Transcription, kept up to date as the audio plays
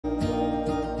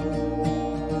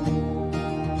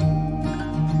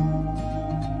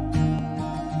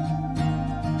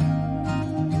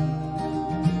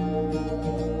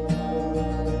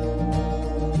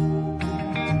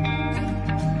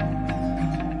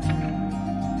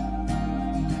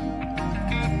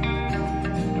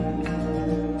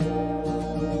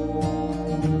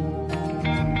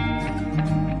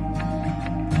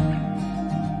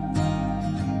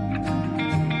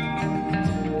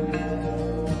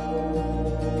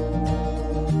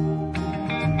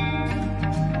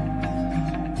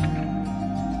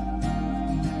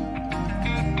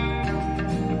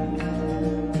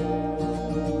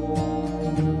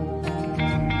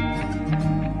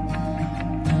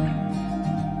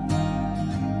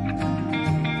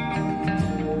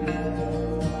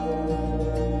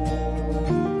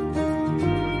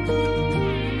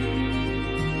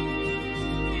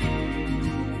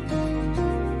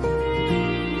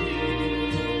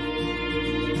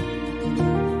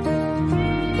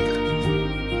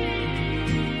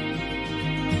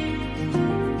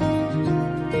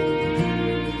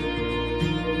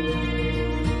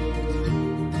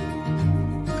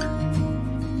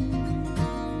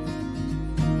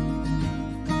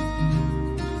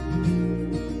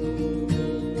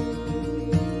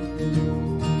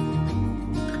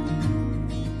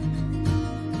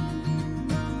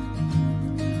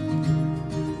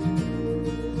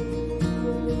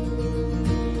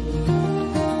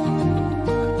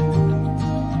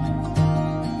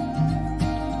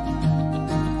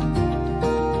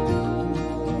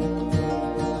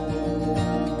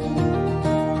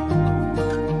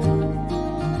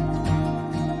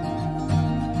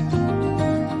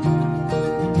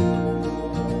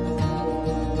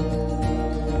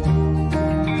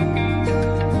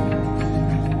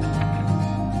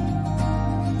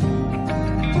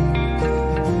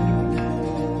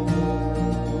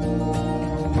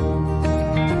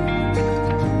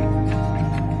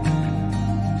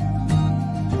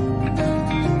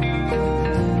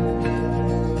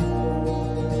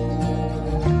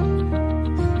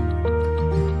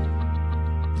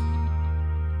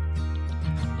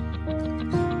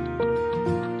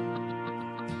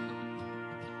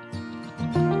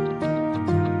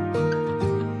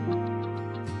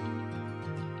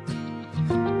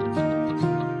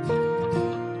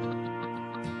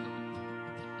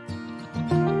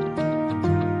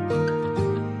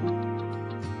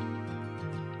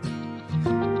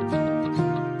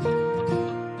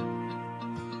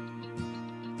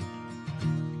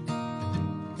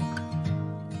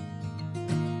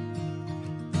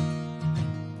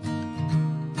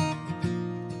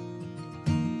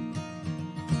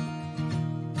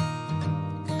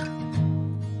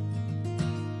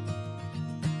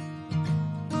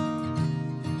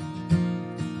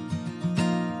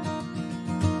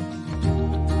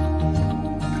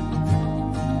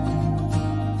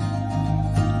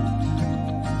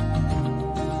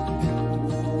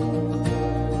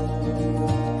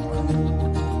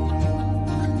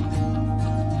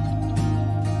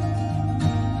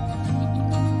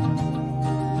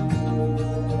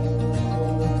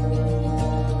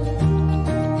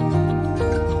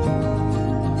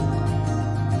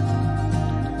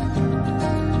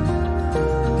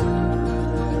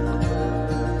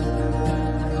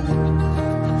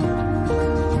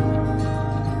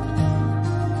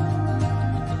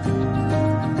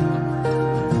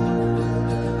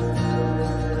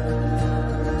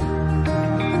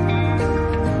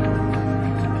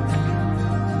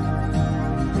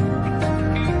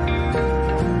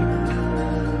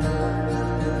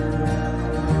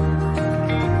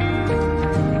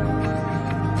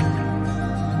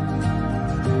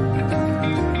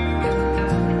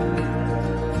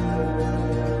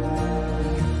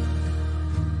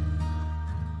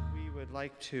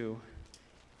like to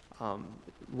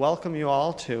welcome you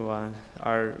all to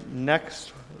our next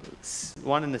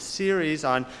one in the series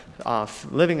on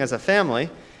living as a family.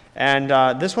 And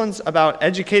this one's about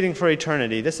educating for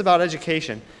eternity. This is about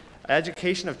education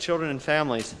of children and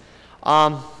families.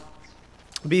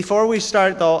 Before we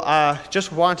start, though,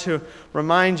 just want to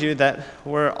remind you that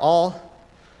we're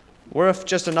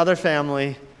just another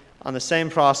family on the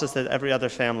same process that every other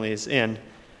family is in,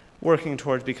 working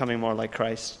towards becoming more like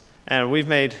Christ. And we've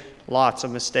made lots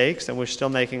of mistakes, and we're still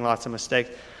making lots of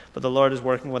mistakes, but the Lord is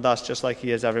working with us just like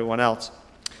He is everyone else.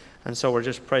 And so we're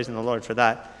just praising the Lord for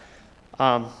that.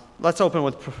 Let's open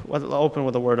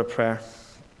with a word of prayer.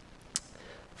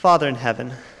 Father in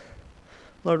heaven,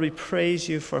 Lord, we praise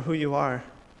You for who You are.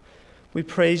 We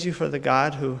praise You for the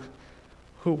God who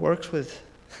works with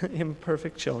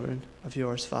imperfect children of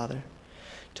Yours, Father,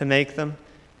 to make them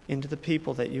into the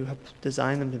people that You have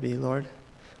designed them to be, Lord.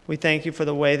 We thank You for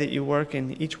the way that You work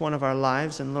in each one of our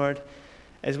lives. And Lord,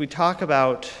 as we talk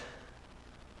about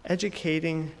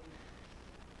educating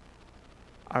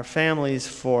our families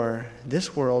for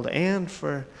this world and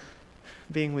for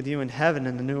being with You in heaven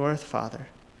and the new earth, Father,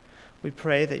 we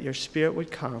pray that Your Spirit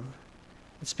would come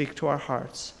and speak to our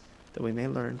hearts, that we may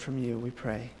learn from You, we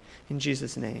pray. In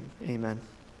Jesus' name, amen.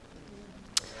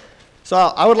 So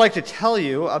I would like to tell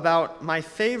you about my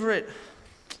favorite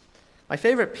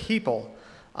people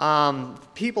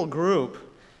group.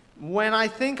 When I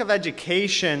think of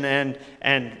education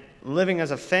and living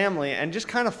as a family and just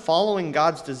kind of following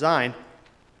God's design,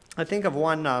 I think of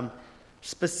one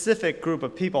specific group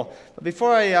of people. But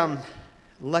before I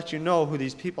let you know who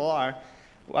these people are,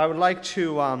 I would like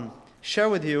to share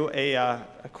with you a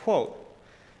quote.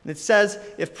 And it says,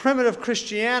 "If primitive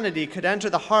Christianity could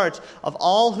enter the hearts of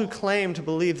all who claim to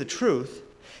believe the truth,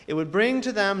 it would bring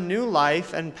to them new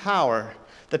life and power.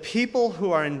 The people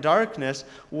who are in darkness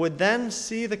would then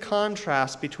see the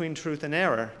contrast between truth and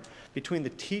error, between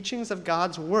the teachings of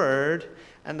God's Word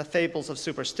and the fables of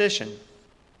superstition."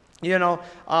 You know,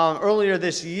 earlier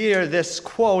this year, this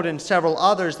quote and several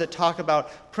others that talk about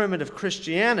primitive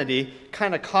Christianity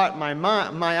kind of caught my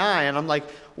eye, and I'm like,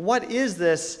 what is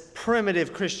this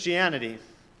primitive Christianity?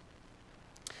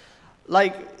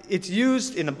 Like, it's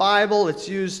used in the Bible, it's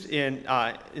used in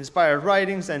inspired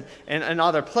writings and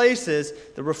other places.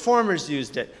 The Reformers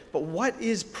used it. But what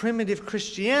is primitive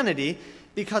Christianity?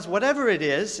 Because whatever it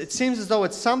is, it seems as though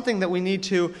it's something that we need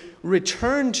to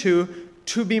return to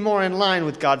be more in line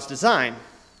with God's design.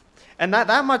 And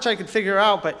that much I could figure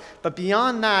out, but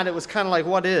beyond that, it was kind of like,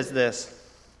 what is this?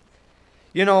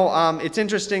 You know, it's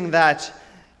interesting that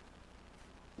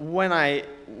when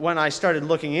I started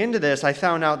looking into this, I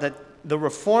found out that the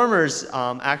Reformers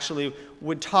actually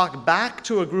would talk back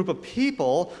to a group of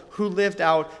people who lived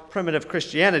out primitive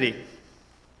Christianity.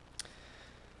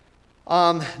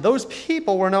 Those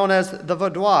people were known as the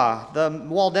Vaudois, the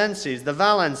Waldenses, the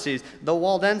Valences, the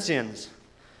Waldensians.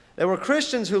 They were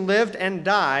Christians who lived and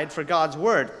died for God's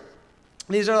Word.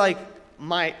 These are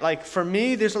for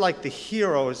me, these are like the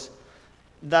heroes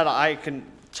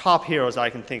top heroes I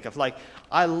can think of. Like,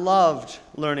 I loved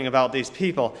learning about these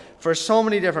people for so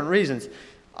many different reasons.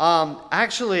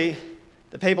 Actually,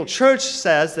 the Papal Church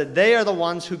says that they are the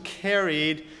ones who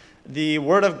carried the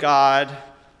Word of God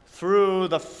through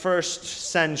the first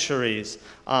centuries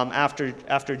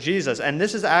after Jesus. And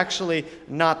this is actually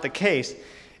not the case.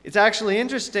 It's actually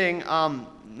interesting.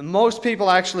 Most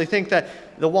people actually think that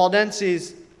the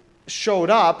Waldenses showed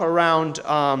up around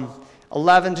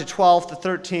 11th to 12th to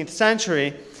 13th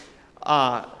century.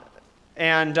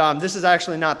 And this is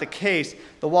actually not the case.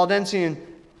 The Waldensian,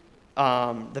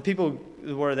 the people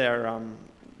who were there,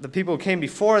 the people who came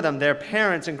before them, their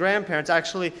parents and grandparents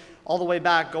actually go all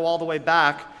the way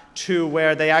back to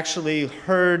where they actually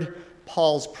heard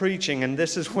Paul's preaching, and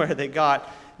this is where they got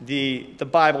the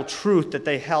Bible truth that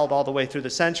they held all the way through the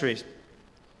centuries.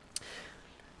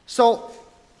 So,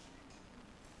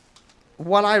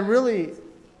 what I really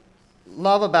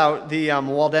love about the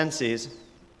Waldenses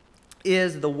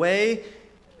is the way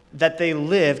that they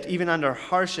lived even under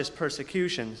harshest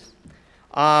persecutions.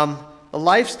 The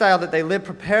lifestyle that they lived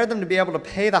prepared them to be able to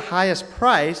pay the highest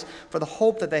price for the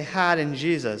hope that they had in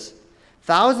Jesus.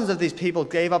 Thousands of these people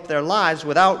gave up their lives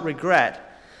without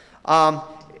regret.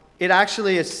 It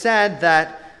actually is said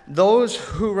that those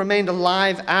who remained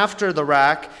alive after the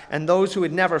rack and those who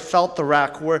had never felt the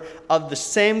rack were of the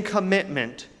same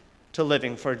commitment to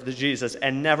living for Jesus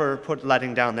and never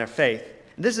letting down their faith.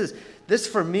 This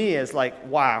for me is like,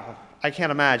 wow, I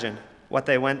can't imagine what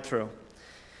they went through.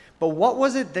 But what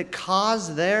was it that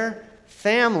caused their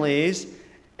families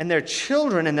and their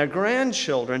children and their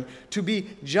grandchildren to be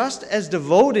just as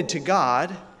devoted to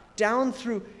God down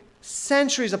through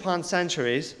centuries upon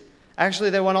centuries. Actually,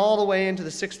 they went all the way into the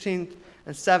 16th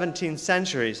and 17th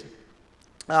centuries.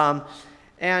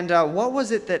 What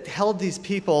was it that held these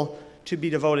people to be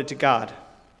devoted to God?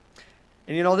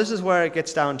 And this is where it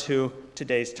gets down to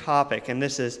today's topic, and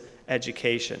this is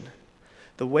education.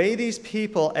 The way these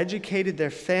people educated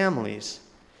their families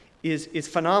is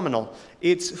phenomenal.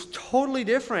 It's totally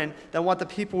different than what the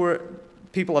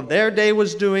people of their day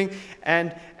was doing,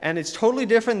 and it's totally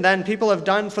different than people have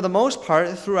done for the most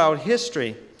part throughout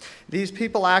history. These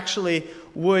people actually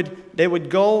would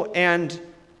go and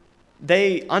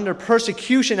they, under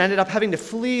persecution, ended up having to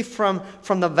flee from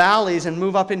the valleys and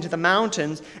move up into the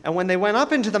mountains. And when they went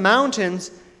up into the mountains,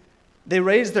 they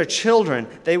raised their children.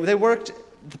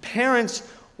 The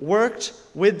parents worked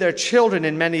with their children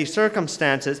in many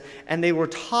circumstances, and they were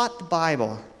taught the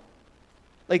Bible.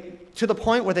 Like, to the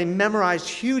point where they memorized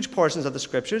huge portions of the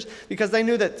Scriptures, because they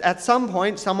knew that at some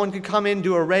point someone could come in,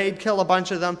 do a raid, kill a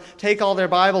bunch of them, take all their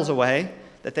Bibles away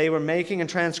that they were making and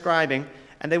transcribing,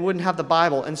 and they wouldn't have the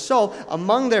Bible. And so,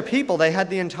 among their people, they had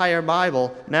the entire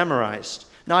Bible memorized.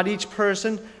 Not each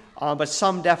person, but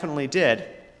some definitely did.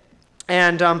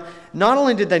 And not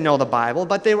only did they know the Bible,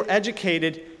 but they were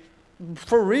educated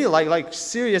for real, like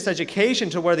serious education,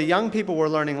 to where the young people were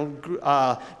learning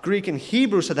Greek and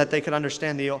Hebrew so that they could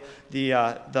understand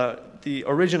the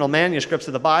original manuscripts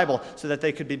of the Bible, so that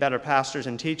they could be better pastors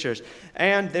and teachers.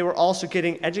 And they were also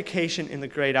getting education in the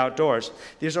great outdoors.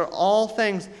 These are all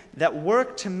things that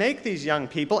work to make these young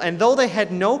people, and though they had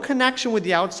no connection with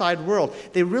the outside world,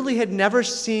 they really had never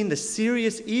seen the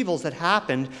serious evils that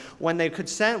happened when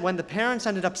the parents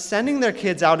ended up sending their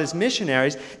kids out as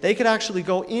missionaries. They could actually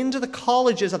go into the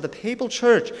colleges of the papal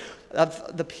church,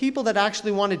 of the people that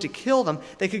actually wanted to kill them.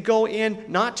 They could go in,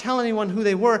 not tell anyone who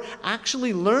they were,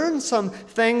 actually learn some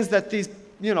things that these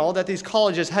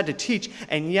colleges had to teach,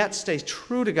 and yet stay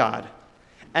true to God.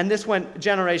 And this went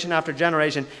generation after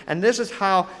generation. And this is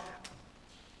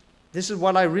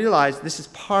what I realized. This is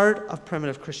part of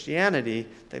primitive Christianity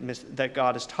that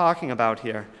God is talking about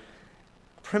here.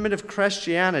 Primitive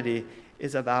Christianity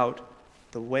is about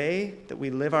the way that we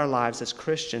live our lives as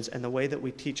Christians and the way that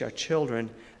we teach our children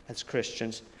as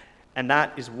Christians. And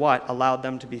that is what allowed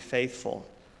them to be faithful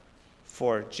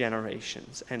for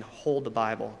generations and hold the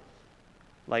Bible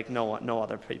like no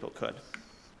other people could.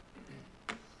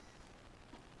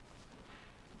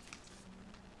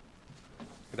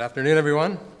 Good afternoon,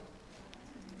 everyone.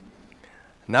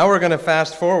 Now we're going to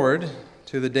fast forward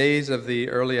to the days of the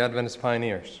early Adventist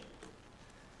pioneers.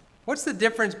 What's the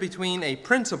difference between a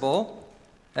principle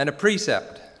and a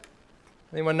precept?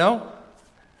 Anyone know?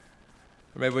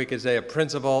 Or maybe we could say a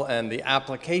principle and the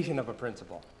application of a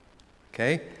principle.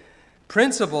 Okay?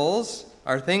 Principles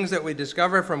are things that we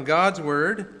discover from God's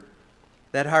Word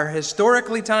that are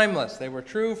historically timeless. They were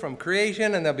true from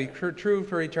creation, and they'll be true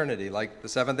for eternity, like the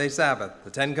seventh-day Sabbath,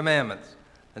 the Ten Commandments,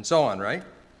 and so on, right?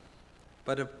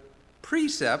 But a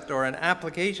precept or an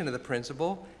application of the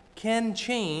principle can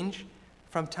change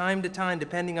from time to time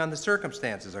depending on the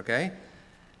circumstances, okay?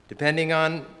 Depending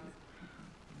on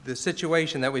the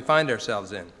situation that we find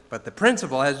ourselves in. But the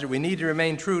principle we need to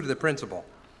remain true to the principle,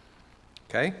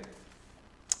 okay?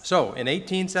 So, in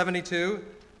 1872,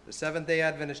 the Seventh-day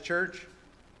Adventist Church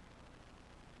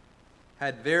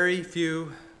had very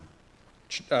few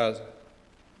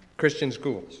Christian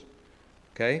schools.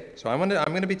 Okay, so I'm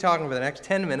going to be talking for the next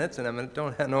 10 minutes, and I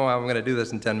don't know how I'm going to do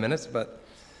this in 10 minutes, but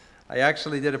I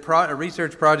actually did a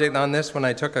research project on this when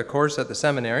I took a course at the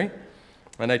seminary,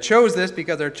 and I chose this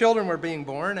because our children were being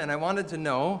born, and I wanted to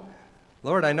know,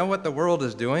 Lord, I know what the world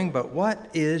is doing, but what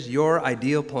is your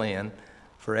ideal plan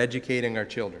for educating our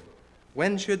children?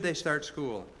 When should they start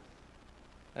school?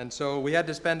 And so we had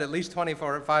to spend at least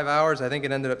 25 hours. I think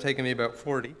it ended up taking me about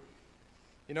 40.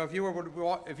 You know, if you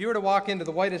were to walk into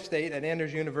the White Estate at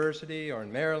Andrews University or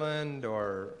in Maryland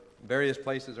or various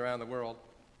places around the world,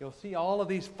 you'll see all of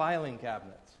these filing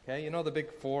cabinets. Okay, you know the big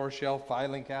 4-shelf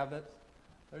filing cabinets?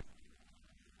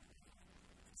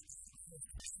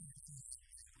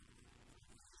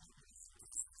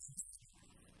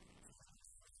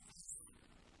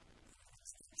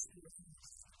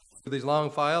 These long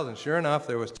files, and sure enough,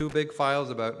 there was 2 big files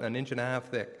about 1.5 inches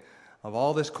thick of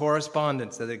all this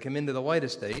correspondence that had come into the White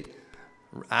Estate,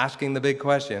 asking the big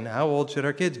question, how old should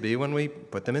our kids be when we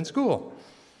put them in school?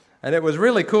 And it was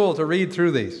really cool to read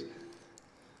through these.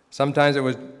 Sometimes it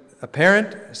was a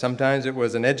parent, sometimes it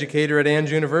was an educator at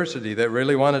Andrews University that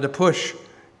really wanted to push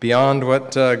beyond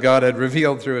what God had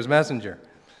revealed through his messenger.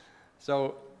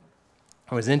 So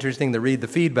it was interesting to read the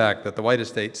feedback that the White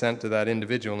Estate sent to that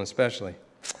individual especially.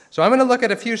 So I'm going to look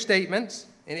at a few statements.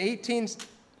 In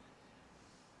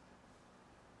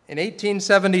In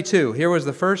 1872, here was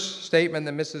the first statement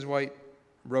that Mrs. White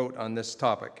wrote on this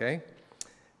topic, okay?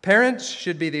 Parents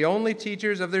should be the only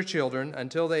teachers of their children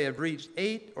until they have reached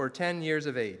 8 or 10 years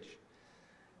of age.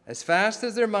 As fast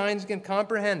as their minds can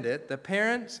comprehend it, the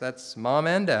parents, that's mom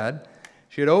and dad,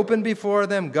 should open before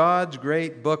them God's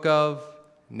great book of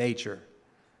nature.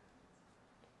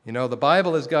 You know, the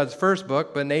Bible is God's first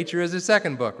book, but nature is his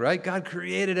second book, right? God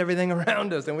created everything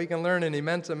around us, and we can learn an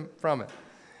immense from it.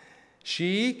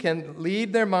 She can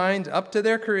lead their minds up to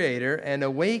their Creator and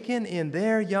awaken in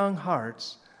their young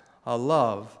hearts a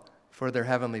love for their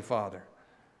Heavenly Father.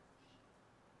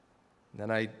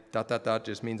 Then I, ...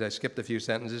 just means I skipped a few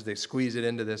sentences to squeeze it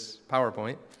into this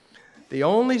PowerPoint. The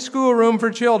only schoolroom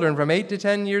for children from 8 to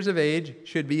 10 years of age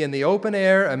should be in the open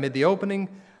air amid the opening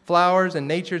flowers and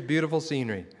nature's beautiful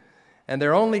scenery. And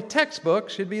their only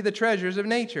textbook should be the treasures of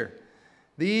nature.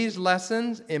 These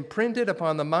lessons, imprinted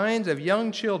upon the minds of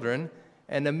young children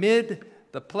and amid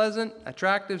the pleasant,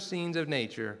 attractive scenes of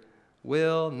nature,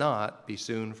 will not be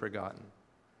soon forgotten.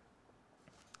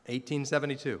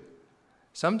 1872.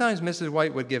 Sometimes Mrs.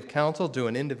 White would give counsel to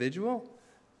an individual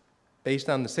based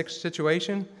on the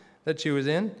situation that she was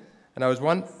in,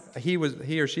 and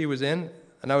he or she was in,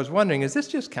 and I was wondering, is this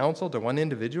just counsel to one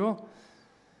individual?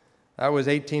 That was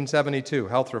 1872,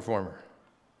 health reformer.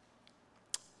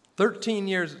 18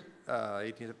 years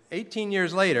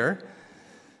later,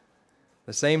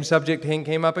 the same subject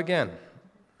came up again.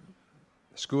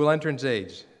 School entrance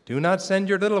age. Do not send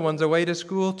your little ones away to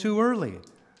school too early.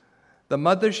 The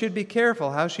mother should be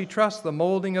careful how she trusts the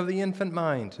molding of the infant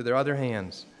mind to their other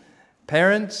hands.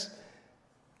 Parents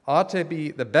ought to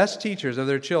be the best teachers of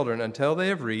their children until they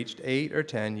have reached 8 or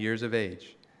 10 years of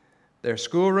age. Their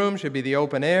schoolroom should be the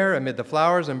open air amid the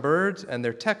flowers and birds, and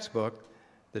their textbook,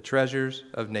 the treasures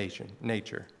of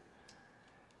nature.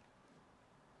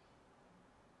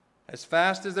 As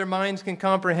fast as their minds can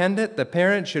comprehend it, the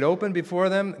parents should open before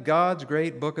them God's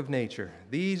great book of nature.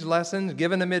 These lessons,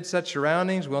 given amid such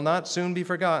surroundings, will not soon be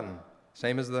forgotten,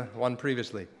 same as the one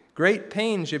previously. Great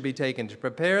pains should be taken to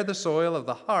prepare the soil of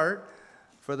the heart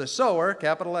for the sower,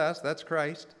 capital S, that's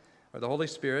Christ, or the Holy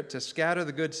Spirit, to scatter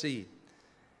the good seed.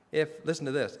 Listen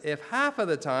to this, if half of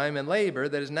the time and labor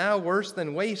that is now worse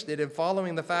than wasted in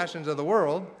following the fashions of the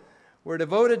world were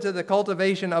devoted to the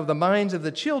cultivation of the minds of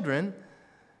the children,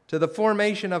 to the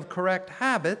formation of correct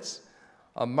habits,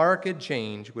 a marked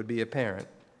change would be apparent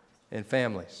in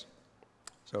families.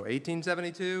 So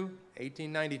 1872,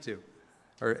 1892,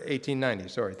 or 1890,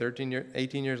 sorry,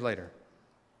 18 years later.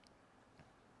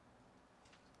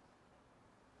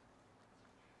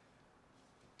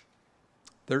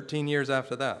 "13 years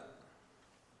after that.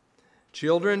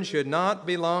 Children should not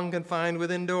be long confined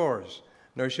within doors,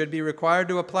 nor should be required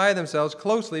to apply themselves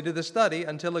closely to the study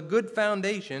until a good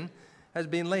foundation has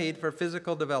been laid for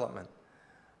physical development.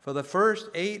 For the first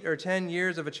 8 or 10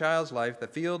 years of a child's life, the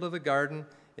field of the garden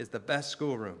is the best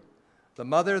schoolroom, the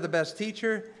mother the best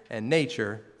teacher, and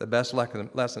nature the best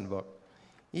lesson book.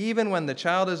 Even when the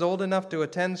child is old enough to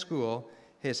attend school,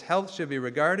 his health should be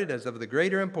regarded as of the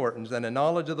greater importance than a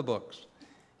knowledge of the books.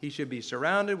 He should be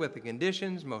surrounded with the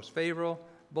conditions most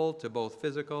favorable to both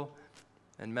physical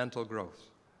and mental growth."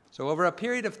 So over a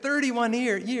period of 31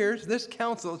 years, this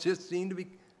counsel just seemed to be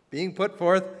being put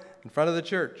forth in front of the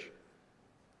church.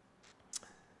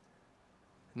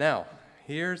 Now,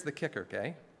 here's the kicker,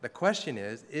 okay? The question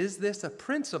is this a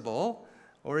principle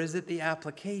or is it the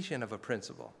application of a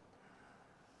principle?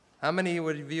 How many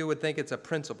of you would think it's a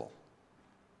principle?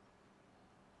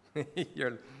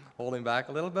 You're holding back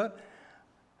a little bit.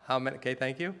 How many? Okay,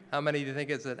 thank you. How many do you think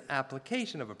it's an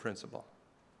application of a principle?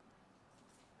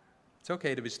 It's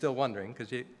okay to be still wondering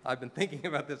because I've been thinking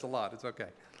about this a lot. It's okay.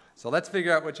 So let's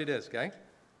figure out which it is, okay?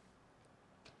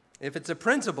 If it's a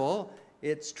principle,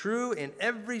 it's true in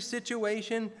every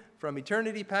situation from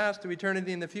eternity past to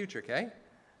eternity in the future, okay?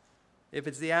 If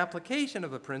it's the application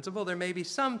of a principle, there may be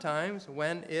some times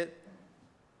when it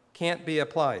can't be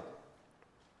applied.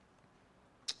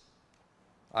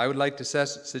 I would like to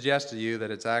suggest to you that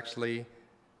it's actually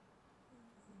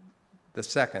the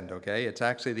second, okay? It's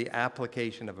actually the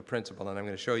application of a principle, and I'm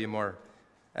going to show you more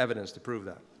evidence to prove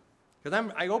that.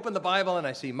 Because I open the Bible and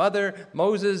I see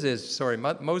Moses is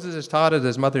taught at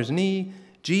his mother's knee,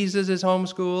 Jesus is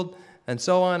homeschooled, and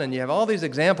so on, and you have all these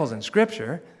examples in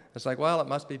Scripture. It's like, well, it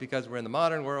must be because we're in the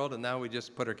modern world and now we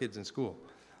just put our kids in school.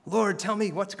 Lord, tell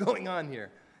me what's going on here.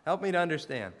 Help me to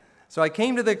understand. So I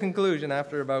came to the conclusion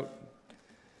after about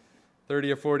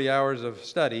 30 or 40 hours of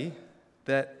study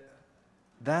that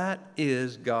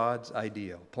is God's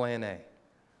ideal, plan A.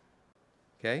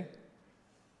 Okay?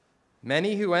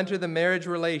 Many who enter the marriage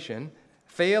relation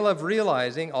fail of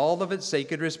realizing all of its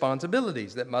sacred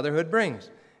responsibilities that motherhood brings,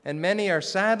 and many are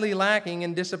sadly lacking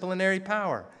in disciplinary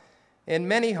power. In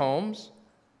many homes,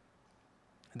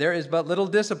 there is but little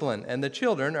discipline, and the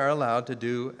children are allowed to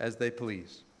do as they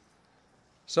please.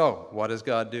 So, what does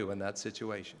God do in that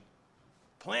situation?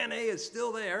 Plan A is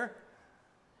still there,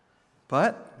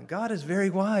 but God is very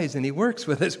wise, and He works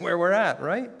with us where we're at,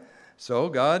 right? So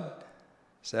God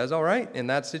says, all right, in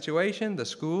that situation, the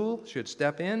church should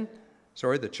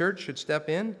step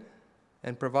in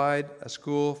and provide a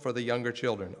school for the younger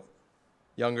children,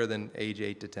 younger than age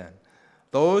 8 to 10.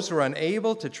 Those who are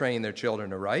unable to train their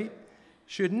children aright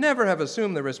should never have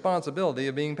assumed the responsibility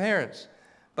of being parents.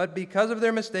 But because of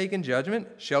their mistaken judgment,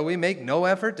 shall we make no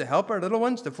effort to help our little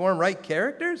ones to form right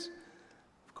characters?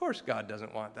 Of course God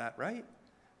doesn't want that, right?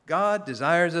 God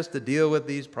desires us to deal with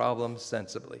these problems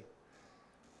sensibly.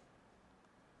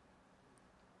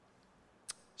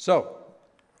 So,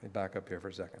 let me back up here for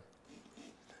a second.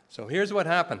 So here's what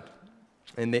happened.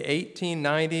 In the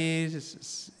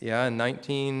 1890s, in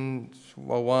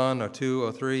 1901 or 2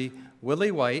 or 3,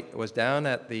 Willie White was down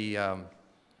at the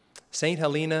St.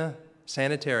 Helena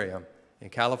Sanitarium in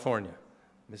California.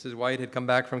 Mrs. White had come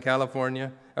back from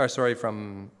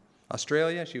from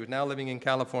Australia. She was now living in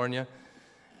California.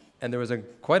 And there was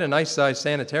quite a nice-sized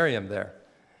sanitarium there.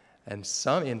 And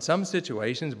in some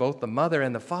situations, both the mother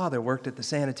and the father worked at the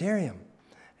sanitarium.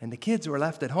 And the kids were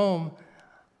left at home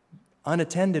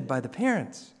unattended by the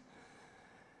parents.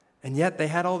 And yet they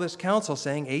had all this counsel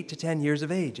saying 8 to 10 years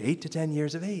of age, 8 to 10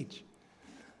 years of age.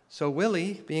 So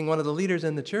Willie, being one of the leaders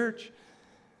in the church,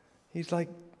 he's like,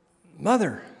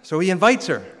 Mother. So he invites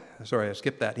her. Sorry, I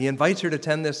skipped that. He invites her to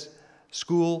attend this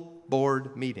school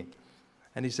board meeting.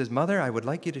 And he says, Mother, I would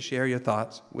like you to share your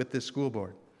thoughts with this school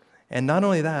board. And not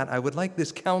only that, I would like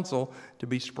this counsel to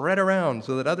be spread around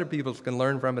so that other people can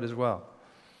learn from it as well.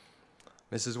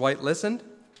 Mrs. White listened,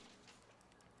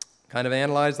 kind of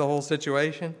analyzed the whole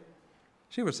situation.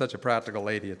 She was such a practical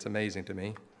lady, it's amazing to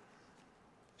me.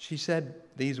 She said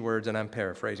these words, and I'm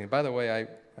paraphrasing. By the way,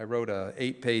 I wrote an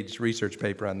 8-page research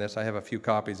paper on this. I have a few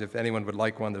copies. If anyone would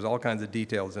like one, there's all kinds of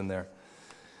details in there.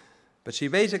 But she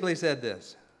basically said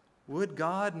this: would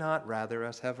God not rather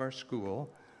us have our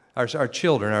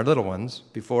children, our little ones,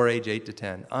 before age 8 to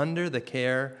 10, under the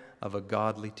care of a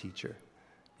godly teacher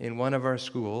in one of our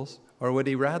schools, or would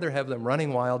He rather have them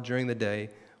running wild during the day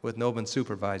with no one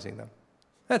supervising them?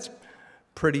 That's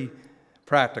pretty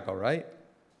practical, right?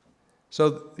 So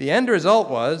the end result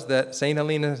was that St.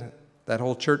 Helena, that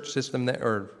whole church system there,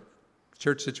 or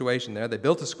church situation there, they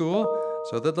built a school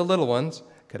so that the little ones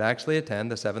could actually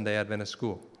attend the Seventh-day Adventist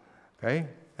school. Okay?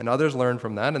 And others learned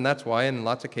from that, and that's why in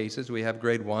lots of cases we have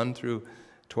grade 1 through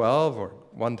 12, or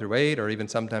 1 through 8, or even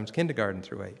sometimes kindergarten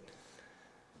through 8.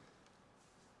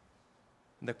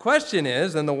 The question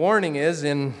is, and the warning is,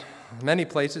 in many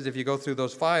places, if you go through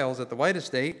those files at the White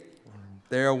Estate,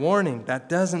 they're warning. That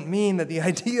doesn't mean that the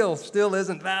ideal still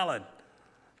isn't valid.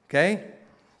 Okay?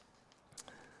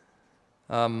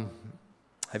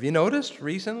 Have you noticed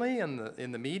recently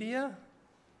in the media?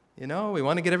 You know, we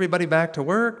want to get everybody back to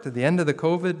work to the end of the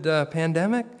COVID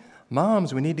pandemic.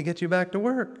 Moms, we need to get you back to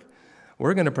work.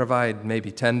 We're going to provide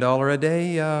maybe $10 a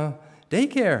day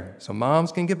daycare so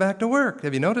moms can get back to work.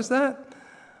 Have you noticed that?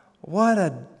 What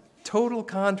a total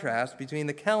contrast between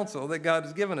the counsel that God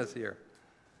has given us here.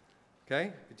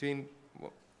 Okay? Between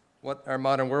what our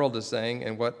modern world is saying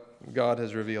and what God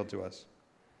has revealed to us.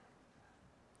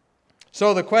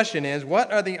 So the question is,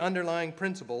 what are the underlying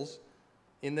principles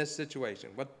in this situation?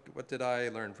 What did I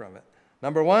learn from it?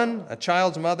 Number 1, a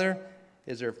child's mother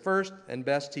is her first and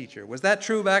best teacher. Was that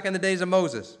true back in the days of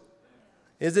Moses?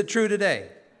 Is it true today?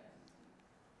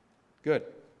 Good.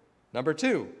 Number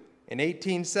 2, in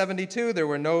 1872, there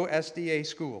were no SDA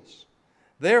schools.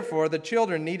 Therefore, the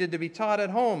children needed to be taught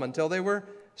at home until they were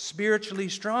spiritually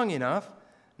strong enough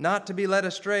not to be led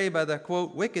astray by the,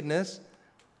 quote, wickedness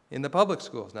in the public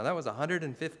schools. Now, that was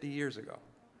 150 years ago.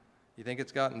 You think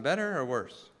it's gotten better or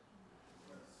worse?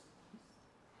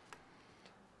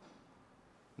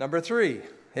 Number 3,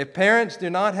 if parents do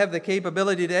not have the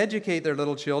capability to educate their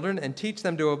little children and teach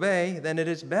them to obey, then it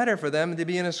is better for them to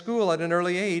be in a school at an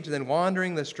early age than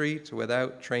wandering the streets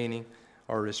without training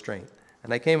or restraint.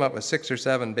 And I came up with 6 or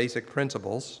 7 basic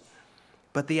principles,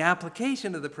 but the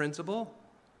application of the principle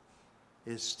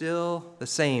is still the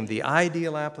same. The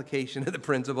ideal application of the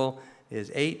principle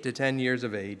is 8 to 10 years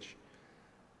of age.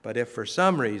 But if for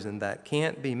some reason that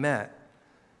can't be met,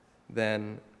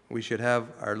 then we should have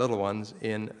our little ones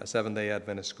in a Seventh-day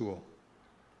Adventist school.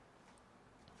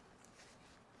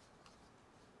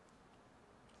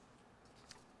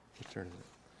 What turn is it?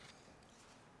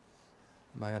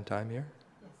 Am I on time here?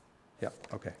 Yeah,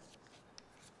 okay.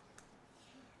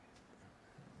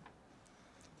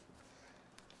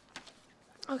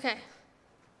 Okay.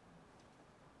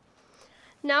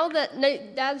 Now that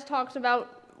Dad's talked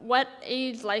about what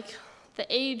age, like the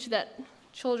age that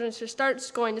children should start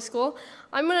going to school,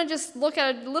 I'm going to just look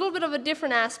at a little bit of a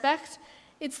different aspect.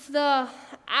 It's the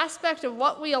aspect of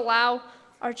what we allow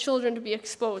our children to be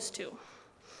exposed to.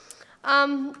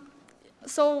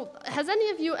 So has any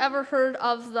of you ever heard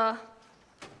of the,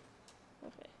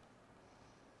 okay,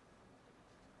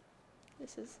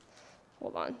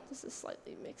 hold on, this is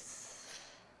slightly mixed.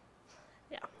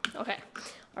 Yeah, okay,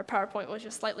 our PowerPoint was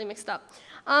just slightly mixed up.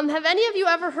 Have any of you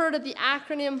ever heard of the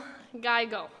acronym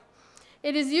GIGO?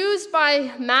 It is used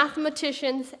by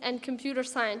mathematicians and computer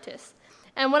scientists.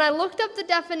 And when I looked up the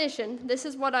definition, this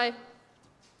is what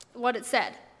it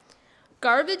said.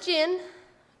 Garbage in,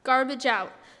 garbage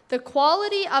out. The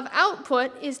quality of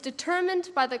output is determined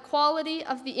by the quality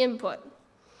of the input.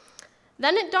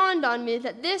 Then it dawned on me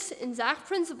that this exact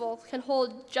principle can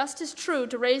hold just as true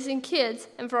to raising kids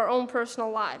and for our own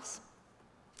personal lives.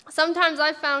 Sometimes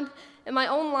I've found in my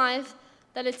own life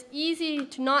that it's easy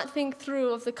to not think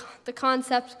through of the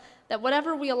concept that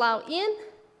whatever we allow in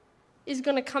is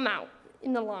going to come out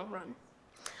in the long run.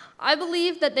 I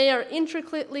believe that they are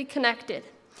intricately connected.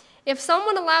 If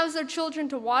someone allows their children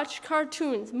to watch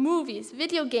cartoons, movies,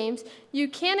 video games, you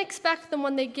can't expect them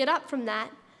when they get up from that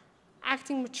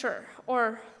acting mature,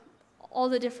 or all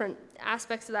the different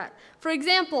aspects of that. For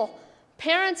example,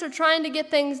 parents are trying to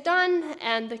get things done,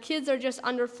 and the kids are just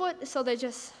underfoot, so they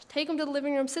just take them to the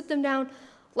living room, sit them down,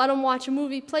 let them watch a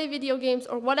movie, play video games,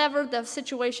 or whatever the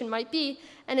situation might be,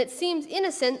 and it seems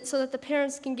innocent so that the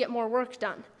parents can get more work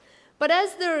done. But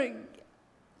as they're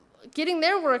getting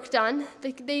their work done,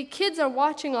 the kids are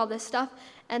watching all this stuff,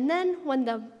 and then when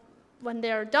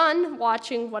they're done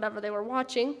watching whatever they were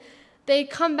watching, they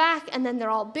come back and then they're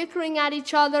all bickering at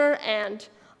each other and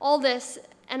all this.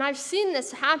 And I've seen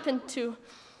this happen to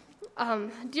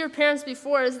dear parents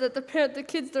before, is that the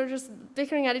kids, they're just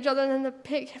bickering at each other, and then the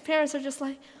parents are just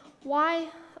like, why,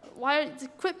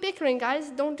 quit bickering, guys,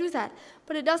 don't do that.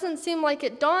 But it doesn't seem like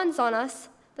it dawns on us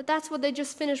that that's what they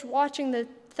just finished watching the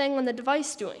thing on the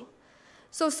device doing.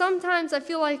 So sometimes I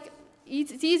feel like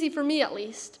it's easy for me, at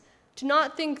least, to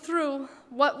not think through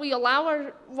what we allow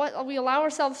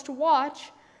ourselves to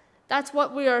watch. That's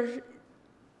what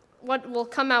will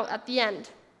come out at the end.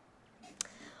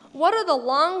 What are the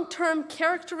long-term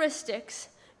characteristics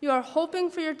you are hoping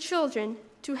for your children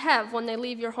to have when they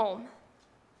leave your home?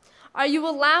 Are you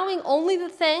allowing only the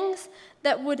things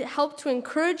that would help to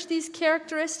encourage these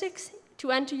characteristics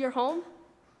to enter your home?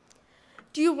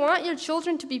 Do you want your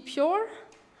children to be pure?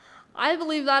 I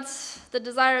believe that's the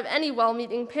desire of any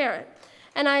well-meaning parent.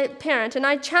 And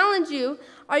I challenge you,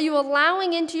 are you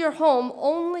allowing into your home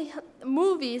only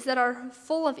movies that are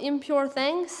full of impure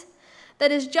things?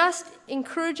 That is just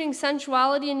encouraging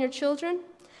sensuality in your children?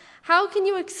 How can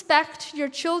you expect your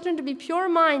children to be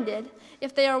pure-minded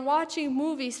if they are watching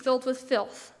movies filled with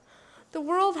filth? The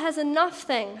world has enough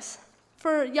things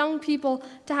for young people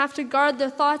to have to guard their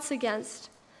thoughts against.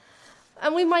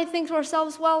 And we might think to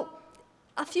ourselves, well,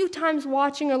 a few times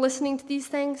watching or listening to these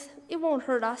things, it won't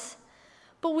hurt us.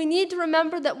 But we need to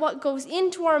remember that what goes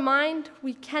into our mind,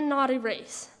 we cannot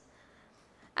erase.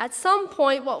 At some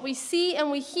point, what we see and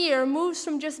we hear moves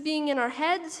from just being in our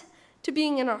heads to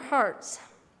being in our hearts.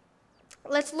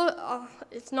 Let's look,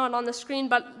 it's not on the screen,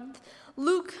 but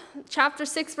Luke chapter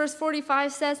 6, verse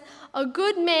 45 says, "A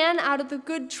good man out of the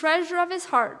good treasure of his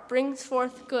heart brings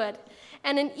forth good,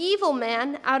 and an evil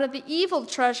man out of the evil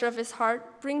treasure of his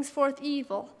heart brings forth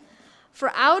evil. For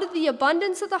out of the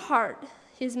abundance of the heart,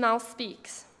 his mouth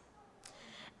speaks."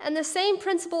 And the same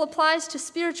principle applies to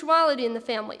spirituality in the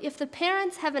family. If the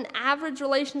parents have an average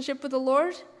relationship with the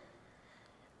Lord,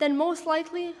 then most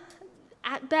likely,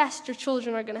 at best, your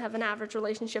children are going to have an average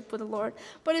relationship with the Lord.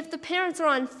 But if the parents are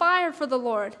on fire for the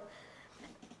Lord,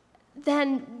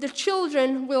 then the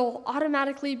children will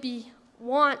automatically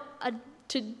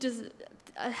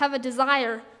have a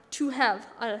desire to have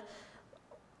a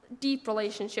deep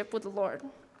relationship with the Lord.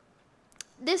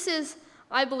 This is,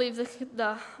 I believe,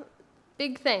 the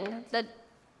big thing that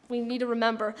we need to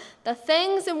remember. The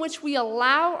things in which we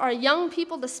allow our young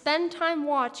people to spend time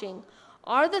watching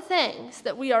are the things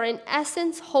that we are in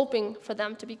essence hoping for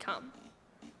them to become.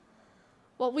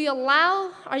 What we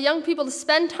allow our young people to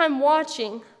spend time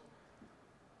watching,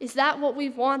 is that what we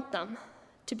want them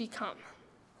to become?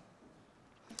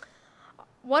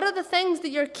 What are the things that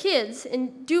your kids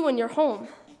do in your home?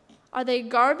 Are they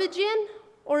garbage in,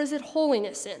 or is it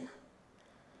holiness in?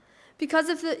 Because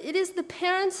it is the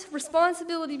parents'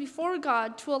 responsibility before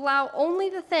God to allow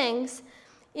only things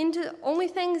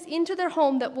into their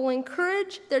home that will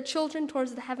encourage their children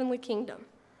towards the heavenly kingdom.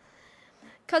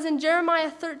 Because in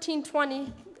Jeremiah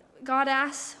 13:20, God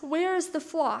asks, "Where is the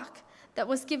flock that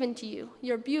was given to you,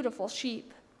 your beautiful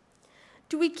sheep?"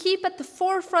 Do we keep at the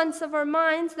forefronts of our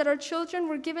minds that our children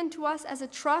were given to us as a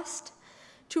trust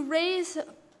to raise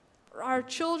our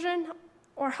children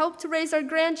or help to raise our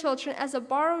grandchildren as a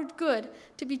borrowed good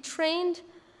to be trained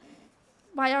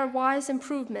by our wise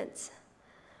improvements?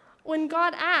 When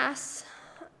God asks,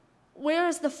 "Where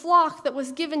is the flock that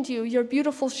was given to you, your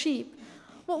beautiful sheep?"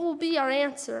 what will be our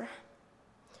answer?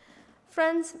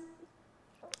 Friends,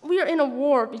 we are in a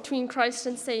war between Christ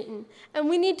and Satan, and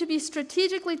we need to be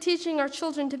strategically teaching our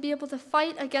children to be able to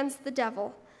fight against the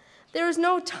devil. There is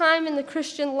no time in the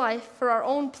Christian life for our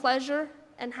own pleasure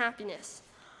and happiness.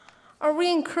 Are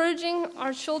we encouraging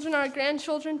our children, our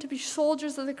grandchildren, to be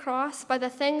soldiers of the cross by the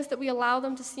things that we allow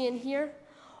them to see and hear?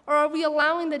 Or are we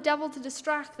allowing the devil to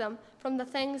distract them from the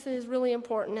things that is really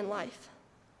important in life?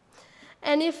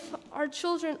 And if our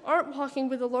children aren't walking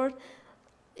with the Lord,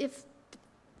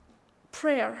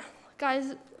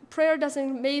 guys, prayer does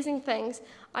amazing things.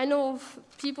 I know of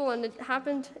people, and it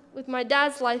happened with my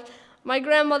dad's life. My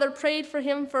grandmother prayed for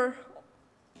him for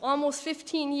almost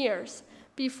 15 years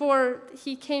before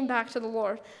he came back to the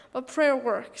Lord. But prayer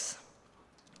works.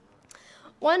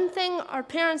 One thing our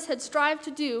parents had strived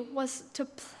to do was to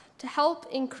help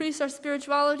increase our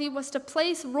spirituality was to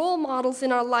place role models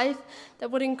in our life that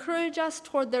would encourage us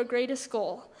toward their greatest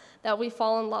goal, that we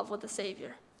fall in love with the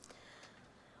Savior.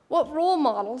 What role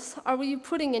models are you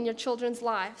putting in your children's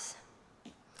lives?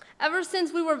 Ever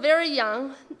since we were very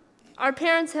young, our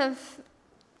parents have,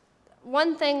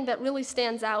 one thing that really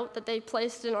stands out that they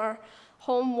placed in our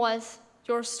home was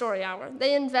Your Story Hour.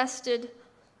 They invested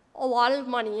a lot of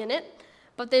money in it,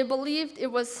 but they believed it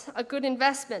was a good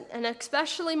investment. And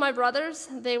especially my brothers,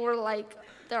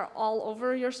 they're all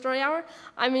over Your Story Hour.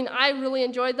 I mean, I really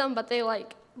enjoyed them, but they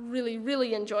really,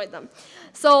 really enjoyed them.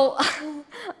 So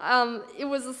it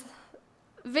was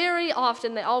very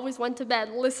often, they always went to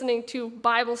bed listening to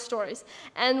Bible stories.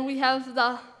 And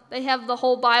they have the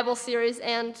whole Bible series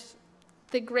and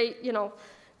the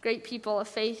great people of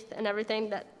faith and everything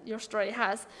that Your Story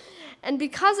has. And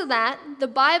because of that, the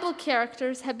Bible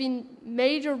characters have been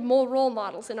major role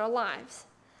models in our lives.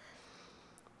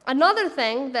 Another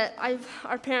thing that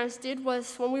our parents did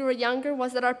was, when we were younger,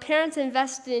 was that our parents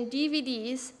invested in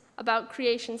DVDs about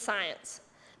creation science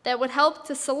that would help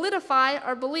to solidify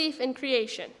our belief in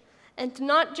creation, and to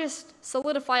not just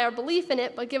solidify our belief in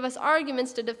it, but give us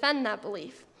arguments to defend that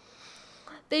belief.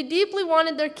 They deeply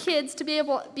wanted their kids to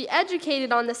be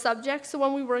educated on the subject, so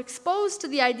when we were exposed to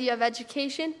the idea of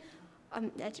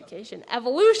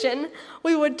evolution,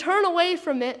 we would turn away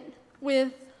from it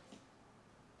with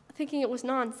thinking it was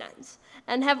nonsense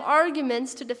and have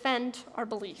arguments to defend our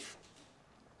belief.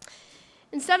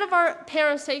 Instead of our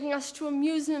parents taking us to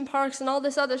amusement parks and all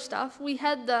this other stuff, we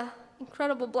had the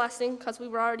incredible blessing, because we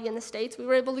were already in the States, we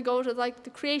were able to go to the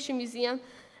Creation Museum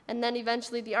and then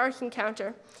eventually the Ark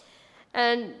Encounter.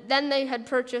 And then they had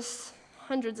purchased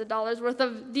hundreds of dollars worth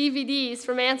of DVDs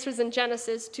from Answers in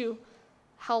Genesis to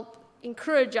help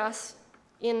encourage us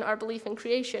in our belief in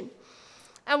creation.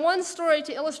 And one story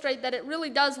to illustrate that it really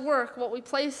does work, what we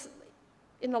place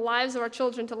in the lives of our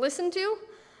children to listen to,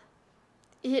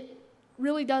 it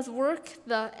really does work,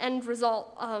 the end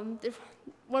result.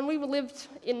 When we lived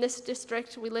in this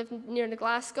district, we lived near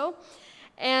Glasgow,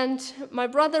 and my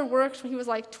brother worked when he was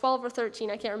 12 or 13,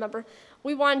 I can't remember.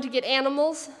 We wanted to get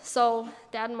animals, so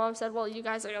Dad and Mom said, well, you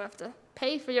guys are going to have to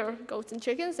pay for your goats and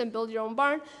chickens and build your own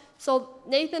barn. So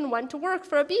Nathan went to work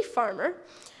for a beef farmer,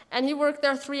 and he worked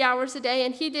there 3 hours a day,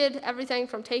 and he did everything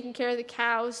from taking care of the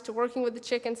cows to working with the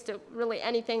chickens to really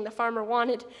anything the farmer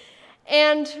wanted.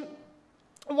 And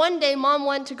one day, Mom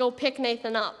went to go pick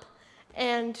Nathan up,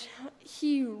 and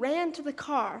he ran to the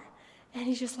car, and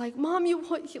he's just like, Mom,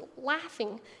 he's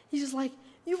laughing. He's just like,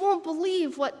 you won't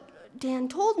believe what Dan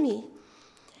told me.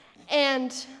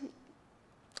 And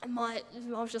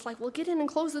Mom's just like, well, get in and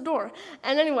close the door.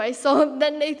 And anyway, so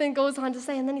then Nathan goes on to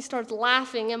say, and then he starts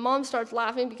laughing, and Mom starts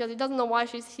laughing because he doesn't know why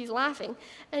he's laughing.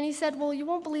 And he said, well, you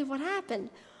won't believe what happened.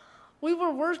 We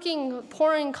were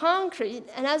pouring concrete,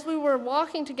 and as we were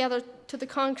walking together to the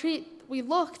concrete, we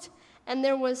looked, and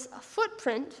there was a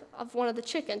footprint of one of the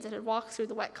chickens that had walked through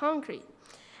the wet concrete.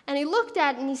 And he looked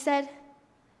at it, and he said,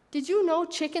 did you know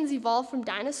chickens evolved from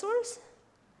dinosaurs?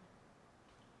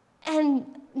 And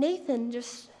Nathan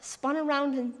just spun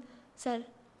around and said,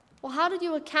 well, how did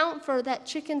you account for that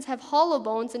chickens have hollow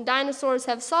bones and dinosaurs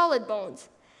have solid bones?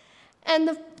 And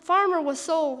the farmer was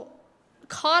so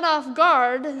caught off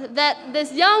guard that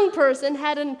this young person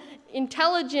had an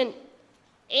intelligent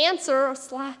answer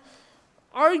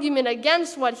 / argument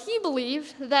against what he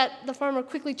believed, that the farmer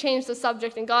quickly changed the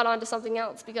subject and got on to something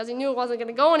else because he knew it wasn't going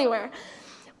to go anywhere.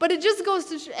 But it just goes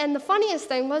to, and the funniest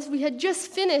thing was we had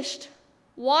just finished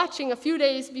watching a few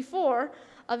days before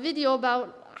a video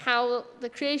about how the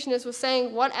creationists was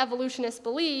saying what evolutionists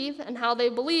believe and how they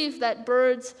believe that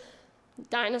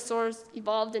dinosaurs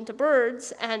evolved into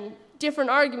birds, and different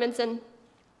arguments, and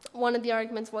one of the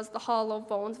arguments was the hollow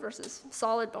bones versus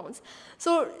solid bones.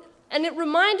 So, and it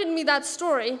reminded me, that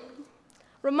story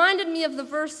reminded me of the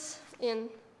verse in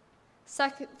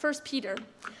 1 Peter.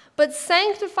 But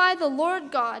sanctify the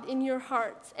Lord God in your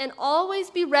hearts, and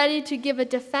always be ready to give a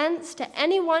defense to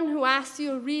anyone who asks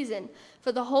you a reason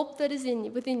for the hope that is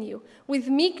within you, with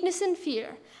meekness and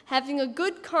fear, having a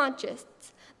good conscience,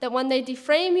 that when they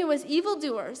defame you as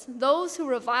evildoers, those who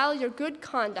revile your good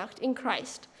conduct in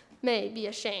Christ may be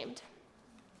ashamed.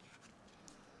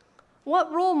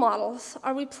 What role models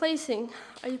are you placing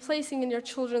in your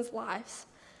children's lives?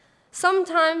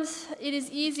 Sometimes it is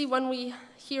easy when we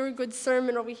hear a good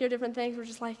sermon or we hear different things, we're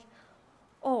just like,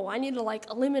 oh, I need to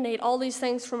eliminate all these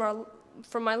things from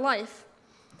my life.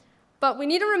 But we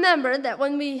need to remember that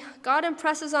when God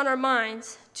impresses on our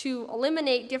minds to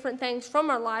eliminate different things from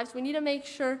our lives, we need to make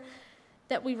sure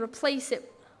that we replace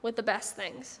it with the best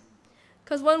things.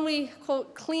 Because when we,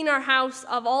 quote, clean our house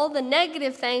of all the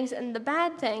negative things and the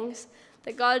bad things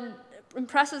that God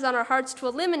impresses on our hearts to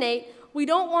eliminate, we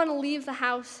don't want to leave the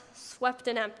house swept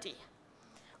and empty.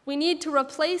 We need to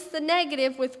replace the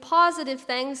negative with positive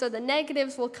things, or the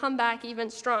negatives will come back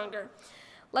even stronger.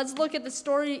 Let's look at the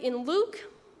story in Luke.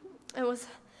 It was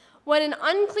when an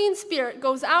unclean spirit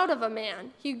goes out of a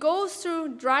man, he goes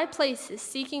through dry places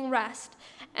seeking rest,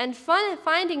 and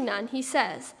finding none, he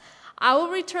says, I will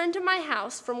return to my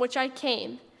house from which I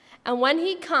came. And when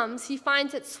he comes, he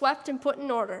finds it swept and put in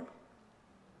order.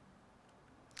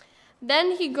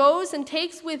 Then he goes and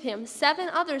takes with him 7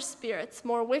 other spirits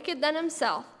more wicked than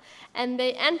himself, and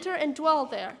they enter and dwell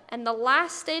there, and the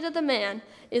last state of the man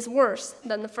is worse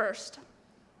than the first.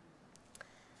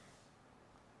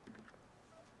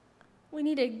 We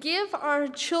need to give our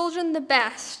children the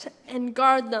best and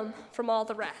guard them from all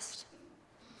the rest.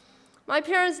 My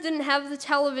parents didn't have the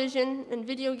television and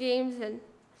video games and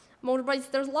motorbikes.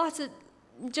 There's lots of,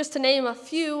 just to name a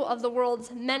few of the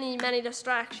world's many, many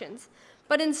distractions.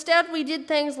 But instead, we did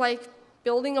things like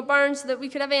building a barn so that we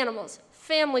could have animals,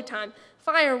 family time,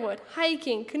 firewood,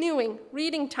 hiking, canoeing,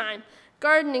 reading time,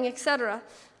 gardening, etc.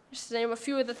 Just to name a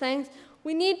few of the things.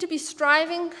 We need to be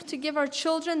striving to give our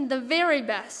children the very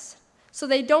best, so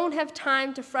they don't have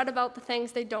time to fret about the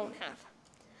things they don't have.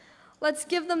 Let's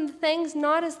give them the things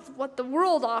not as what the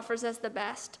world offers as the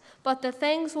best, but the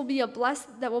things that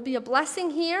will be a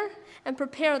blessing here, and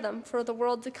prepare them for the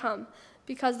world to come,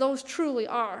 because those truly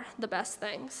are the best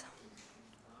things.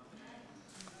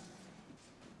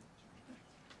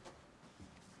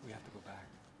 We have to go back.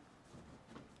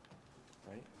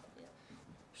 Right?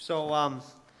 So,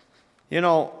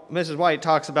 Mrs. White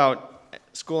talks about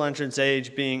school entrance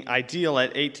age being ideal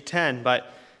at 8 to 10,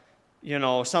 but,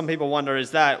 some people wonder,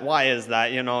 why is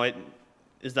that?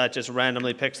 Is that just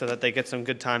randomly picked so that they get some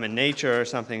good time in nature or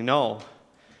something? No.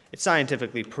 It's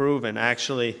scientifically proven,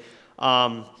 actually.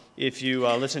 If you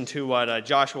listen to what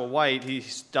Joshua White, he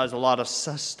does a lot of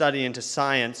study into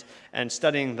science and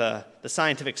studying the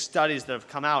scientific studies that have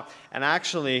come out. And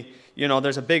actually,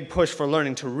 there's a big push for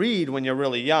learning to read when you're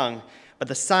really young. But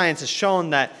the science has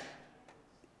shown that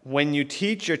when you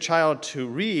teach your child to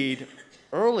read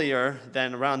earlier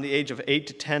than around the age of 8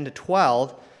 to 10 to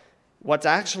 12, what's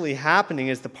actually happening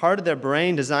is the part of their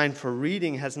brain designed for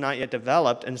reading has not yet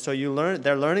developed, and so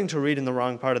they're learning to read in the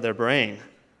wrong part of their brain.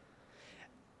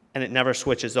 And it never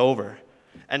switches over.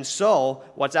 And so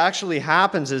what's actually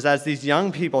happens is, as these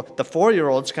young people, the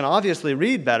 4-year-olds can obviously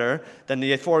read better than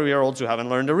the 4-year-olds who haven't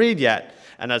learned to read yet.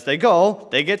 And as they go,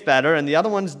 they get better, and the other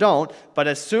ones don't. But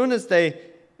as soon as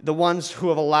the ones who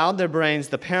have allowed their brains,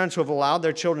 the parents who have allowed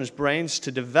their children's brains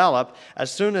to develop,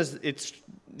 as soon as it's,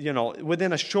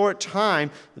 within a short time,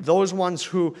 those ones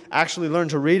who actually learn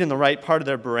to read in the right part of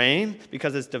their brain,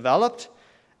 because it's developed,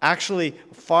 actually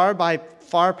far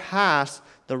past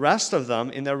the rest of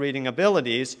them in their reading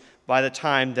abilities by the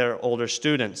time they're older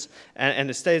students. And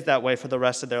it stays that way for the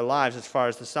rest of their lives as far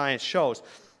as the science shows.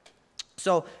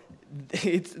 So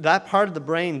that part of the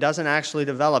brain doesn't actually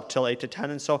develop till 8 to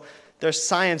 10. And so there's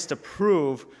science to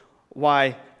prove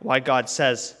why God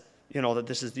says, that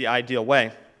this is the ideal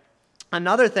way.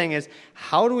 Another thing is,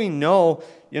 how do we know,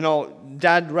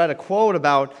 Dad read a quote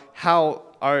about how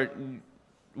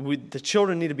the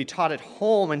children need to be taught at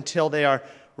home until they are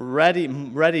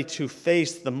ready to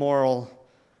face the moral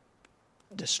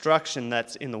destruction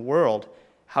that's in the world.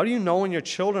 How do you know when your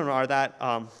children are that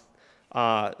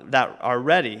are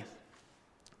ready?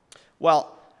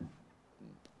 Well,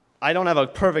 I don't have a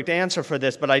perfect answer for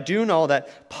this, but I do know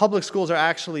that public schools are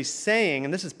actually saying,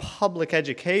 and this is public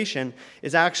education,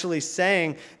 is actually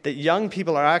saying that young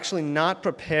people are actually not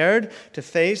prepared to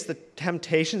face the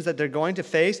temptations that they're going to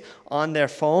face on their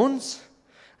phones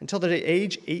until they're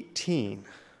age 18.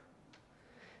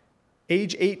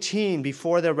 Age 18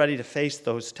 before they're ready to face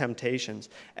those temptations.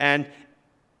 And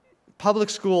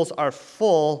public schools are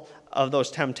full of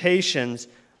those temptations,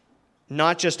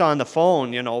 not just on the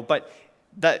phone, but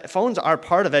that phones are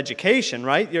part of education,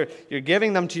 right? You're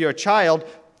giving them to your child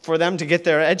for them to get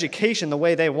their education the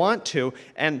way they want to,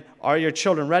 and are your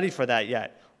children ready for that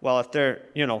yet? Well,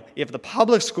 if the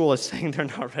public school is saying they're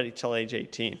not ready till age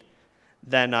 18,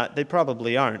 then they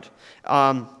probably aren't.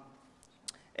 And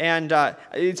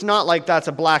it's not like that's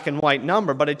a black and white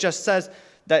number, but it just says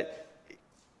that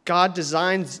God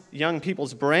designs young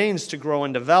people's brains to grow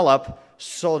and develop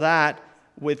so that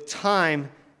with time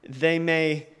they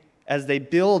may, as they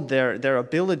build their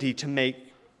ability to make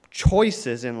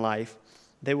choices in life,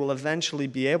 they will eventually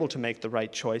be able to make the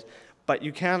right choice. But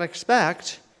you can't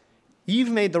expect. Eve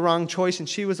made the wrong choice, and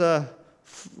she was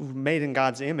made in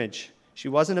God's image. She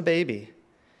wasn't a baby.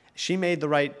 She made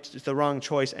the wrong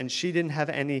choice, and she didn't have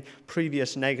any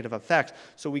previous negative effects.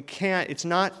 So it's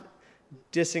not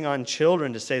dissing on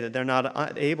children to say that they're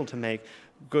not able to make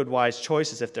good, wise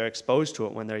choices if they're exposed to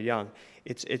it when they're young.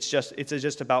 It's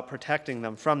just about protecting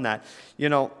them from that.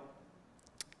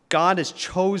 God has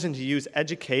chosen to use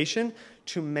education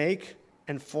to make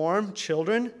and form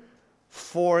children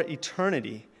for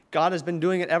eternity. God has been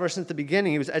doing it ever since the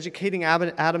beginning. He was educating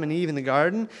Adam and Eve in the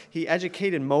garden. He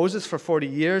educated Moses for 40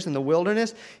 years in the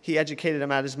wilderness. He educated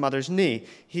him at his mother's knee.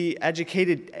 He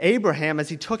educated Abraham as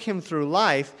he took him through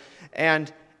life.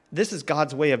 And this is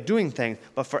God's way of doing things.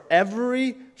 But for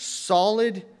every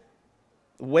solid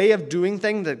way of doing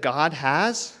things that God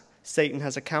has, Satan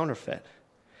has a counterfeit.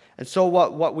 And so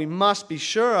what we must be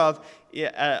sure of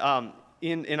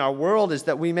in our world is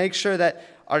that we make sure that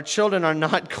our children are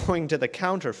not going to the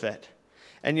counterfeit.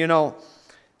 And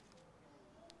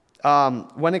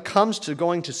when it comes to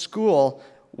going to school,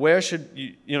 where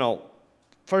should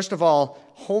first of all,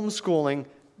 homeschooling,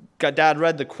 Dad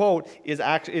read the quote,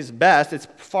 is best. It's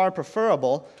far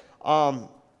preferable.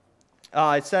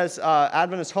 It says,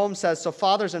 Adventist Home says, so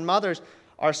fathers and mothers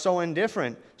are so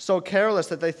indifferent, so careless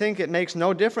that they think it makes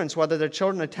no difference whether their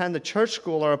children attend a church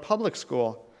school or a public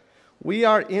school. We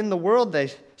are in the world, they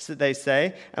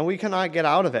say, and we cannot get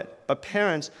out of it. But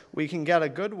parents, we can get a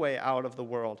good way out of the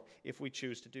world if we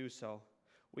choose to do so.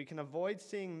 We can avoid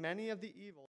seeing many of the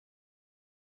evils.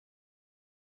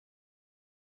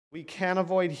 We can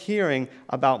avoid hearing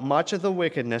about much of the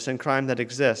wickedness and crime that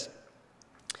exists.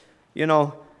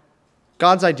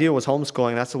 God's idea was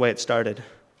homeschooling. That's the way it started.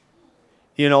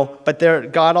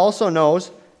 But God also knows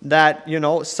that,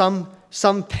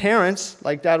 some parents,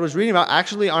 like Dad was reading about,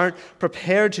 actually aren't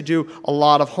prepared to do a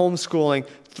lot of homeschooling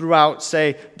throughout,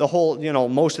 say, the whole,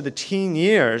 most of the teen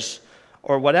years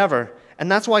or whatever. And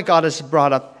that's why God has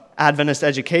brought up Adventist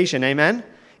education. Amen?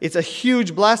 It's a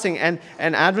huge blessing, and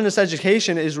Adventist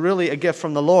education is really a gift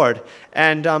from the Lord.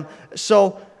 And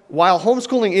so while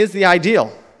homeschooling is the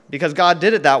ideal, because God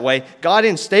did it that way, God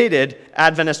instated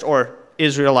Adventist or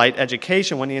Israelite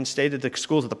education when he instated the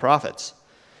schools of the prophets.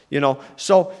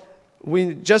 So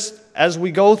we just, as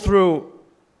we go through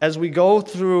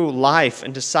life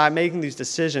and decide making these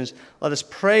decisions, let us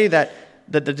pray that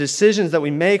the decisions that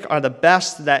we make are the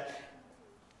best, that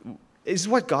is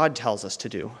what God tells us to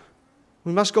do.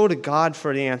 We must go to God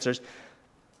for the answers.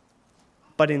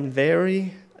 But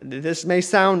this may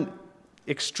sound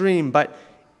extreme, but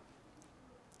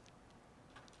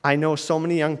I know so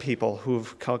many young people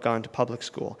who've gone to public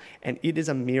school, and it is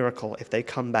a miracle if they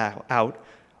come back out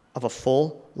of a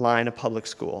full line of public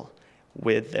school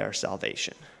with their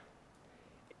salvation.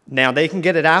 Now, they can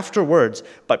get it afterwards,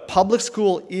 but public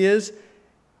school is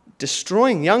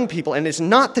destroying young people, and it's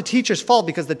not the teacher's fault,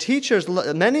 because the teachers,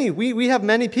 we have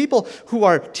many people who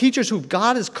are teachers who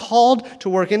God has called to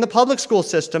work in the public school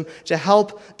system to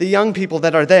help the young people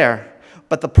that are there.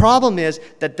 But the problem is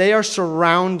that they are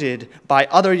surrounded by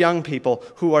other young people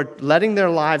who are letting their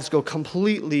lives go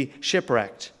completely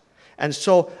shipwrecked. And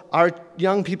so our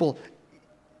young people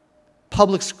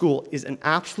Public school is an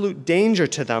absolute danger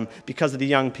to them because of the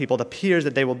young people, the peers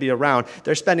that they will be around.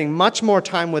 They're spending much more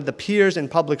time with the peers in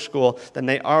public school than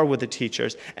they are with the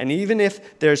teachers. And even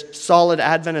if there's solid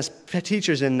Adventist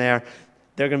teachers in there,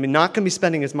 they're not going to be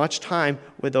spending as much time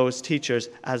with those teachers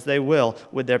as they will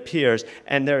with their peers.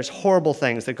 And there's horrible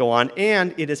things that go on.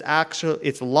 And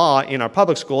it's law in our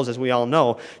public schools, as we all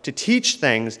know, to teach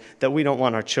things that we don't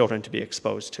want our children to be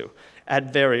exposed to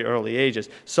at very early ages.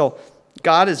 So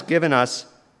God has given us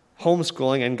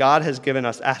homeschooling, and God has given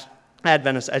us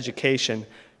Adventist education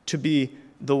to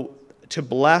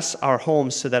bless our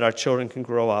homes so that our children can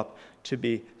grow up to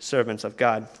be servants of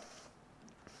God.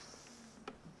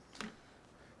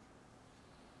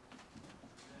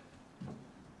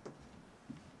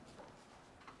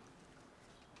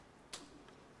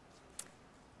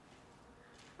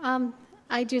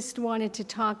 I just wanted to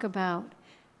talk about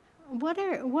what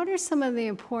are some of the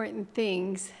important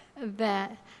things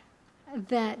that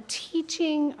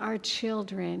teaching our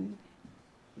children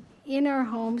in our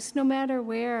homes, no matter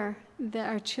where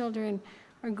our children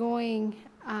are going,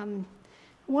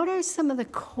 what are some of the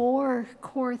core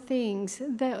things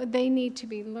that they need to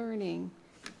be learning?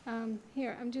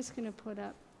 Here, I'm just going to put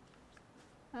up.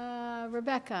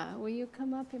 Rebecca, will you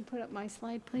come up and put up my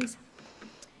slide, please?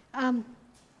 I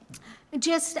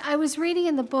was reading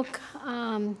in the book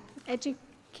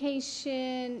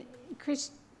Education,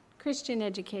 Christian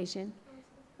Education.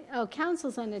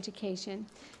 Counsels on Education.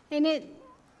 It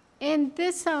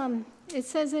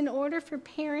says, in order for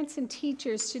parents and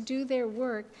teachers to do their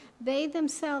work, they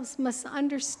themselves must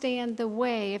understand the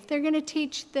way. If they're going to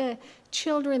teach the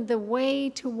children the way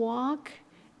to walk,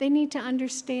 they need to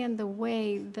understand the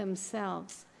way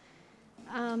themselves,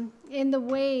 in the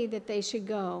way that they should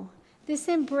go. This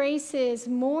embraces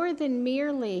more than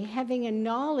merely having a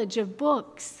knowledge of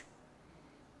books.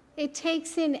 It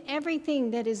takes in everything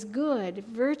that is good,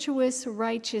 virtuous,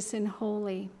 righteous, and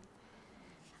holy.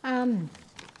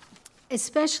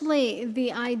 Especially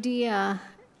the idea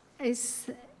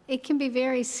it can be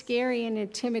very scary and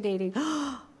intimidating.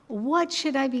 What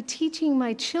should I be teaching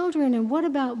my children, and what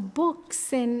about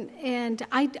books? And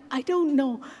I don't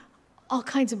know all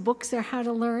kinds of books or how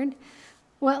to learn.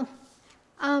 Well,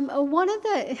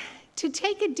 to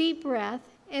take a deep breath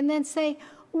and then say,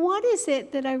 what is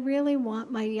it that I really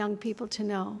want my young people to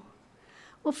know?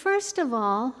 Well, first of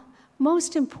all,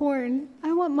 most important,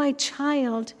 I want my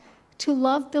child to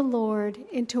love the Lord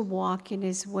and to walk in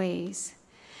his ways.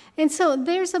 And so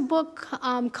there's a book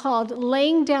called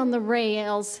Laying Down the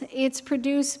Rails. It's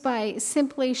produced by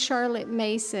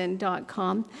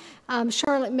simplycharlottemason.com.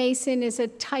 Charlotte Mason is a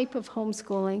type of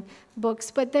homeschooling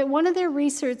books, but one of their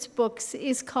research books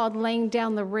is called Laying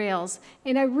Down the Rails.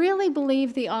 And I really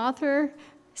believe the author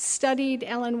studied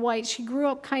Ellen White. She grew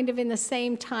up kind of in the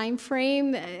same time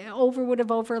frame, would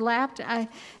have overlapped.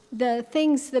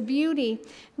 The beauty.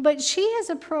 But she has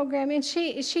a program, and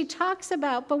she talks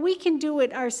about, but we can do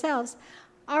it ourselves.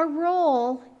 Our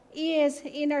role is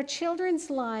in our children's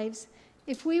lives,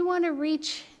 if we want to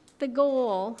reach the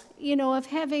goal, of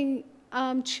having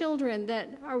children that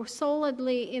are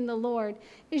solidly in the Lord,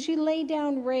 is you lay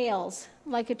down rails,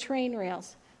 like a train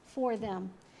rails, for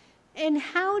them. And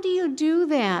how do you do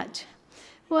that?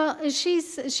 Well,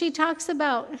 she talks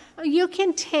about you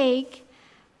take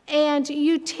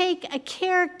a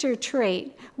character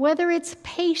trait, whether it's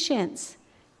patience,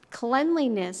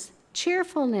 cleanliness,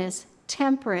 cheerfulness,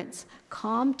 temperance,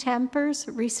 calm tempers,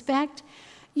 respect.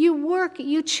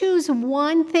 You choose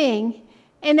one thing,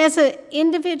 and as an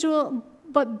individual,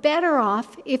 but better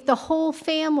off if the whole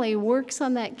family works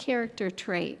on that character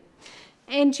trait.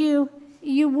 And you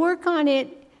work on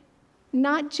it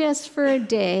not just for a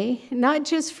day, not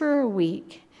just for a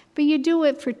week, but you do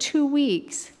it for 2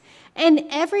 weeks. And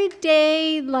every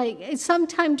day, like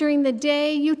sometime during the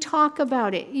day, you talk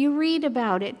about it, you read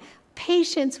about it.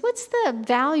 Patience, what's the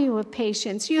value of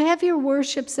patience? You have your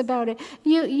worships about it.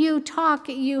 You talk,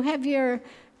 you have your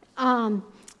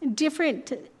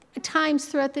different times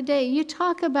throughout the day. You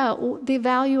talk about the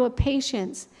value of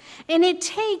patience. And it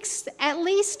takes at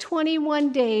least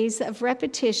 21 days of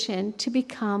repetition to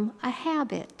become a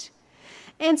habit.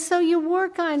 And so you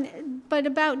work on, but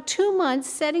about 2 months,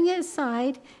 setting it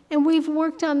aside, and we've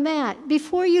worked on that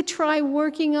before you try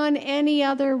working on any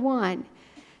other one.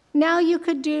 Now you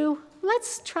could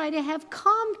let's try to have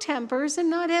calm tempers and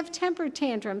not have temper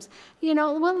tantrums.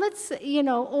 Let's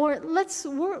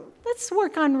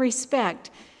work on respect.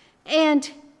 And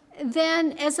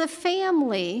then as a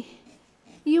family,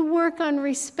 you work on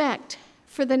respect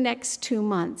for the next 2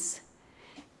 months.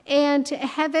 And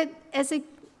have it as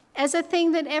as a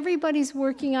thing that everybody's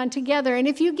working on together. And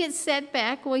if you get set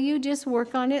back, well, you just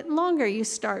work on it longer. You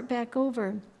start back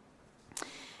over.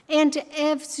 And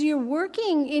as you're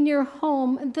working in your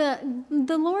home,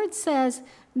 the Lord says,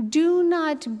 do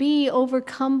not be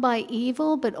overcome by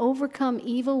evil, but overcome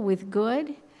evil with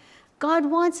good. God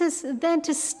wants us then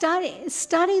to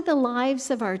study the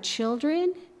lives of our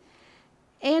children,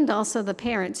 and also the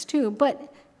parents too,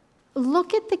 but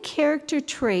look at the character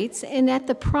traits and at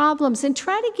the problems and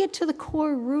try to get to the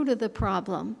core root of the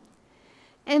problem.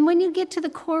 And when you get to the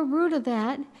core root of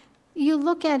that, you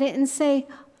look at it and say,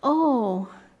 oh,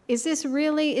 is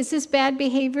this bad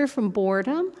behavior from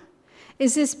boredom?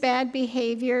 Is this bad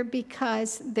behavior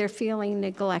because they're feeling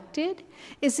neglected?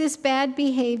 Is this bad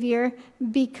behavior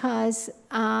because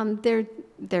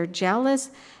they're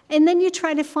jealous? And then you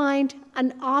try to find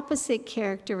an opposite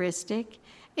characteristic,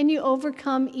 and you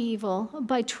overcome evil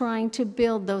by trying to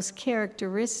build those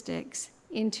characteristics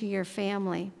into your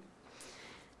family.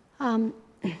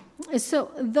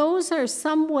 So those are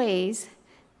some ways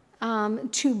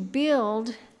to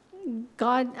build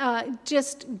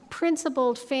just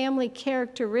principled family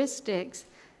characteristics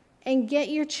and get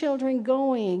your children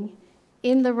going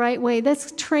in the right way.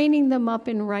 That's training them up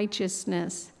in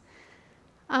righteousness.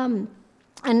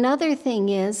 Another thing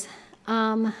is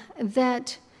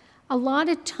that a lot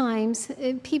of times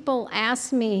people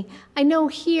ask me, I know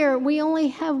here we only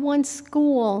have one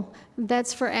school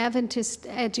that's for Adventist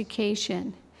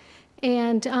education.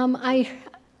 And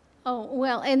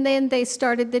and then they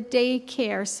started the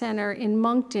daycare center in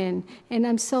Moncton, and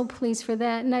I'm so pleased for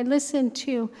that. And I listened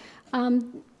to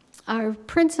our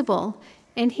principal,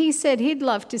 and he said he'd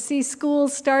love to see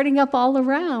schools starting up all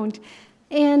around.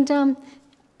 And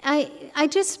I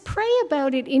just pray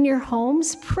about it in your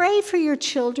homes. Pray for your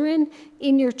children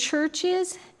in your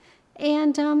churches.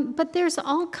 And but there's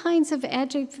all kinds of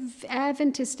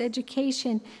Adventist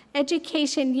education.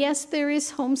 Education, yes, there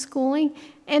is homeschooling.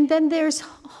 And then there's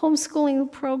homeschooling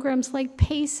programs like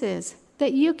PACES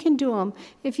that you can do them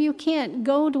if you can't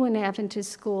go to an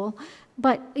Adventist school.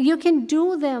 But you can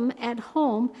do them at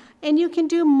home, and you can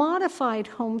do modified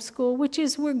homeschool, which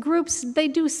is where groups, they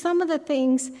do some of the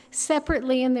things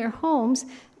separately in their homes,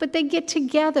 but they get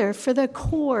together for the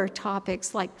core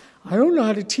topics like, I don't know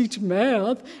how to teach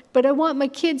math, but I want my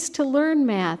kids to learn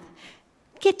math.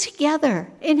 Get together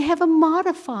and have a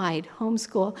modified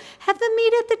homeschool. Have them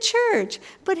meet at the church,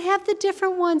 but have the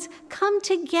different ones come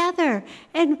together.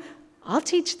 And I'll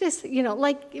teach this,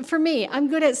 like for me, I'm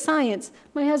good at science.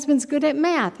 My husband's good at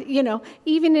math.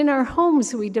 Even in our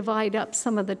homes, we divide up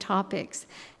some of the topics,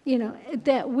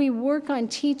 that we work on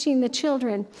teaching the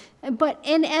children.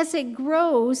 And as it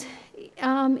grows,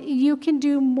 you can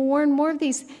do more and more of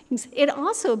these things. It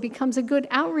also becomes a good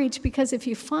outreach because if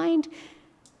you find,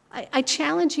 I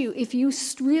challenge you, if you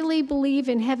really believe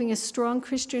in having a strong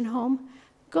Christian home,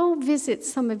 go visit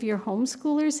some of your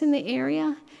homeschoolers in the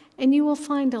area, and you will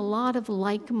find a lot of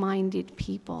like-minded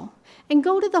people. And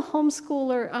go to the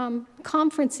homeschooler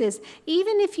conferences.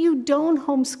 Even if you don't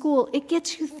homeschool, it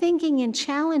gets you thinking and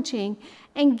challenging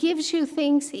and gives you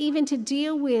things even to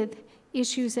deal with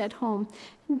issues at home.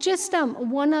 Just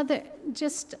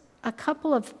a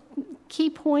couple of key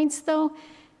points, though.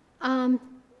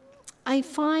 I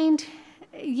find,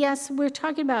 yes, we're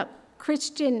talking about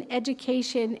Christian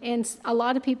education, and a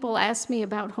lot of people ask me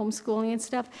about homeschooling and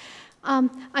stuff.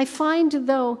 I find,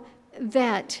 though,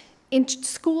 that in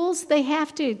schools, they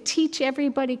have to teach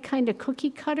everybody kind of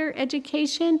cookie-cutter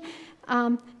education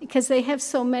because they have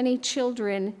so many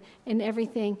children and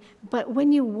everything. But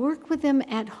when you work with them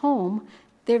at home,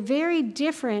 they're very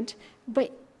different,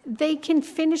 but they can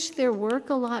finish their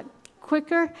work a lot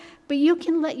quicker. But you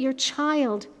can let your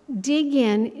child dig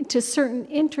in to certain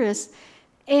interests,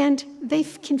 and they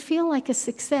can feel like a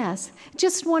success.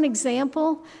 Just one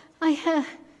example,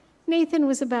 Nathan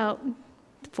was about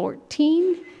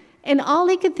 14, and all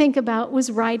he could think about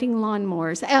was riding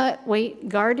lawnmowers.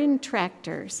 Garden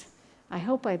tractors. I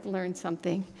hope I've learned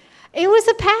something. It was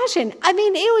a passion.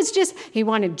 It was just, he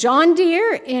wanted John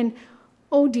Deere, and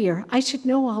oh dear, I should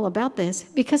know all about this,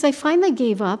 because I finally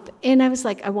gave up, and I was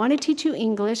like, I want to teach you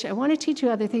English, I want to teach you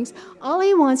other things. All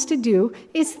he wants to do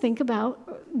is think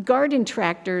about garden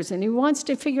tractors, and he wants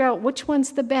to figure out which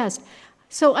one's the best.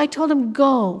 So I told him,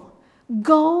 go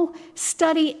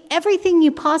study everything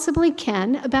you possibly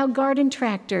can about garden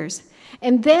tractors,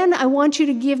 and then I want you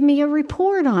to give me a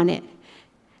report on it.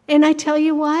 And I tell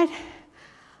you what,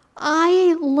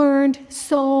 I learned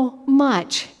so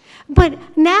much.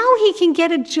 But now he can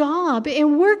get a job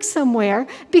and work somewhere,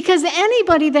 because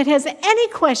anybody that has any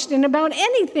question about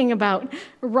anything about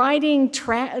riding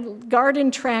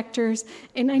garden tractors,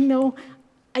 and I know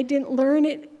I didn't learn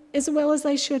it as well as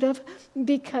I should have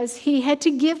because he had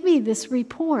to give me this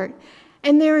report.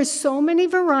 And there are so many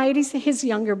varieties. His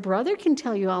younger brother can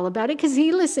tell you all about it because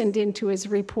he listened into his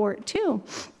report too.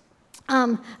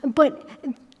 But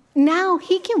now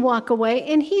he can walk away,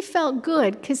 and he felt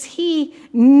good because he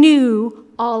knew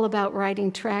all about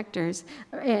riding tractors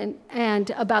and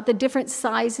about the different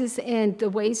sizes and the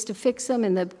ways to fix them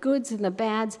and the goods and the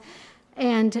bads.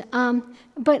 And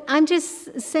but I'm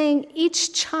just saying,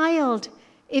 each child,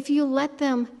 if you let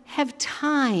them have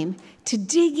time to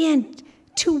dig in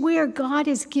to where God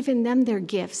has given them their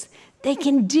gifts, they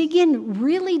can dig in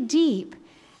really deep,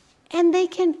 and they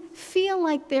can feel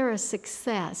like they're a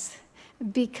success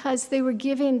because they were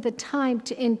given the time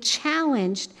and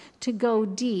challenged to go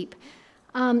deep.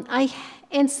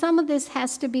 And some of this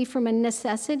has to be from a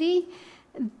necessity.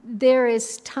 There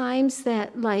is times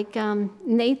that, like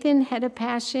Nathan had a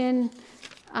passion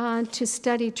to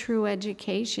study true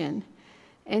education.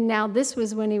 And now this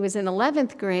was when he was in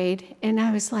 11th grade, and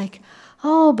I was like,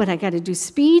 oh, but I got to do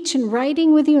speech and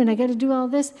writing with you, and I got to do all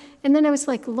this. And then I was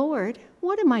like, Lord,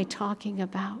 what am I talking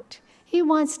about? He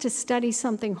wants to study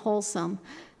something wholesome.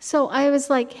 So I was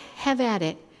like, have at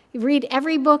it. Read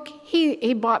every book.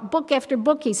 He bought book after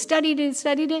book. He studied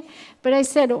it. But I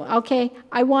said, okay,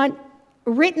 I want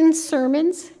written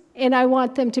sermons, and I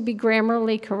want them to be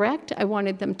grammarly correct. I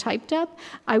wanted them typed up.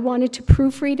 I wanted to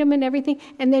proofread them and everything.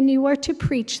 And then you are to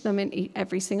preach them in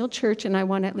every single church, and I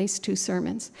want at least 2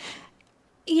 sermons.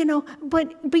 You know,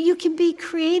 but you can be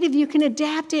creative. You can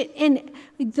adapt it. And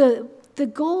the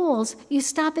goals, you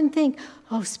stop and think,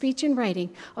 oh, speech and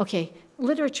writing. Okay,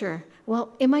 literature.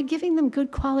 Well, am I giving them good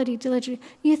quality literature?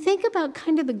 You think about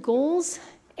kind of the goals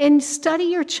and study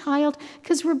your child,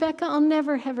 because Rebecca, I'll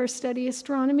never have her study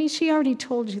astronomy. She already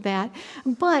told you that.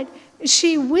 But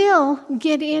she will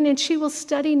get in and she will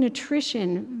study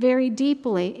nutrition very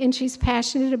deeply, and she's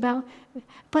passionate about.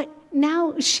 But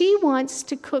now she wants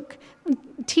to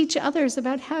teach others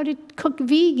about how to cook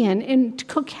vegan and to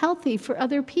cook healthy for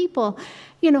other people.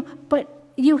 You know, but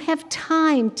you have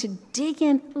time to dig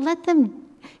in, let them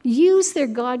use their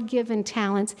God-given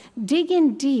talents, dig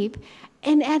in deep,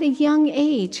 and at a young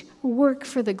age, work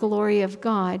for the glory of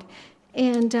God.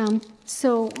 And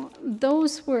so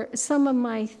those were some of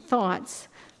my thoughts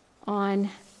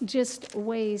on just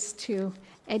ways to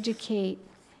educate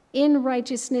in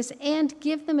righteousness and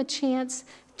give them a chance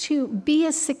to be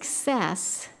a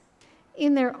success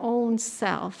in their own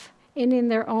self and in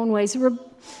their own ways.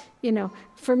 You know,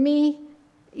 for me,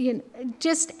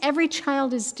 just every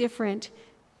child is different,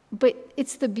 but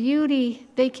it's the beauty.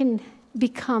 They can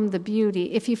become the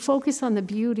beauty if you focus on the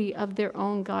beauty of their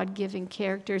own God-given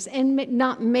characters and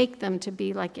not make them to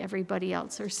be like everybody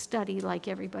else or study like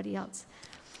everybody else.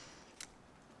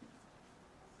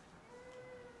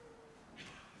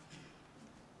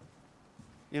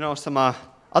 You know, some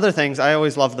other things, I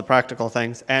always love the practical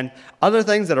things, and other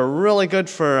things that are really good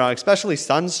for especially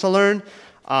sons to learn,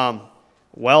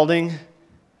 welding,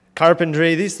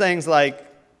 carpentry, these things like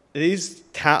these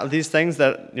things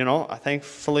that, you know,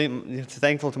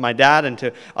 thankful to my dad and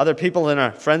to other people and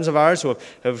our friends of ours who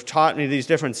have taught me these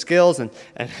different skills, and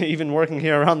even working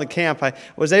here around the camp, I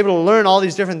was able to learn all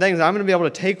these different things I'm going to be able to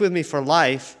take with me for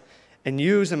life and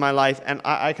use in my life. And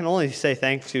I can only say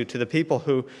thank you to the people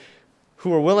who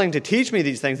are willing to teach me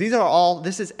these things.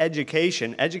 This is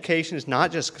education. Education is not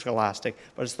just scholastic,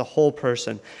 but it's the whole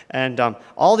person. And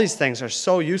all these things are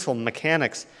so useful.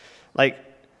 Mechanics, like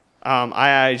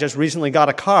I just recently got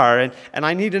a car, and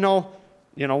I need to know,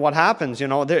 you know, what happens, you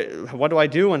know, what do I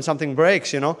do when something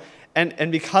breaks, you know?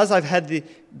 And because I've had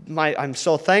I'm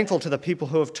so thankful to the people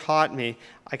who have taught me,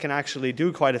 I can actually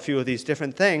do quite a few of these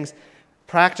different things,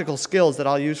 practical skills that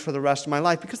I'll use for the rest of my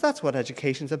life, because that's what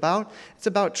education's about. It's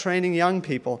about training young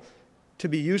people to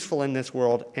be useful in this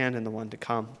world and in the one to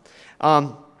come.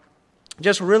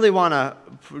 Just really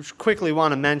quickly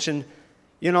want to mention,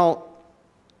 you know,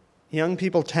 young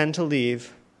people tend to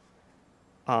leave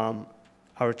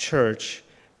our church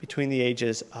between the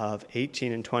ages of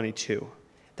 18 and 22.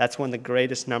 That's when the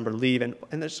greatest number leave. And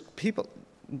there's people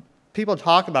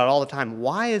talk about it all the time.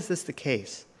 Why is this the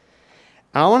case?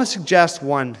 And I want to suggest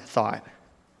one thought.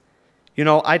 You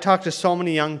know, I talk to so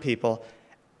many young people,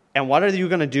 and what are you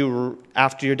going to do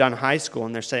after you're done high school?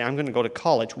 And they're saying, I'm going to go to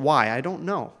college. Why? I don't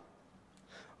know.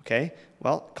 Okay?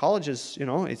 Well, college is, you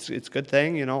know, it's a good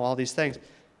thing, you know, all these things.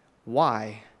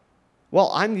 Why?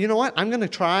 Well, you know what? I'm going to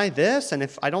try this, and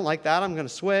if I don't like that, I'm going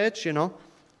to switch, you know.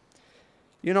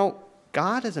 You know,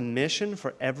 God has a mission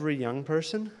for every young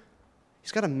person.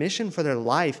 He's got a mission for their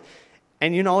life.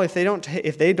 And you know, if they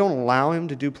don't allow him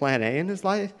to do plan A in his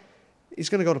life, he's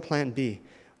going to go to plan B.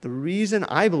 the reason,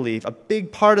 I believe, a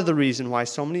big part of the reason why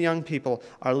so many young people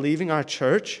are leaving our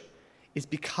church is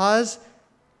because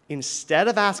instead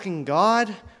of asking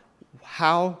God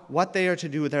what they are to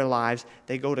do with their lives,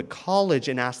 they go to college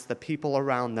and ask the people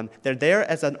around them. They're there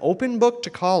as an open book to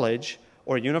college,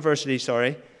 or university,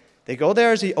 sorry. They go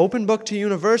there as the open book to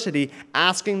university,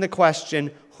 asking the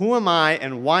question, who am I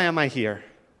and why am I here?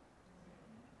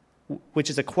 Which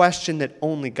is a question that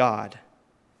only God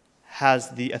has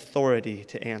the authority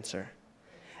to answer.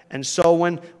 And so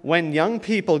when young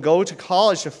people go to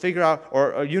college to figure out,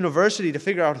 or university to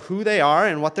figure out who they are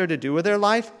and what they're to do with their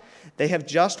life, they have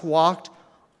just walked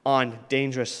on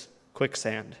dangerous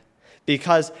quicksand.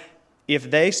 Because if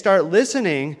they start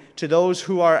listening to those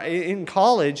who are in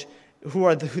college, who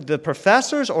are the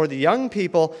professors or the young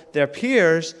people, their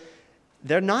peers,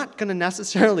 they're not going to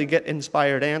necessarily get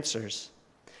inspired answers.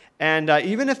 And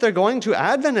even if they're going to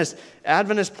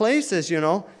Adventist places,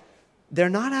 they're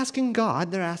not asking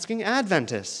God, they're asking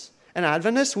Adventists. And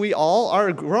Adventists, we all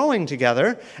are growing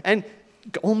together, and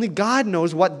only God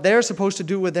knows what they're supposed to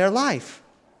do with their life.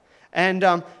 And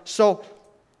I'm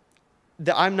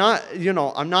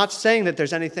not saying that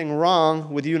there's anything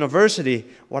wrong with university.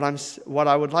 What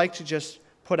I would like to just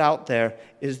put out there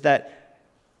is that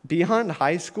beyond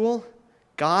high school,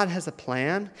 God has a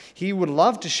plan. He would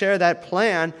love to share that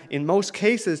plan, in most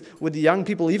cases, with the young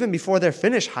people even before they're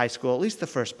finished high school, at least the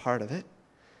first part of it.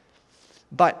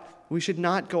 But we should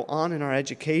not go on in our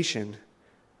education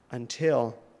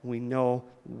until we know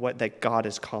that God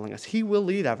is calling us. He will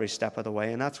lead every step of the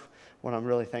way, and that's what I'm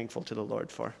really thankful to the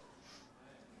Lord for.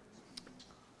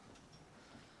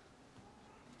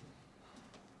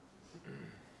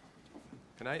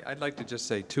 I'd like to just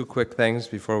say two quick things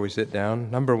before we sit down.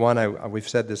 Number one, we've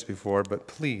said this before, but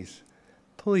please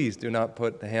do not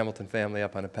put the Hamilton family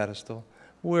up on a pedestal.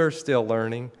 We're still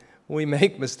learning. We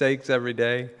make mistakes every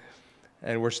day,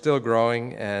 and we're still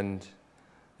growing, and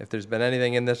if there's been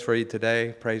anything in this for you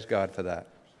today, praise God for that.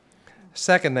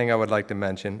 Second thing I would like to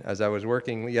mention, as I was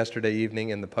working yesterday evening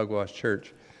in the Pugwash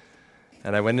church,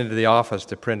 and I went into the office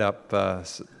to print up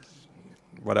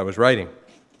what I was writing,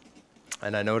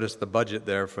 and I noticed the budget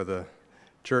there for the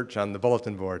church on the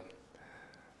bulletin board.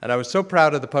 And I was so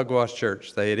proud of the Pugwash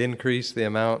church. They had increased the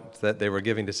amount that they were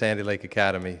giving to Sandy Lake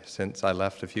Academy since I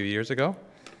left a few years ago.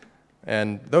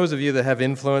 And those of you that have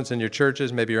influence in your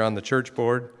churches, maybe you're on the church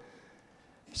board,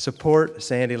 support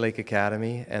Sandy Lake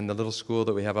Academy and the little school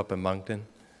that we have up in Moncton.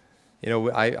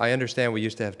 I understand we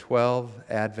used to have 12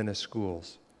 Adventist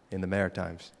schools in the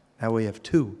Maritimes. Now we have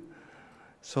 2.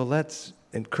 So let's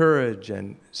encourage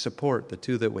and support the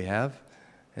 2 that we have,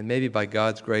 and maybe by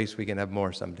God's grace we can have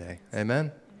more someday.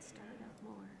 Amen?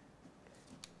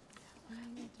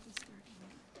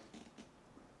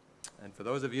 And for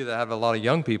those of you that have a lot of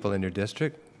young people in your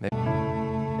district, maybe.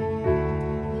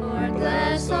 Lord,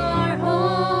 bless our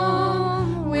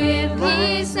home with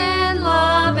peace and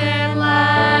love and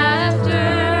laughter.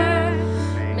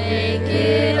 Make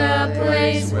it a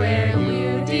place where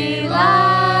you delight.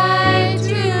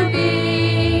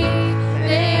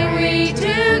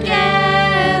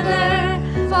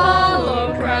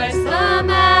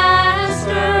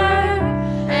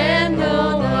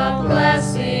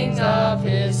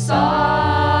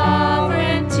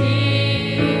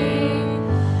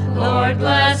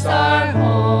 Bless our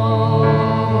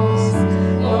homes,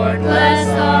 Lord, bless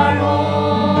our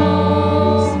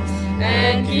homes,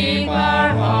 and keep our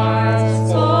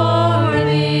hearts for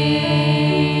Thee.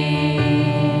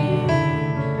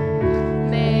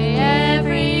 May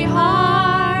every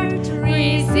heart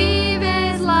receive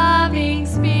His loving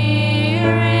Spirit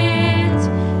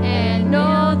and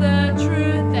know the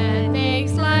truth that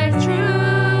makes life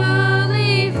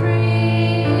truly free.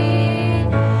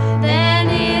 Then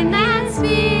in that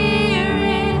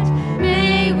Spirit,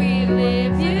 may we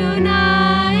live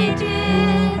united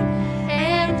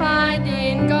and find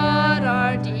in God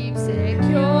our deep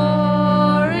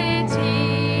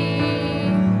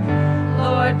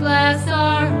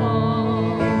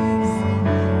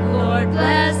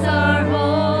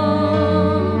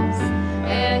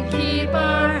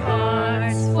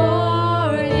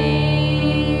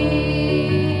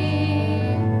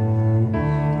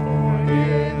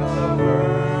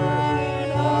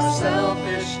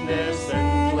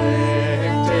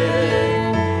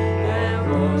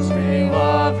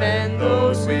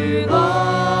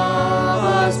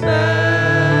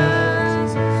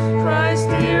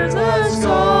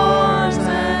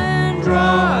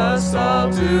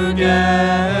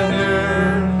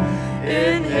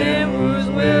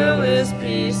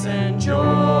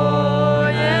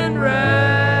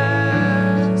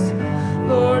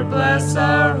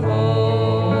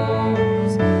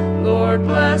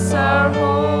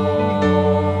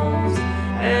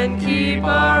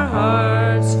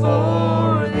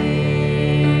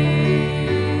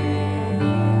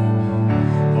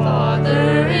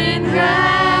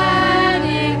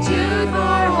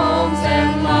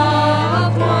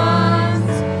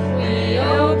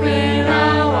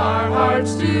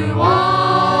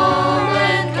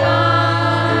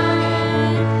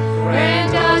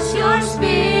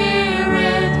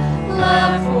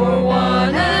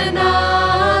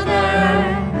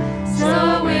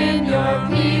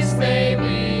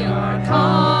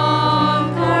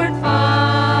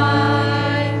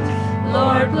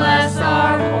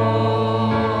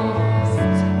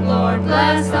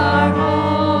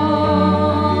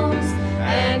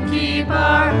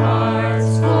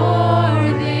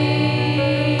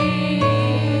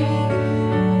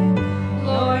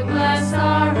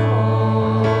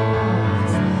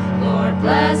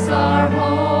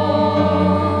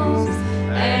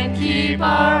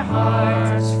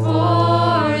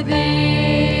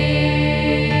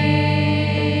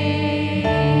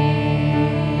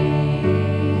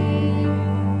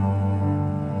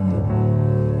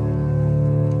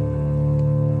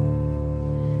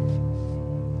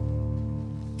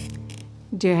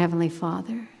Dear Heavenly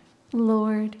Father,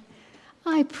 Lord,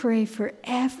 I pray for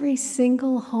every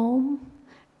single home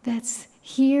that's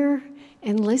here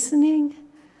and listening.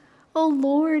 Oh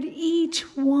Lord, each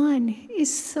one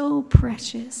is so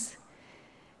precious.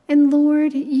 And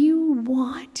Lord, you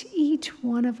want each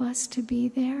one of us to be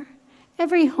there.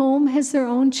 Every home has their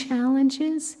own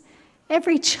challenges.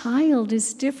 Every child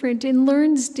is different and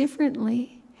learns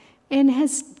differently and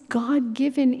has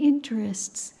God-given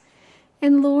interests.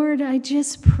 And Lord, I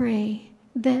just pray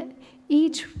that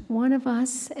each one of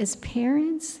us as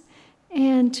parents,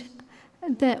 and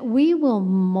that we will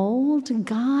mold,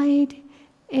 guide,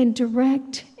 and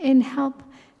direct and help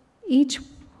each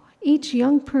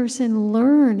young person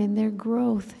learn in their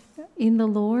growth in the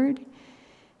Lord.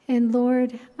 And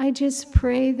Lord, I just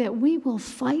pray that we will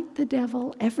fight the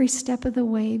devil every step of the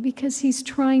way, because he's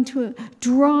trying to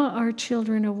draw our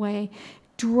children away,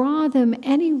 draw them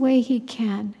any way he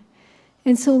can.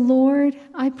 And so, Lord,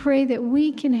 I pray that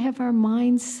we can have our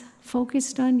minds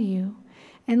focused on you.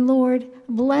 And Lord,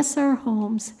 bless our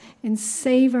homes and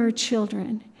save our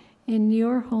children. In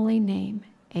your holy name,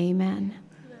 amen.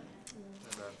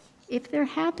 If there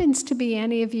happens to be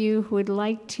any of you who would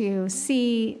like to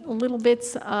see little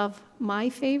bits of my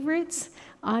favorites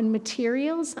on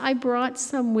materials, I brought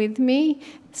some with me.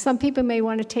 Some people may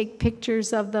want to take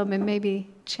pictures of them and maybe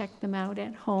check them out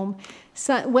at home.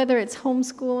 So whether it's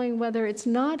homeschooling, whether it's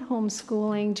not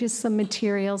homeschooling, just some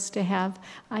materials to have,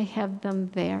 I have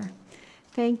them there.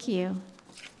 Thank you.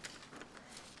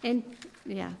 And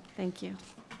yeah, thank you.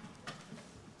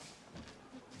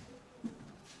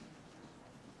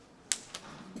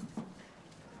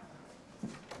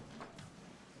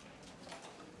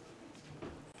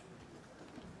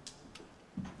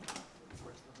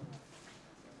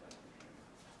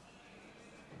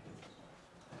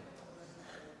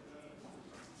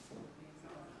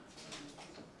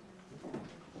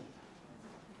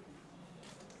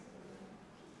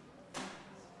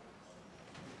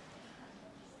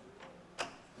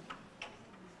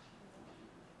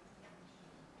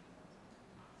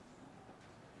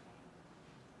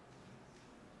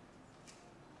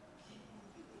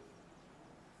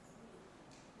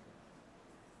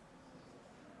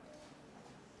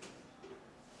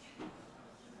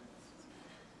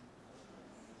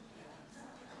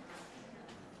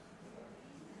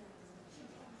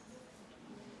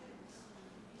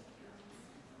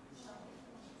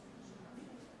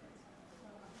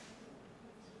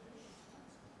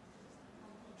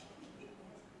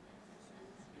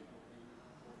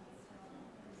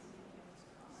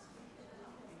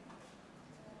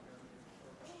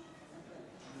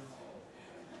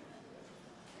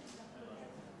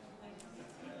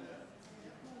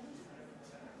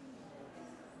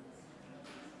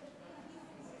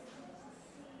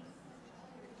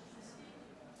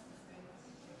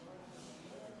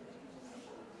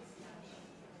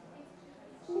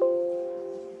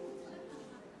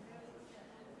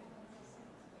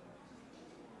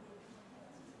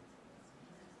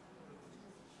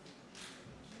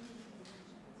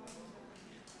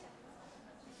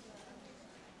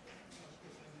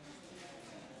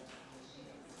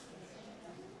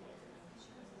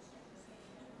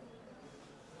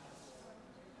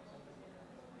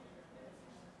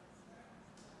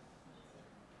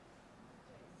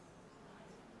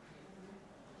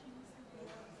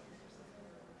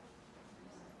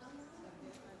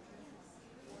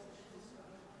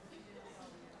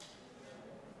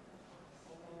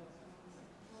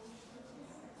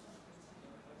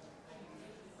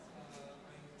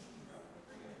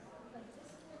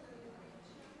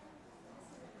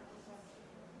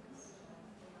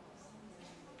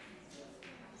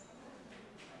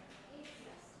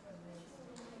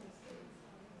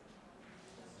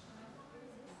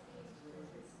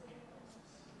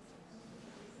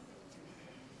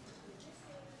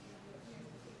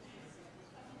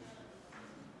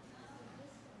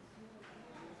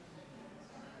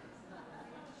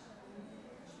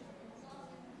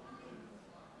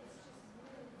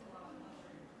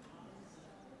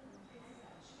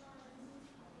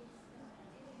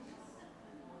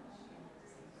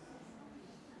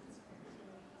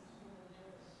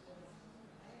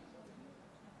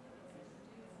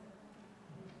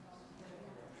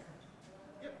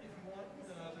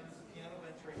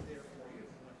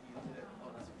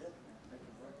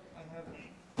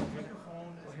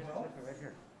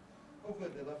 Oh,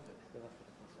 good, they left it.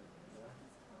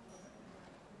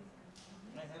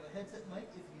 And I have a headset mic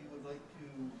if you would like to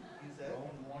use that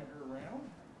and wander around.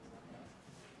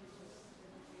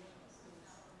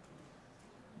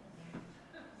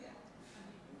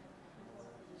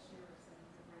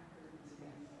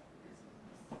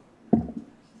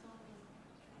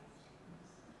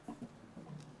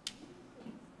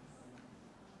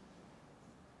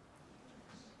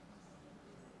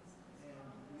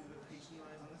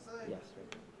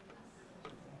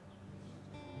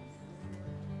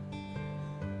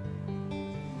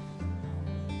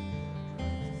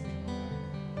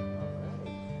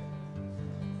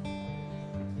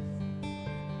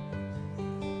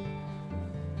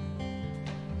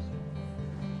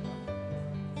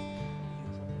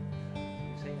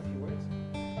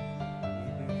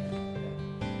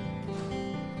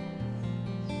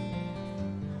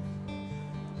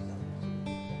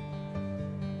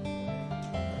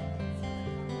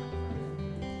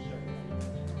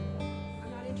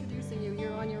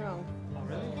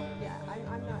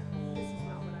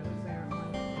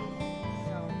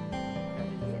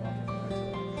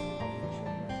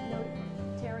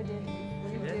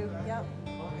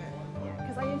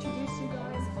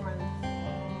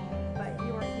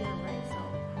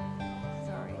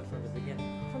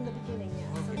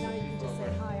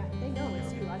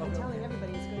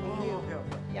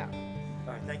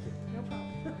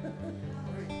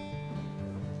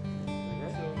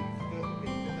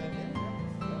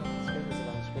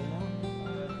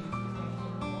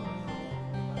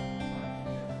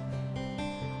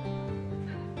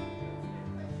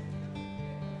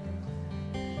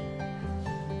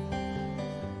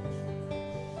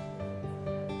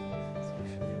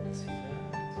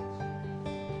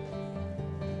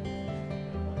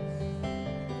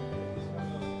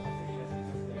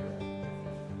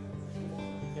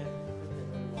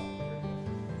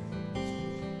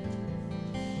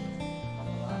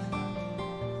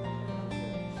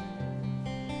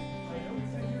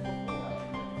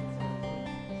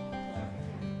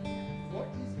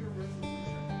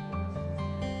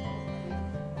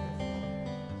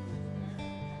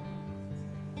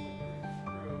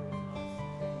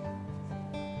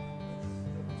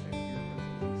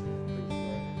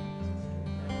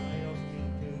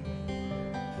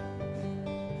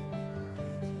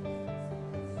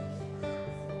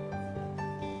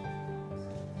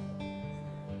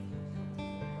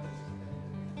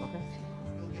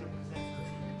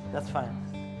 That's fine.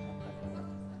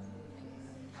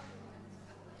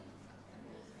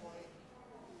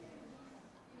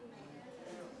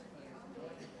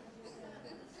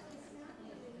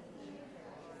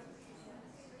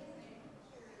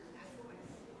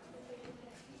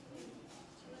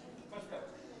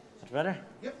 Much better?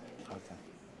 Yep. Okay.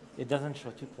 It doesn't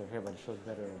show too clear here, but it shows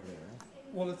better over there, right?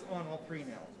 Well, it's on all three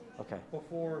now. Okay.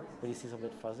 Before, But you see it's a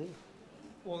bit fuzzy?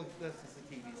 well, that's just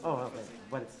the TV. so Oh, it's okay. fuzzy.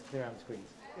 But it's clear on screen.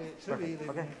 It should be. Perfect. they've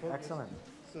Okay, been focused. excellent.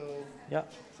 So, Yeah,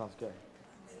 sounds good.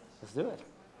 Let's do it.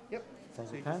 yep. Thank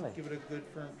So you you just kindly. give it a good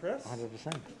firm press.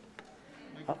 100%.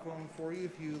 Microphone for you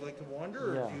if you like to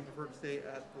wander, or Yeah. if you prefer to stay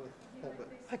at the pulpit.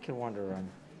 I can wander around.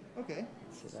 Okay.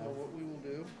 See So that? what we will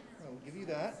do, I'll give you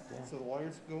that. Yeah. So the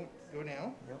wires go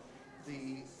down. Yep.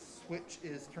 The switch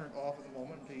is turned off at the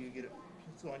moment until you get it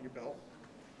on your belt.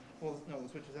 Well, no, the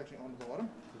switch is actually on the bottom.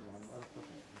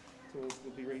 So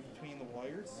it'll be right between the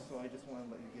wires. So I just want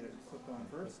to let you get it flipped on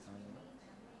first.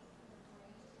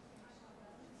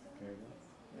 There you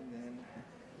go. And then,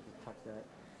 Tuck that.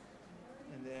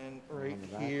 right On the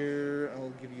back. here, I'll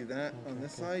give you that on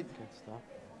this Okay, side. Good stuff.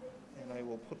 And I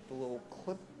will put the little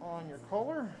clip on your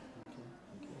collar.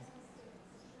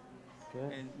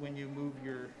 Good. And when you move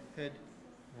your head,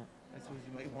 Yeah. I suppose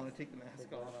you might want to take the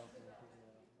mask off.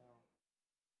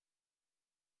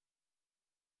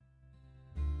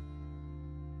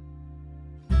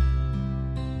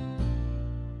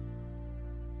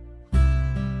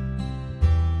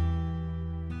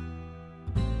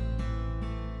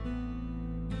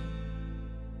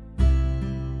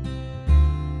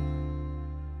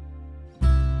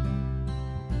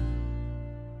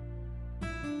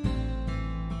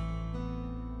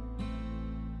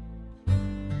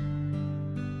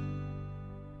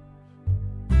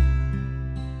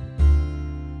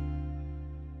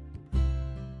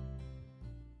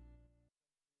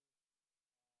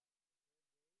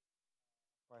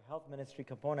 For our health ministry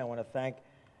component, I want to thank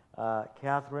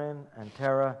Catherine and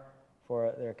Tara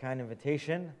for their kind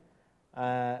invitation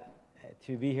to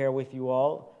be here with you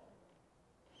all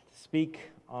to speak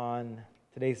on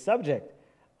today's subject.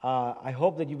 I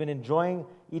hope that you've been enjoying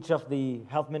each of the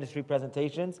health ministry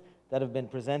presentations that have been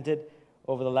presented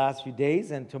over the last few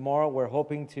days, and tomorrow we're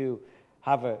hoping to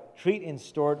have a treat in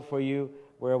store for you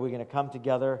where we're going to come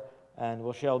together and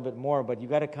we'll share a little bit more, but you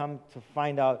got to come to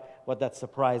find out what that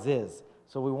surprise is.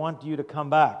 So we want you to come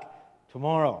back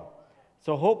tomorrow.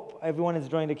 So hope everyone is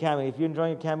enjoying the camp meeting. If you're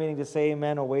enjoying the camp meeting, just say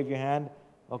amen or wave your hand.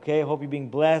 Okay, hope you're being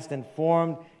blessed,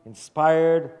 informed,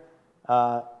 inspired,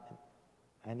 and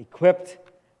equipped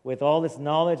with all this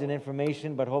knowledge and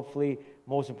information, but hopefully,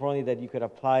 most importantly, that you could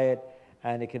apply it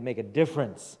and it could make a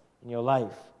difference in your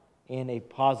life in a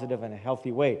positive and a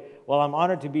healthy way. Well, I'm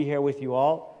honored to be here with you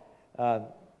all.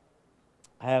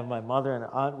 I have my mother and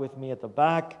aunt with me at the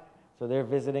back. So they're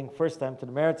visiting first time to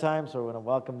the Maritime, so we're going to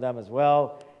welcome them as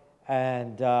well.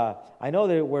 And I know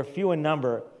that we're few in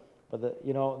number, but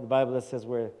the Bible says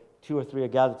where 2 or 3 are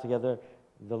gathered together,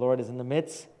 the Lord is in the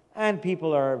midst. And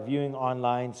people are viewing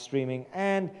online, streaming,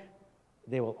 and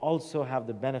they will also have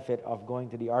the benefit of going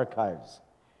to the archives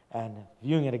and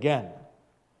viewing it again.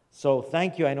 So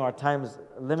thank you. I know our time is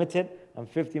limited. I'm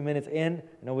 50 minutes in.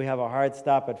 I know we have a hard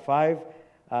stop at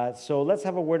 5. So let's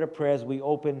have a word of prayer as we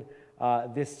open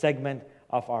this segment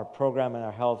of our program and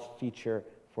our health feature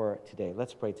for today.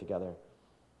 Let's pray together.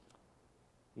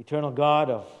 Eternal God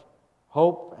of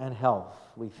hope and health,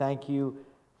 we thank you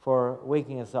for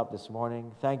waking us up this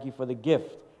morning. Thank you for the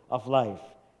gift of life,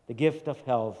 the gift of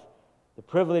health, the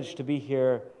privilege to be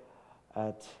here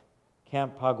at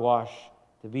Camp Pugwash,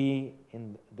 to be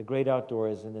in the great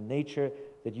outdoors, in the nature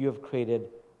that you have created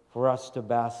for us to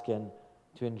bask in,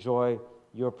 to enjoy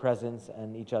your presence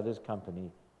and each other's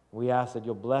company. We ask that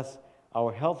you'll bless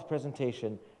our health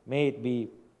presentation. May it be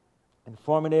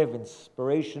informative,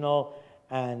 inspirational,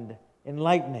 and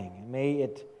enlightening. May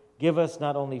it give us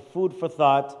not only food for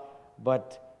thought,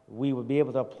 but we will be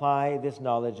able to apply this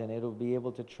knowledge and it will be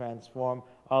able to transform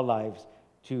our lives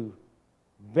to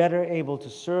better able to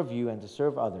serve you and to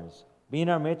serve others. Be in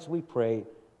our midst, we pray,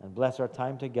 and bless our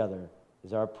time together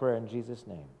is our prayer in Jesus'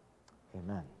 name.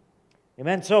 Amen.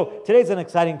 Amen. So today's an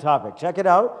exciting topic. Check it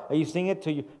out. Are you seeing it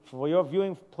for your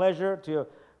viewing pleasure to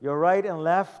your right and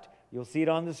left? You'll see it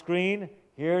on the screen.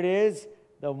 Here it is.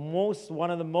 One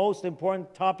of the most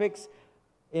important topics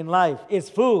in life is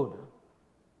food.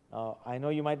 I know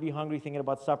you might be hungry thinking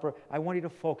about supper. I want you to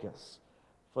focus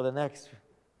for the next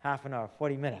half an hour,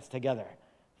 40 minutes together.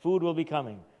 Food will be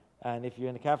coming. And if you're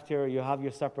in the cafeteria, you'll have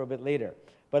your supper a bit later.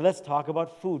 But let's talk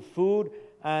about food. Food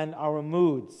and our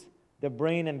moods. The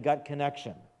brain and gut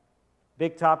connection.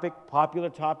 Big topic, popular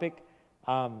topic.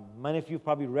 Many of you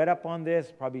probably read up on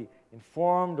this, probably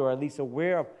informed or at least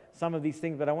aware of some of these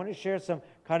things, but I want to share some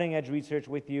cutting-edge research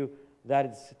with you that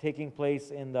is taking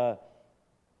place in the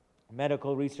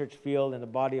medical research field, in the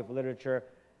body of literature.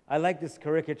 I like this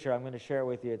caricature. I'm going to share it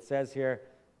with you. It says here,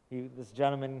 this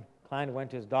gentleman, client,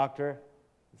 went to his doctor.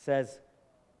 It says,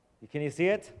 can you see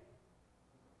it?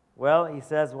 Well, he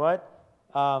says what?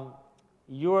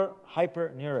 You're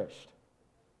hyper-nourished.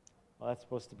 Well, that's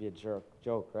supposed to be a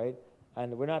joke, right?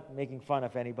 And we're not making fun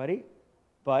of anybody,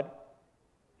 but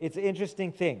it's an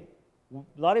interesting thing. A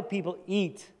lot of people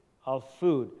eat of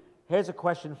food. Here's a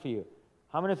question for you.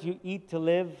 How many of you eat to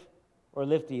live or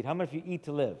live to eat? How many of you eat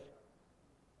to live?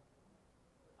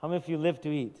 How many of you live to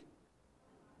eat?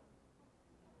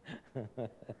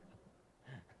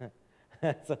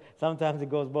 So sometimes it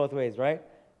goes both ways, right?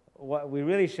 What we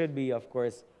really should be, of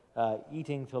course,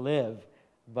 eating to live,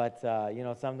 but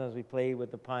sometimes we play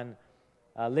with the pun,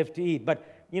 live to eat. But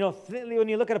when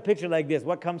you look at a picture like this,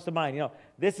 what comes to mind?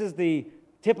 This is the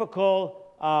typical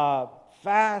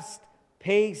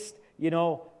fast-paced,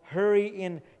 hurry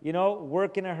in,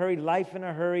 work in a hurry, life in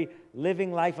a hurry,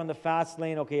 living life on the fast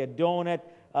lane. Okay, a donut,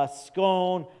 a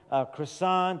scone, a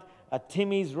croissant, a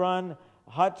Timmy's run,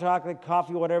 hot chocolate,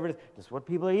 coffee, whatever it is. This is what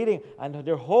people are eating. And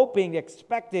they're hoping,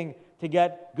 expecting to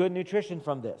get good nutrition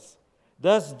from this.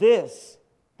 Does this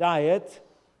diet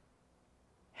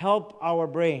help our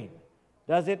brain?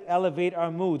 Does it elevate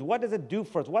our mood? What does it do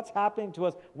for us? What's happening to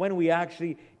us when we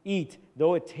actually eat?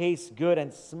 Though it tastes good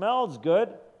and smells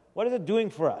good, what is it doing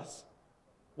for us?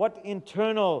 What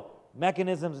internal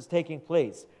mechanisms is taking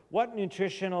place? What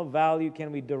nutritional value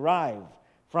can we derive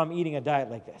from eating a diet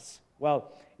like this?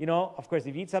 Well, of course,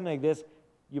 if you eat something like this,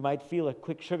 you might feel a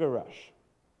quick sugar rush.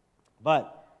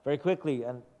 But very quickly,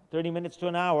 in 30 minutes to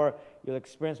an hour, you'll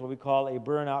experience what we call a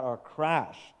burnout or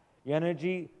crash. Your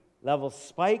energy levels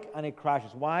spike and it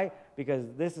crashes. Why? Because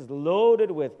this is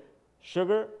loaded with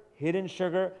sugar, hidden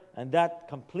sugar, and that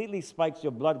completely spikes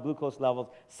your blood glucose levels,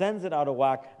 sends it out of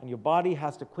whack, and your body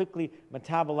has to quickly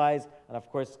metabolize and, of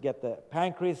course, get the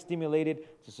pancreas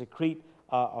stimulated to secrete,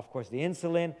 of course, the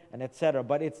insulin and etc.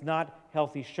 But it's not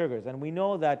healthy sugars. And we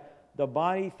know that the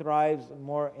body thrives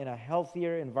more in a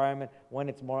healthier environment when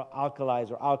it's more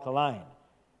alkalized or alkaline.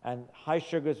 And high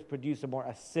sugars produce a more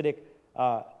acidic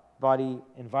body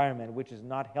environment, which is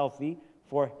not healthy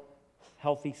for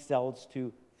healthy cells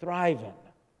to thrive in,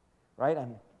 right?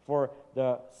 And for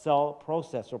the cell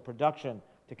process or production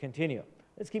to continue.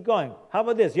 Let's keep going. How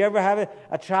about this? You ever have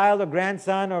a child or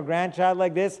grandson or grandchild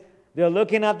like this? They're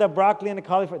looking at the broccoli and the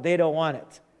cauliflower. They don't want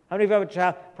it. How many of you have a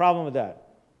child problem with that?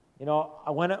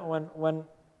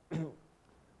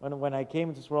 When I came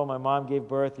into this world, my mom gave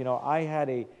birth, I had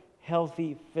a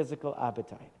healthy physical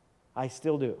appetite. I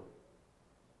still do.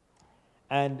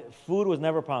 And food was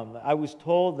never a problem. I was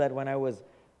told that when I was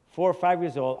 4 or 5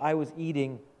 years old, I was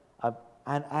eating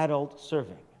an adult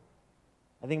serving.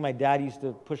 I think my dad used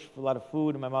to push a lot of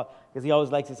food in my mouth because he always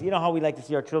likes to see, how we like to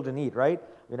see our children eat, right?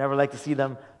 We never like to see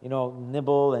them,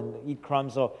 nibble and eat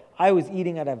crumbs. So I was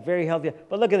eating at a very healthy,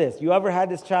 but look at this. You ever had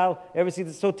this child, ever see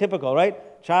this? So typical,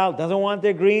 right? Child doesn't want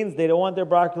their greens. They don't want their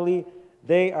broccoli.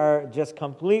 They are just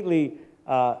completely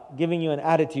giving you an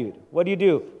attitude. What do you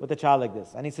do with a child like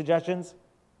this? Any suggestions?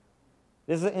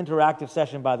 This is an interactive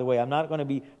session, by the way. I'm not going to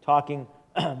be talking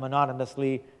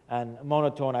monotonously and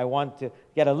monotone. I want to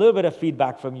get a little bit of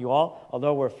feedback from you all,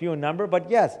 although we're few in number. But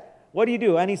yes, what do you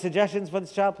do? Any suggestions for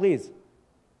this child, please?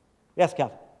 Yes,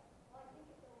 Catherine.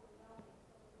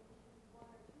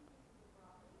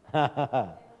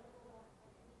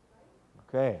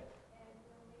 Okay.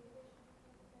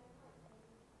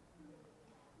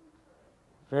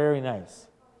 Very nice.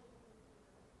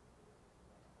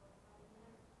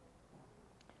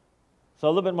 So a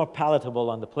little bit more palatable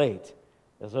on the plate.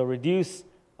 So reduce,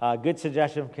 good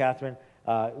suggestion from Catherine,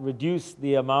 reduce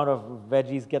the amount of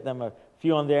veggies, get them a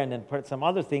few on there, and then put some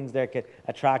other things there could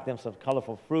attract them, some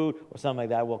colorful fruit or something like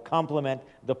that will complement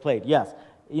the plate. Yes,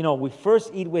 we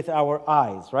first eat with our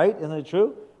eyes, right? Isn't it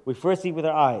true? We first eat with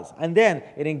our eyes, and then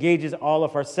it engages all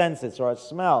of our senses, so our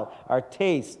smell, our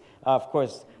taste, of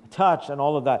course, touch and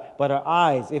all of that. But our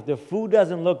eyes, if the food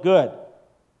doesn't look good,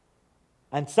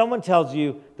 and someone tells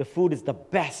you the food is the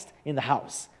best in the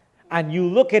house, and you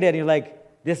look at it and you're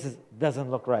like, this doesn't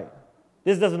look right.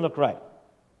 This doesn't look right.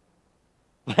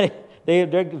 But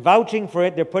they're vouching for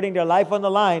it. They're putting their life on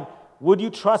the line. Would you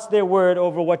trust their word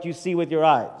over what you see with your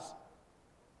eyes?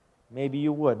 Maybe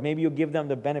you would. Maybe you give them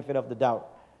the benefit of the doubt.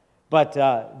 But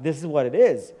this is what it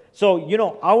is. So,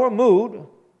 our mood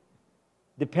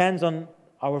depends on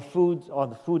our foods, on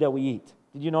the food that we eat.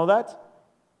 Did you know that?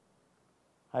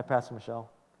 Hi, Pastor Michelle.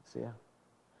 Good to see you.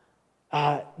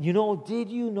 Did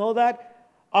you know that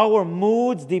our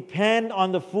moods depend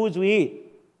on the foods we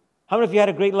eat? How many of you had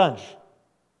a great lunch?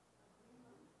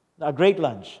 A great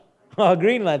lunch. A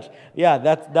green lunch. Yeah,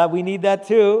 that we need that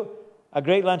too. A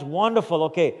great lunch. Wonderful.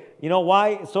 Okay. You know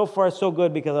why? So far, so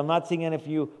good, because I'm not seeing any of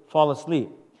you fall asleep.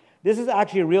 This is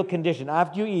actually a real condition.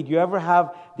 After you eat, you ever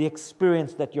have the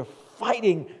experience that you're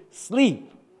fighting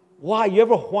sleep? Why? You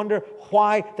ever wonder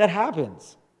why that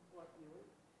happens?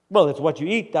 Well, it's what you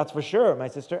eat, that's for sure, my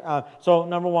sister. So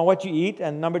number one, what you eat,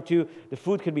 and number two, the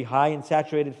food could be high in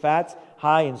saturated fats,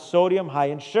 high in sodium, high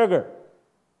in sugar.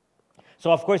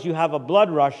 So of course you have a blood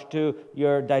rush to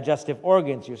your digestive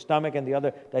organs, your stomach and the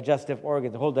other digestive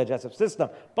organs, the whole digestive system.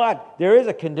 But there is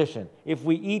a condition. If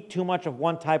we eat too much of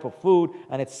one type of food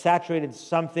and it's saturated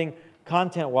something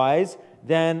content-wise,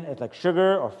 then it's like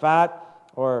sugar or fat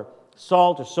or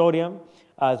salt or sodium,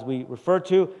 as we refer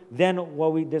to, then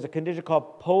there's a condition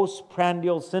called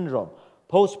postprandial syndrome.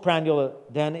 Postprandial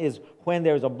then is when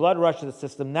there's a blood rush to the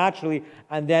system naturally,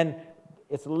 and then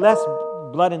it's less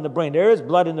blood in the brain. There is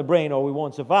blood in the brain or we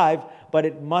won't survive, but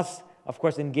it must, of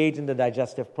course, engage in the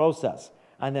digestive process.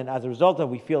 And then as a result of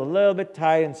it, we feel a little bit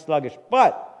tired and sluggish.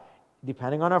 But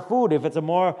depending on our food, if it's a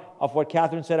more of what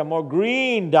Catherine said, a more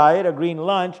green diet, a green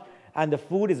lunch, and the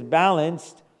food is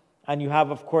balanced, and you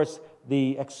have, of course,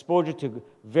 the exposure to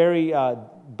very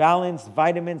balanced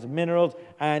vitamins, minerals,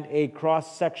 and a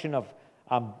cross-section of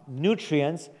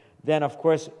nutrients, then, of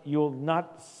course, you'll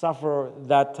not suffer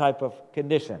that type of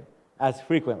condition as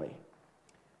frequently.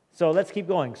 So let's keep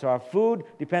going. So our food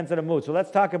depends on the mood. So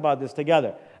let's talk about this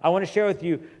together. I want to share with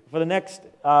you for the next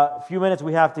few minutes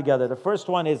we have together. The first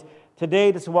one is,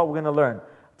 today, this is what we're going to learn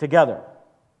together.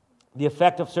 The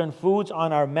effect of certain foods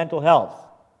on our mental health.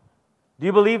 Do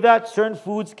you believe that certain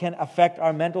foods can affect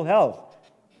our mental health?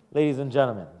 Ladies and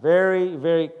gentlemen, very,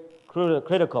 very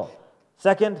critical.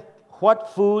 Second, what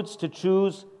foods to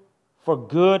choose for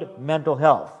good mental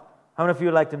health? How many of you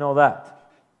would like to know that?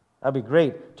 That'd be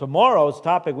great. Tomorrow's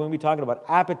topic, we're going to be talking about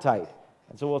appetite.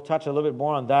 And so we'll touch a little bit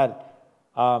more on that,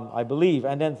 I believe.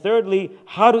 And then thirdly,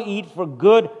 how to eat for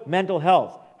good mental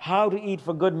health. How to eat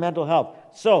for good mental health.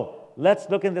 So let's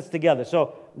look at this together.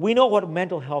 So we know what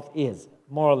mental health is,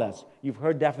 more or less. You've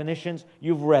heard definitions.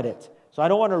 You've read it. So I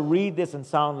don't want to read this and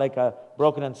sound like a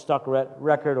broken and stuck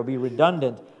record or be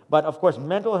redundant. But of course,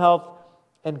 mental health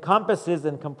encompasses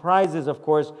and comprises, of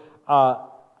course,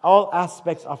 all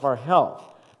aspects of our health.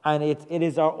 And it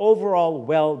is our overall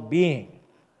well-being.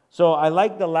 So I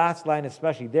like the last line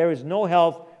especially. There is no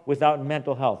health without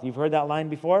mental health. You've heard that line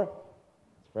before?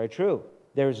 It's very true.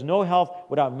 There is no health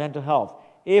without mental health.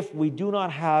 If we do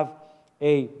not have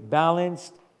a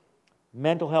balanced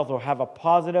mental health or have a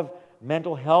positive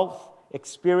mental health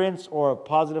experience or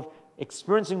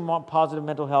experiencing positive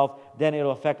mental health, then it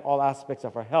will affect all aspects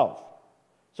of our health.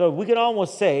 So we can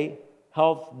almost say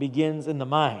health begins in the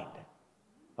mind.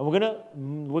 And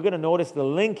we're gonna notice the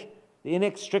link, the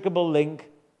inextricable link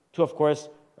to, of course,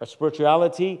 our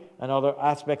spirituality and other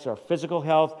aspects, our physical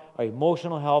health, our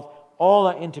emotional health, all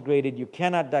are integrated. You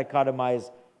cannot dichotomize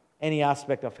any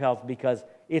aspect of health because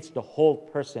it's the whole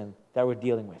person that we're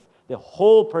dealing with. The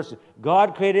whole person.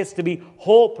 God created us to be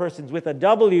whole persons with a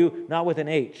W, not with an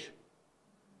H.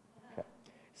 Okay.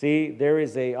 See, there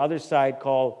is a other side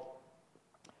called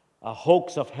a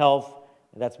hoax of health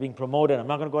that's being promoted. I'm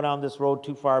not going to go down this road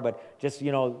too far, but just,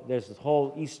 there's this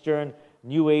whole Eastern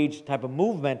New Age type of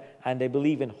movement, and they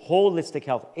believe in holistic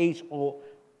health,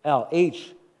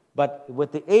 H-O-L-H. But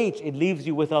with the H, it leaves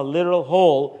you with a literal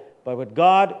hole. But with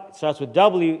God, it starts with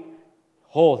W,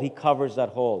 whole. He covers that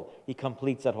hole. He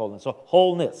completes that wholeness. So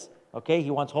wholeness, okay?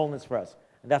 He wants wholeness for us.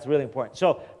 And that's really important.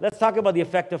 So let's talk about the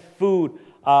effect of food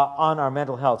on our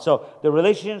mental health. So the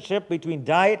relationship between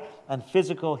diet and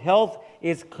physical health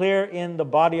is clear in the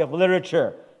body of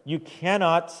literature. You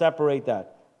cannot separate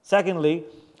that. Secondly,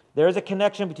 there is a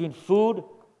connection between food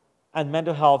and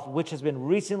mental health, which has been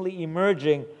recently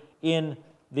emerging in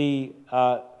the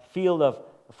field of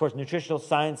course, nutritional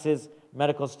sciences,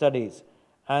 medical studies.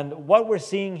 And what we're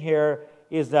seeing here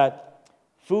is that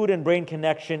food and brain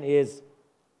connection is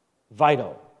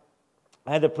vital.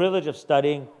 I had the privilege of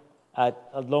studying at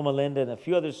Loma Linda and a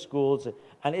few other schools,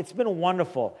 and it's been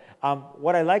wonderful.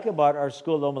 What I like about our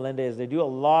school, Loma Linda, is they do a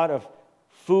lot of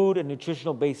food and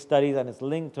nutritional-based studies, and it's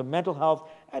linked to mental health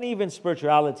and even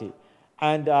spirituality.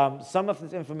 And some of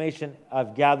this information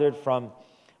I've gathered from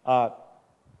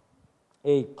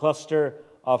a cluster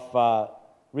of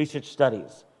research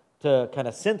studies to kind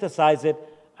of synthesize it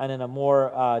and in a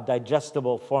more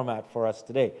digestible format for us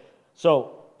today.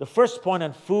 So the first point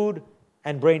on food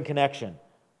and brain connection.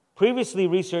 Previously,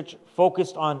 research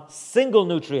focused on single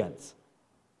nutrients.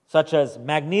 such as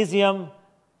magnesium,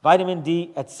 vitamin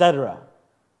D, etc.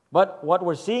 But what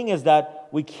we're seeing is that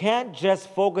we can't just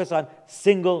focus on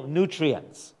single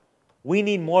nutrients. We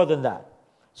need more than that.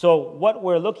 So what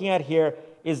we're looking at here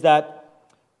is that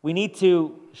we need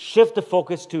to shift the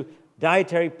focus to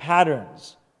dietary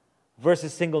patterns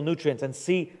versus single nutrients and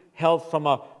see health from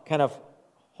a kind of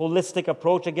holistic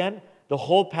approach again, the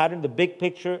whole pattern, the big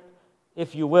picture,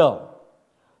 if you will.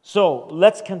 So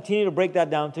let's continue to break that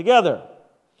down together.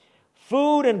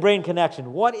 Food and brain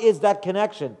connection. What is that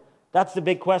connection? That's the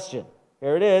big question.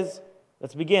 Here it is.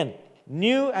 Let's begin.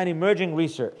 New and emerging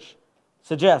research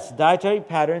suggests dietary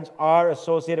patterns are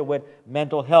associated with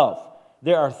mental health.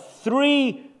 There are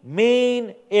three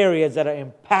main areas that are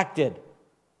impacted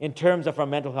in terms of our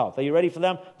mental health. Are you ready for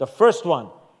them? The first one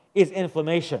is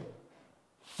inflammation.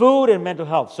 Food and mental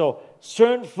health. So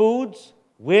certain foods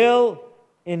will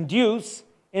induce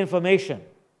inflammation.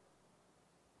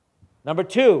 Number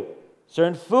two,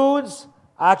 certain foods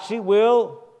actually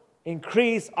will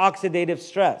increase oxidative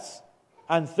stress.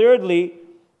 And thirdly,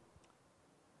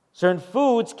 certain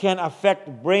foods can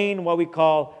affect brain, what we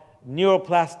call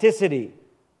neuroplasticity.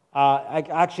 It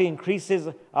actually increases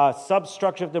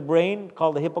substructure of the brain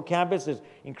called the hippocampus. It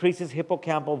increases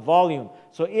hippocampal volume.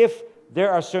 So if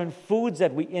there are certain foods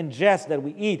that we ingest, that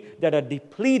we eat, that are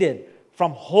depleted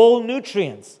from whole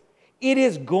nutrients, it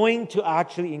is going to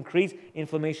actually increase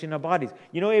inflammation in our bodies.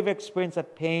 You know, you've experienced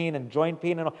that pain and joint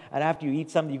pain and all, and after you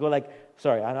eat something, you go like,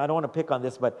 sorry, I don't want to pick on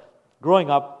this, but growing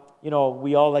up, you know,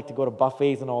 we all like to go to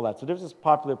buffets and all that. So there's this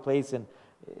popular place, and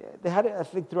they had it, I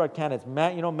think, throughout Canada.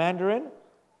 It's, you know, Mandarin?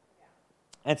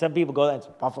 And some people go there, and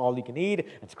it's buffet, all you can eat.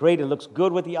 It's great, it looks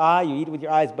good with the eye, you eat it with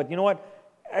your eyes. But you know what?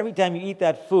 Every time you eat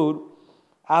that food,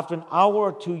 after an hour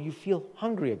or two, you feel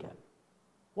hungry again.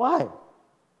 Why?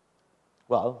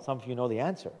 Well, some of you know the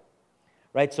answer,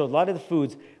 right? So a lot of the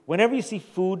foods, whenever you see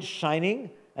food shining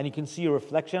and you can see a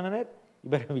reflection in it, you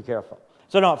better be careful.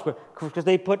 So no, of course, because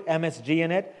they put MSG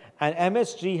in it, and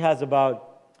MSG has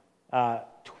about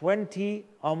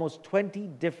almost 20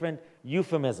 different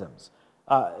euphemisms,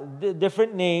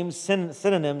 different names,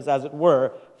 synonyms, as it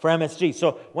were, for MSG.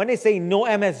 So when they say no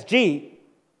MSG,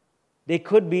 they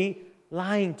could be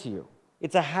lying to you.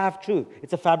 It's a half-truth.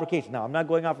 It's a fabrication. Now, I'm not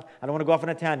going off, I don't want to go off on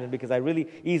a tangent because I really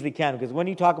easily can. Because when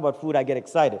you talk about food, I get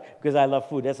excited because I love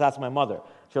food. Just ask my mother.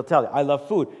 She'll tell you, I love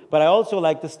food. But I also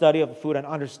like the study of food and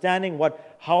understanding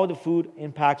how the food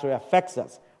impacts or affects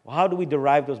us. How do we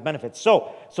derive those benefits?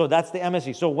 So that's the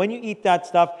MSG. So when you eat that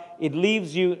stuff, it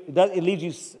leaves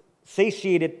you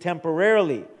satiated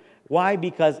temporarily. Why?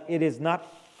 Because it is not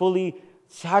fully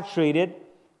saturated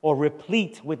or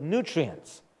replete with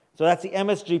nutrients. So that's the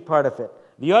MSG part of it.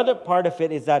 The other part of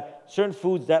it is that certain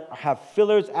foods that have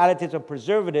fillers, additives, or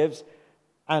preservatives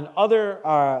and other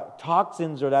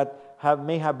toxins or that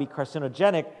may be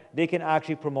carcinogenic, they can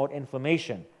actually promote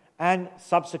inflammation. And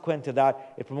subsequent to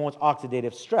that, it promotes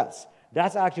oxidative stress.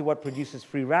 That's actually what produces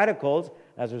free radicals.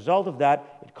 As a result of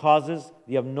that, it causes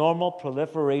the abnormal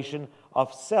proliferation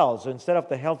of cells. So instead of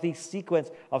the healthy sequence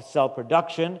of cell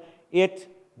production, it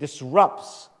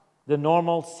disrupts the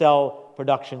normal cell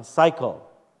production cycle,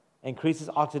 increases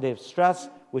oxidative stress,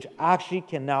 which actually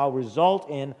can now result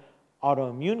in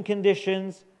autoimmune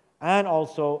conditions and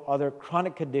also other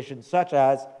chronic conditions such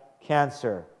as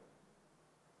cancer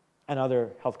and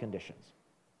other health conditions.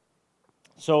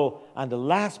 So, and the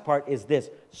last part is this.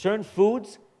 Certain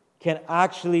foods can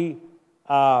actually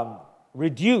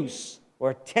reduce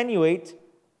or attenuate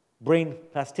brain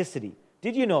plasticity.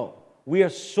 Did you know we are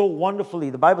so wonderfully,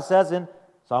 the Bible says in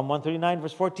Psalm 139,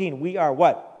 verse 14, we are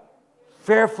what?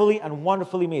 Fearfully and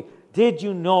wonderfully made. Did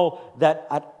you know that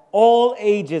at all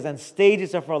ages and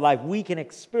stages of our life, we can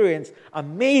experience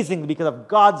amazingly, because of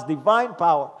God's divine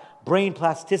power, brain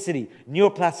plasticity,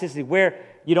 neuroplasticity, where,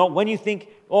 you know, when you think,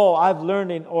 oh, I've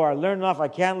learned or I learned enough, I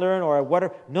can't learn, or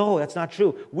whatever. No, that's not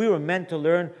true. We were meant to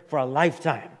learn for a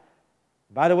lifetime.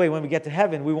 By the way, when we get to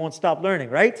heaven, we won't stop learning,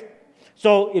 right?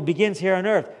 So it begins here on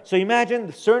earth. So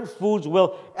imagine certain foods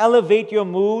will elevate your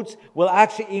moods, will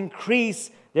actually increase.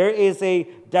 There is a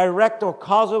direct or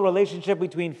causal relationship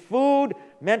between food,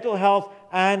 mental health,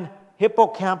 and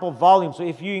hippocampal volume. So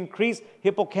if you increase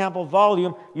hippocampal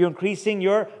volume, you're increasing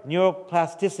your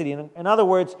neuroplasticity. In other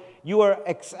words, you are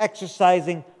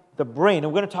exercising the brain.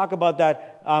 And we're going to talk about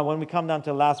that when we come down to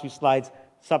the last few slides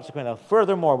subsequently.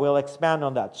 Furthermore, we'll expand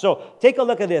on that. So take a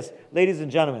look at this, ladies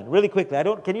and gentlemen, really quickly.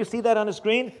 Can you see that on the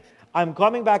screen? I'm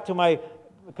coming back to my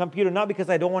computer, not because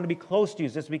I don't want to be close to you,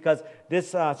 just because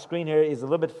this screen here is a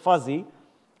little bit fuzzy.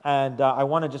 And I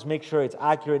want to just make sure it's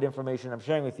accurate information I'm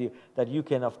sharing with you that you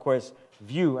can, of course,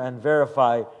 view and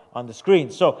verify on the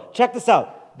screen. So check this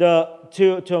out.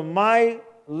 To my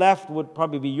left would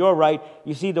probably be your right.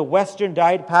 You see the Western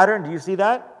diet pattern. Do you see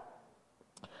that?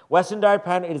 Western diet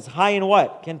pattern, it is high in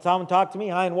what? Can someone talk to me?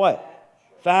 High in what?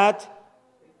 Fat,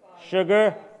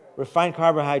 sugar, refined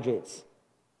carbohydrates.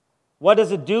 What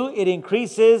does it do? It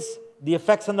increases the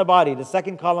effects on the body. The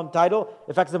second column title,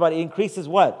 effects on the body. It increases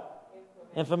what?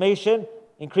 Inflammation.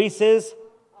 Increases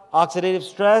oxidative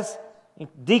stress.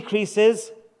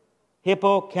 Decreases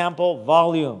hippocampal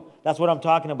volume. That's what I'm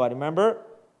talking about, remember?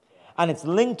 And it's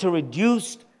linked to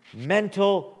reduced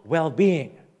mental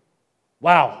well-being.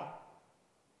 Wow.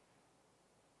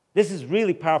 This is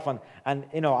really powerful. And,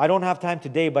 I don't have time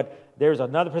today, but there's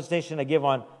another presentation I give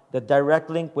on the direct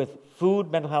link with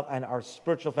food, mental health, and our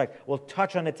spiritual effect. We'll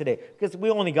touch on it today because we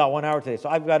only got 1 hour today. So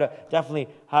I've got to definitely,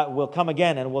 we'll come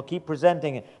again and we'll keep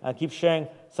presenting and keep sharing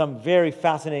some very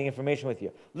fascinating information with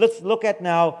you. Let's look at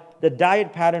now the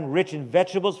diet pattern rich in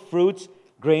vegetables, fruits,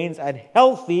 grains, and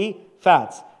healthy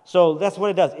fats. So that's what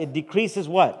it does. It decreases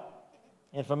what?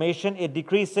 Inflammation. It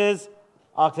decreases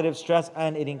oxidative stress,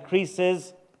 and it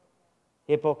increases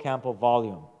hippocampal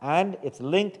volume. And it's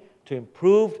linked to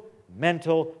improved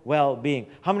mental well-being.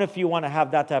 How many of you want to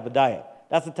have that type of diet?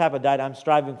 That's the type of diet I'm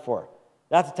striving for.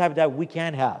 That's the type of diet we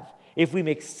can have. If we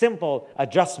make simple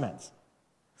adjustments,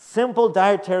 simple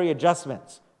dietary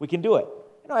adjustments, we can do it.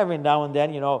 Every now and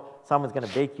then, someone's going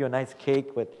to bake you a nice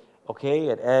cake with,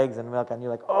 and eggs and milk, and you're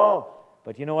like, oh,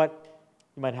 but you know what?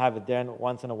 You might have it then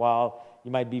once in a while.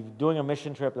 You might be doing a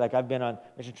mission trip, like I've been on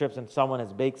mission trips, and someone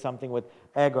has baked something with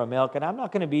egg or milk, and I'm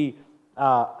not going to be,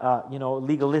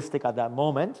 legalistic at that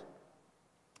moment.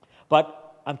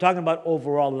 But I'm talking about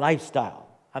overall lifestyle.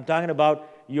 I'm talking about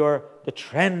the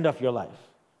trend of your life,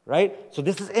 right? So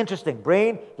this is interesting.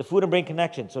 Brain, the food and brain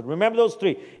connection. So remember those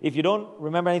three. If you don't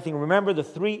remember anything, remember the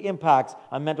three impacts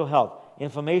on mental health: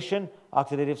 inflammation,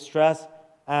 oxidative stress,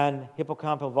 and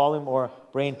hippocampal volume or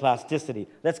brain plasticity.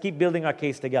 Let's keep building our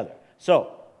case together.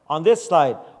 So on this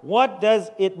slide, what does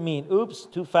it mean? Oops,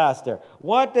 too fast there.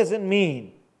 What does it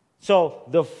mean? So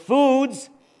the foods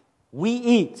we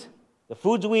eat,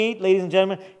 ladies and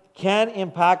gentlemen, can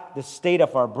impact the state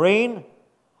of our brain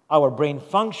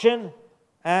function,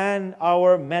 and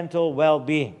our mental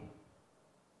well-being.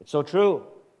 It's so true.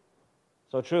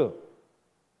 So true.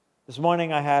 This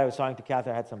morning I was talking to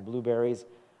Kathy, I had some blueberries.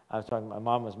 My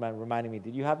mom was reminding me,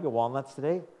 did you have your walnuts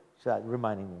today? She said,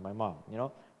 reminding me, my mom,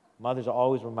 Mothers are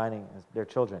always reminding their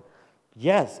children.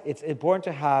 Yes, it's important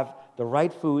to have the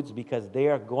right foods because they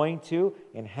are going to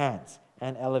enhance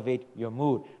and elevate your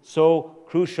mood. So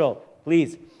crucial.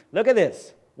 Please, look at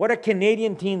this. What are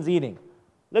Canadian teens eating?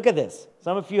 Look at this.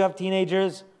 Some of you have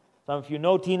teenagers. Some of you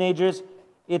know teenagers.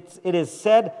 It is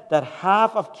said that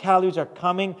half of calories are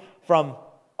coming from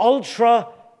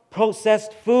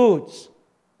ultra-processed foods.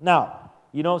 Now,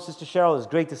 Sister Cheryl, it's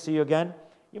great to see you again.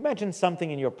 You mentioned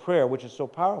something in your prayer which is so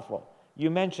powerful. You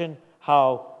mentioned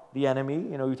how the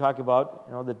enemy, you talk about,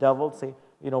 the devil, say,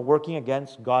 working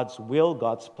against God's will,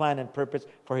 God's plan and purpose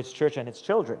for His church and His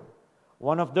children.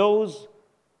 One of those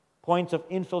points of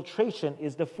infiltration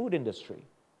is the food industry.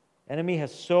 Enemy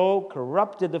has so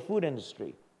corrupted the food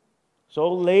industry,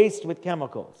 so laced with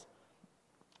chemicals,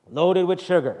 loaded with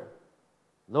sugar,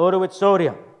 loaded with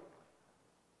sodium,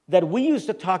 that we used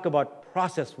to talk about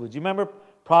processed foods. You remember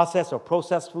processed or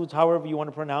processed foods, however you want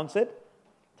to pronounce it?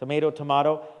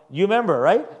 Tomato. You remember,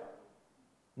 right?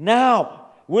 Now,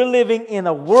 we're living in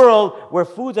a world where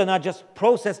foods are not just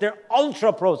processed, they're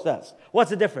ultra-processed.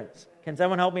 What's the difference? Can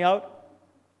someone help me out?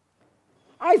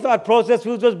 I thought processed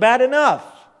foods was bad enough.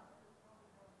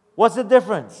 What's the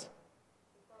difference?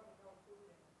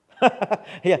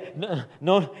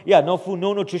 No food,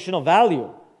 no nutritional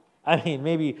value. I mean,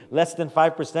 maybe less than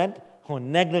 5% or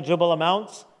negligible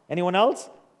amounts. Anyone else?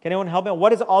 Can anyone help me?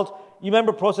 What is you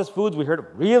remember processed foods? We heard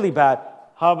really bad.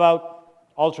 How about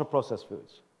ultra-processed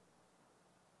foods?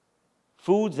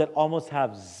 Foods that almost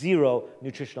have zero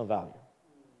nutritional value.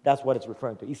 That's what it's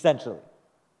referring to, essentially.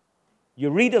 You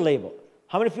read a label.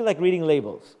 How many of you like reading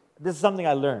labels? This is something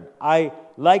I learned. I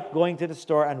like going to the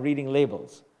store and reading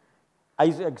labels. I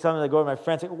used to sometimes I go with my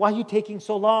friends and say, why are you taking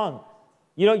so long?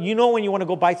 You know when you want to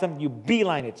go buy something, you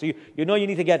beeline it. So you know you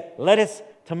need to get lettuce,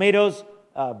 tomatoes,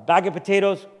 bag of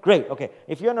potatoes. Great, okay.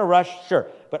 If you're in a rush, sure.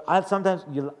 But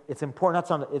it's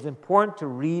important to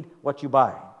read what you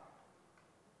buy.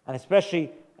 And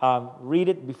especially read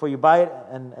it before you buy it,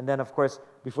 and then, of course,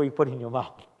 before you put it in your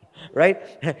mouth. Right?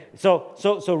 So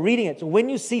reading it. So when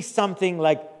you see something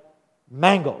like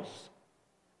mangoes,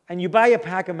 and you buy a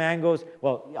pack of mangoes,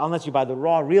 well, unless you buy the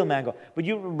raw, real mango, but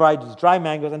you buy these dry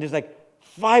mangoes, and there's like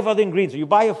 5 other ingredients. So you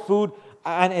buy a food,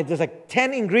 and there's like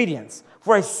 10 ingredients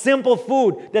for a simple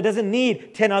food that doesn't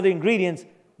need 10 other ingredients,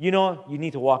 you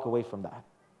need to walk away from that.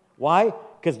 Why?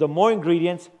 Because the more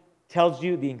ingredients tells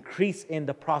you the increase in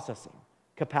the processing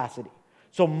capacity.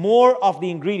 So more of the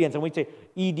ingredients, and we say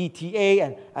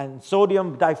EDTA and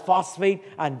sodium diphosphate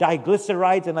and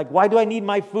diglycerides, and like, why do I need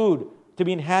my food to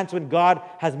be enhanced when God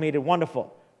has made it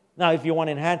wonderful? Now, if you want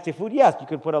to enhance your food, yes, you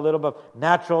could put a little bit of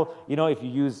natural, if you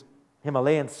use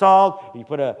Himalayan salt, you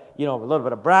put a little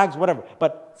bit of Bragg's, whatever.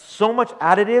 But so much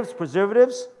additives,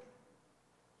 preservatives,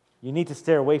 you need to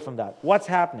steer away from that. What's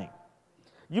happening?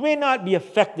 You may not be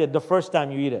affected the first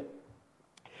time you eat it.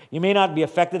 You may not be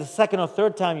affected the second or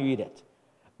third time you eat it.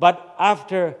 But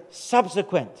after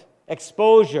subsequent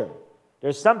exposure,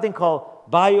 there's something called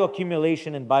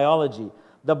bioaccumulation in biology.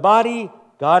 The body,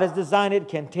 God has designed it,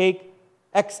 can take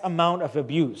X amount of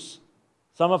abuse.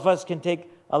 Some of us can take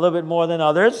a little bit more than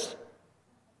others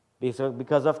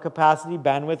because of capacity,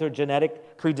 bandwidth, or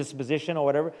genetic predisposition or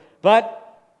whatever. But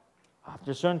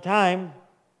after a certain time,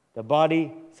 the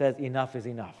body says enough is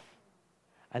enough.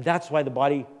 And that's why the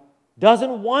body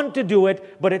doesn't want to do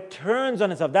it, but it turns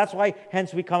on itself. That's why,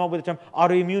 hence, we come up with the term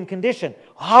autoimmune condition.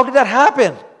 How did that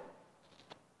happen?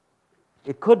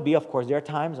 It could be, of course, there are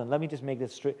times, and let me just make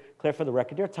this clear for the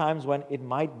record, there are times when it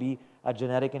might be a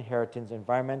genetic inheritance,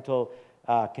 environmental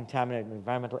contaminant,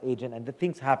 environmental agent, and the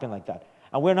things happen like that.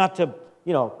 And we're not to,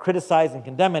 criticize and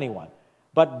condemn anyone.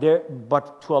 But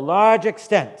to a large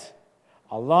extent,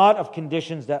 a lot of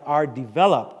conditions that are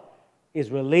developed is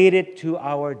related to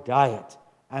our diet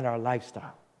and our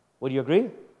lifestyle. Would you agree?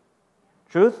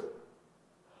 Truth?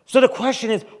 So the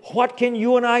question is, what can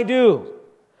you and I do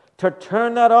to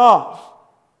turn that off?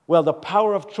 Well, the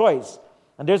power of choice.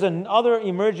 And there's another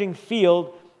emerging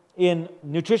field in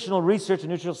nutritional research and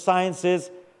nutritional sciences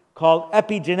called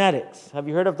epigenetics. Have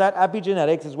you heard of that?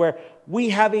 Epigenetics is where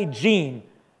we have a gene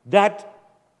that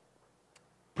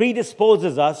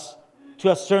predisposes us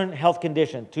to a certain health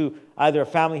condition, to either a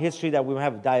family history that we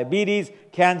have diabetes,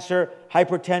 cancer,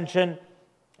 hypertension,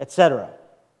 etc.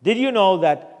 Did you know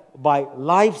that by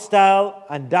lifestyle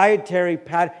and dietary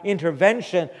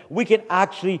intervention, we can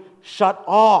actually shut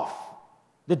off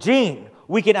the gene?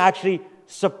 We can actually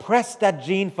suppress that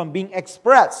gene from being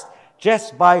expressed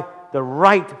just by the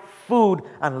right food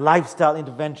and lifestyle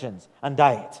interventions and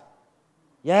diet.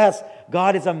 Yes,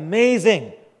 God is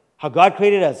amazing how God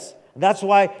created us. And that's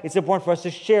why it's important for us to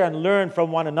share and learn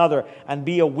from one another and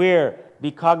be aware,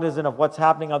 be cognizant of what's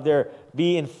happening out there,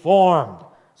 be informed.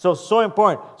 So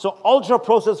important. So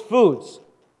ultra-processed foods,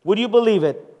 would you believe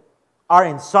it, are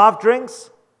in soft drinks.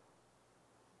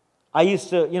 I used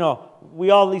to, we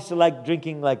all used to like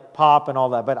drinking like pop and all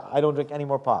that, but I don't drink any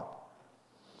more pop.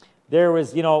 There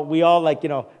was, we all like,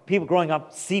 people growing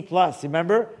up, C+,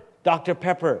 remember? Dr.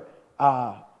 Pepper,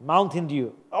 Mountain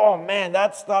Dew. Oh man,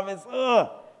 that stuff is, ugh.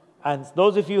 And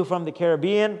those of you from the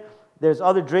Caribbean, there's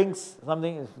other drinks,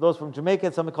 those from Jamaica,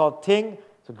 it's something called ting,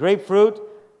 it's a grapefruit.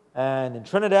 And in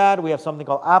Trinidad, we have something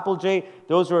called Applejack.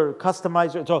 Those are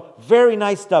customized, so very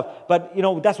nice stuff. But,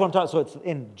 that's what I'm talking about. So it's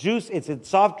in juice, it's in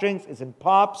soft drinks, it's in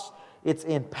pops, it's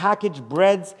in packaged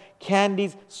breads,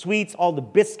 candies, sweets, all the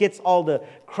biscuits, all the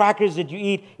crackers that you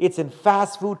eat. It's in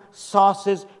fast food,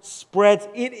 sauces, spreads.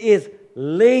 It is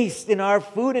laced in our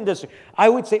food industry. I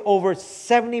would say over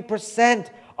 70%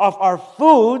 of our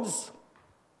foods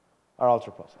are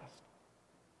ultra-processed.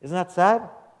 Isn't that sad? Yeah.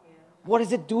 What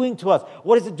is it doing to us?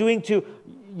 What is it doing to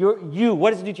you?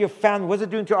 What is it doing to your family? What is it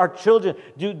doing to our children?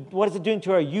 What is it doing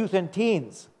to our youth and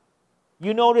teens?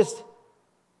 You noticed,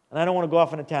 and I don't want to go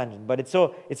off on a tangent, but it's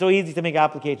so easy to make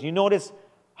application. You notice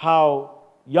how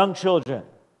young children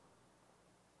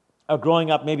are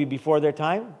growing up maybe before their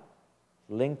time,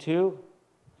 linked to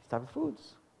these type of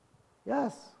foods.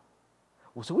 Yes.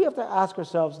 So we have to ask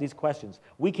ourselves these questions.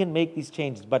 We can make these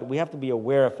changes, but we have to be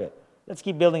aware of it. Let's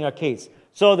keep building our case.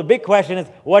 So the big question is,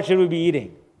 what should we be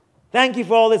eating? Thank you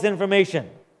for all this information.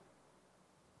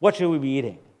 What should we be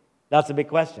eating? That's the big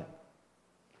question.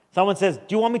 Someone says,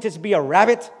 do you want me to just be a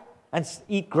rabbit and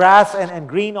eat grass and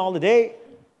green all the day?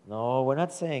 No, we're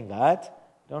not saying that.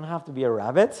 You don't have to be a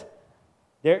rabbit.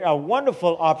 There are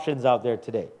wonderful options out there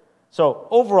today. So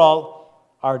overall,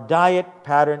 our diet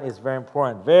pattern is very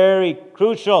important, very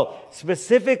crucial.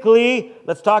 Specifically,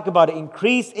 let's talk about it.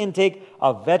 Increased intake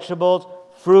of vegetables,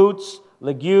 fruits,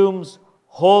 legumes,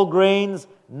 whole grains,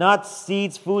 nuts,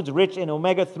 seeds, foods rich in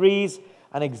omega-3s.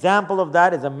 An example of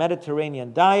that is a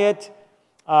Mediterranean diet.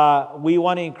 We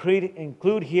want to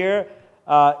include here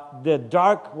the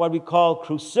dark, what we call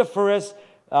cruciferous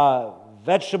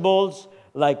vegetables,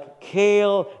 like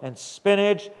kale and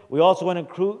spinach. We also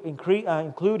want to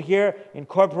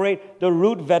incorporate the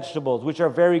root vegetables, which are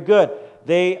very good.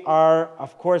 They are,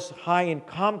 of course, high in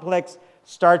complex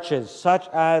starches, such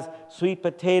as sweet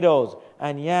potatoes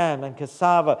and yam and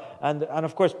cassava. And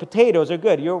of course, potatoes are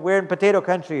good. We're in potato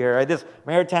country here, right? This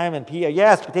Maritime and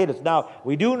yes, potatoes. Now,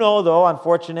 we do know, though,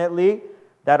 unfortunately,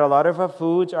 that a lot of our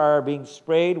foods are being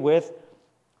sprayed with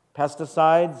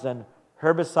pesticides and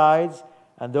herbicides,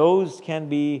 and those can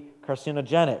be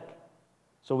carcinogenic.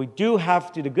 So we do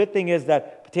have to, the good thing is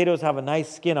that potatoes have a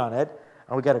nice skin on it,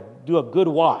 and we got to do a good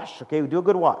wash, okay? We do a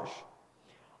good wash.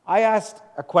 I asked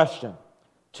a question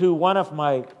to one of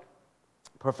my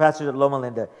professors at Loma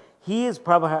Linda. He is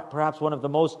perhaps one of the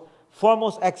most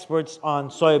foremost experts on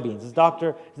soybeans. His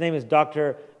name is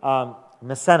Dr.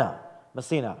 Messina.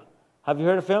 Have you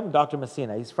heard of him? Dr.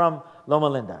 Messina. He's from Loma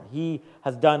Linda. He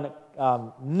has done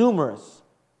numerous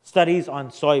studies on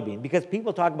soybean, because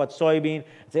people talk about soybean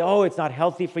and say, oh, it's not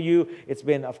healthy for you. It's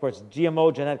been, of course,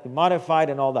 GMO, genetically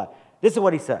modified, and all that. This is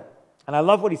what he said. And I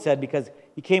love what he said because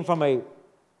he came from a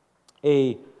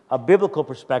biblical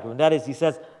perspective. And that is, he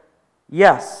says,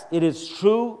 yes, it is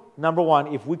true, number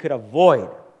one, if we could avoid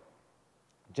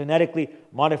genetically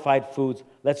modified foods,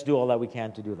 let's do all that we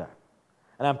can to do that.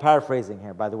 And I'm paraphrasing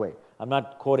here, by the way. I'm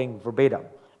not quoting verbatim,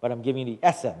 but I'm giving you the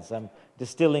essence. I'm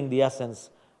distilling the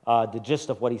essence, the gist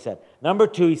of what he said. Number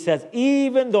two, he says,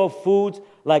 even though foods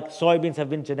like soybeans have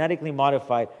been genetically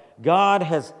modified, God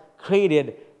has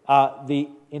created the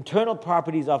internal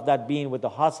properties of that bean with the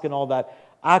husk and all that.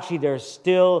 Actually, there's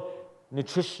still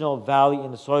nutritional value in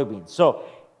the soybeans. So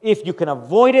if you can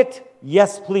avoid it,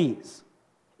 yes, please.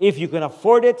 If you can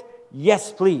afford it,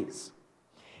 yes, please.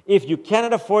 If you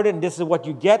cannot afford it, and this is what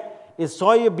you get, is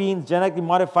soybeans genetically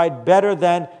modified better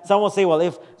than, some will say, well,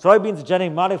 if soybeans are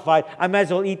genetically modified, I might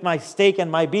as well eat my steak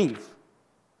and my beef.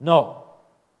 No.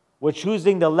 We're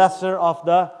choosing the lesser of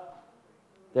the,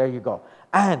 there you go.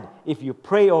 And if you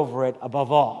pray over it,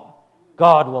 above all,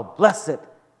 God will bless it,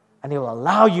 and He will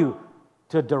allow you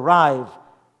to derive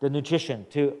the nutrition,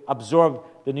 to absorb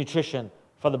the nutrition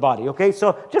for the body. Okay,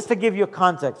 so just to give you a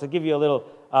context, to give you a little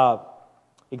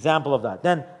example of that.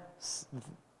 Then,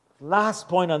 last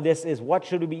point on this is, what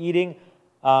should we be eating?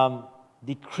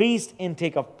 Decreased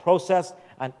intake of processed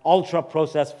and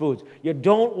ultra-processed foods. You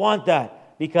don't want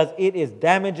that because it is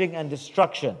damaging and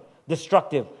destructive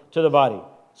to the body.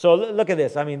 So look at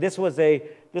this. I mean, this was an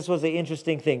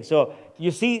interesting thing. So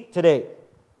you see today,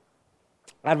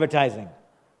 advertising,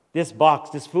 this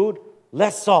box, this food,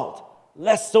 less salt,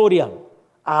 less sodium,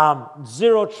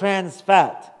 0 trans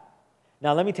fat.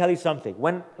 Now, let me tell you something.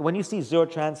 When you see 0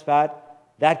 trans fat,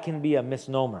 that can be a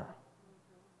misnomer.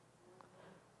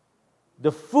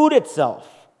 The food itself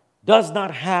does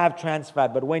not have trans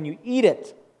fat, but when you eat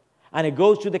it and it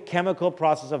goes through the chemical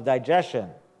process of digestion,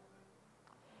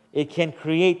 it can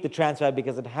create the trans fat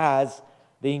because it has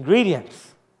the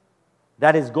ingredients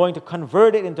that is going to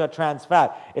convert it into a trans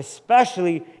fat,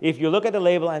 especially if you look at the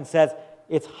label and says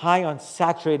it's high on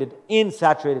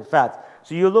insaturated fats.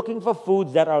 So you're looking for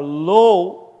foods that are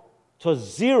low to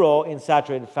 0 in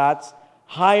saturated fats,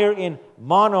 higher in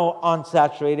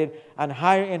monounsaturated, and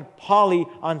higher in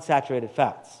polyunsaturated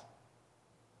fats.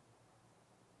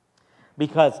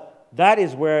 Because that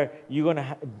is where you're going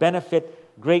to benefit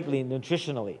greatly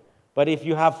nutritionally. But if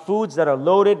you have foods that are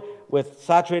loaded with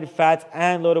saturated fats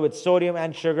and loaded with sodium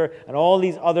and sugar and all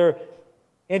these other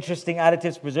interesting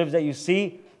additives, preservatives that you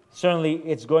see, certainly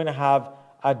it's going to have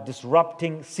a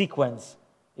disrupting sequence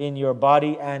in your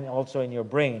body and also in your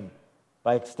brain.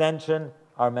 By extension,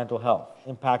 our mental health,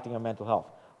 impacting our mental health.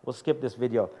 We'll skip this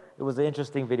video. It was an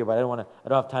interesting video, but I don't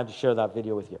have time to share that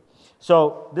video with you.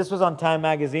 So this was on Time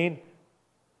Magazine.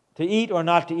 To eat or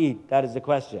not to eat? That is the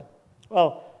question.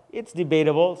 Well, it's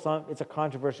debatable. It's a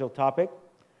controversial topic.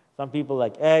 Some people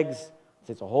like eggs.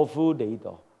 It's a whole food. They eat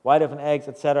the white of an egg,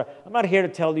 etc. I'm not here to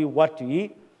tell you what to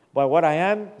eat, but what I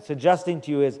am suggesting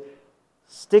to you is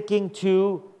sticking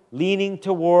to, leaning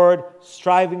toward,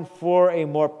 striving for a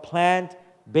more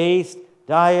plant-based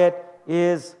diet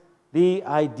is the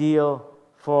ideal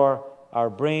for our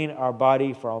brain, our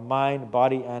body, for our mind,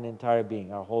 body, and entire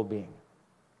being, our whole being.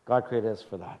 God created us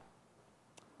for that.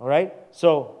 All right?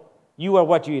 So, you are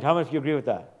what you eat. How many of you agree with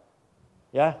that?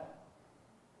 Yeah?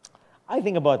 I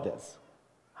think about this.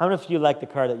 How many of you like the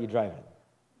car that you drive in?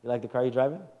 You like the car you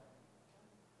drive in?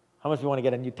 How much of you want to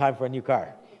get time for a new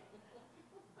car?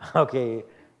 Okay,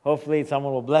 hopefully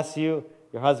someone will bless you.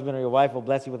 Your husband or your wife will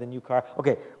bless you with a new car.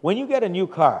 Okay, when you get a new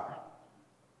car,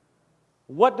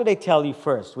 what do they tell you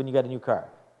first when you get a new car?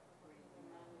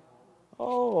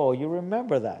 Oh, you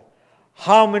remember that.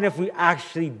 How many of you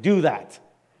actually do that?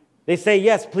 They say,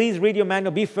 yes, please read your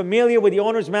manual. Be familiar with the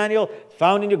owner's manual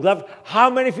found in your glove. How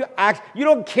many of you you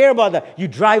don't care about that? You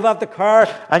drive out the car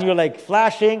and you're like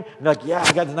flashing. You're like, yeah,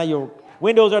 I got this. Now your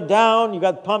windows are down. You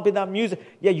got pumping that music.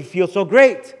 Yeah, you feel so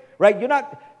great, right? You're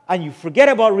not, and you forget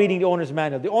about reading the owner's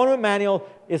manual. The owner's manual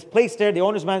is placed there. The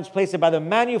owner's manual is placed there by the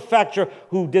manufacturer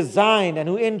who designed and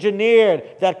who engineered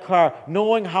that car,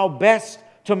 knowing how best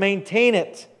to maintain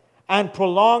it and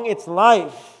prolong its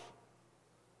life.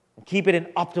 Keep it in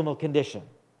optimal condition.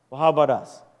 Well, how about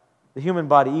us? The human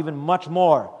body, even much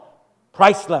more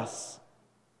priceless,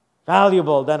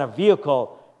 valuable than a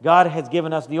vehicle. God has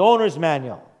given us the owner's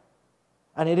manual.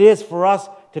 And it is for us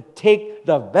to take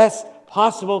the best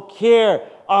possible care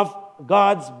of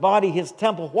God's body, His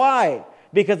temple. Why?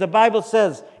 Because the Bible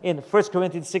says in 1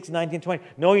 Corinthians 6, 19, 20,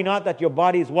 know ye not that your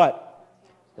body is what?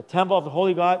 The temple of the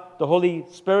Holy God, the Holy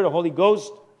Spirit, the Holy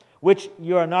Ghost, which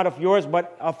you are not of yours,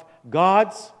 but of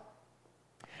God's.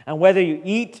 And whether you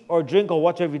eat or drink or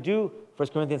whatever you do, 1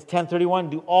 Corinthians 10:31,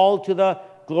 do all to the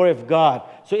glory of God.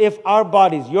 So if our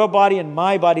bodies, your body and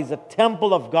my body, is a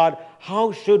temple of God,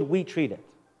 how should we treat it?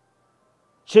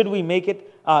 Should we make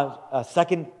it a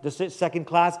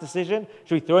second-class decision?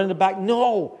 Should we throw it in the back?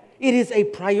 No, it is a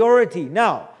priority.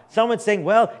 Now, someone's saying,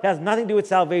 well, it has nothing to do with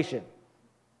salvation.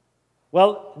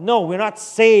 Well, no, we're not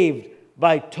saved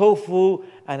by tofu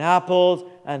and apples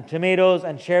and tomatoes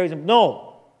and cherries. No.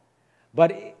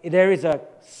 But there is a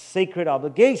sacred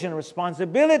obligation,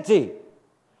 responsibility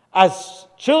as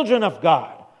children of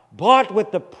God, bought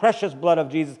with the precious blood of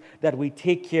Jesus, that we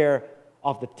take care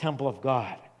of the temple of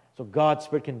God so God's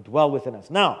Spirit can dwell within us.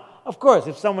 Now, of course,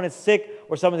 if someone is sick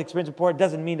or someone's experiencing poor, it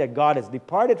doesn't mean that God has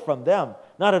departed from them.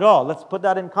 Not at all. Let's put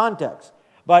that in context.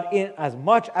 But in as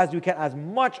much as we can, as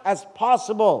much as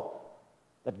possible,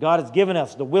 that God has given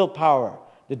us the willpower,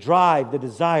 the drive, the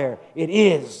desire, it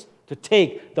is to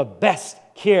take the best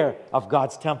care of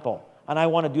God's temple. And I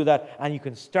want to do that. And you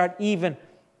can start even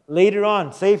later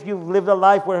on. Say if you've lived a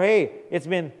life where, hey, it's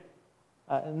been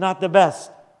not the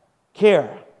best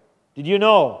care. Did you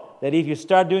know that if you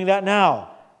start doing that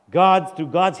now, God, through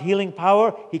God's healing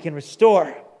power, He can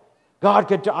restore. God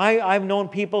could. I've known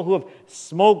people who have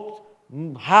smoked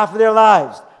half of their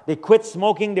lives. They quit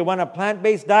smoking. They went on a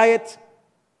plant-based diet.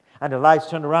 And their lives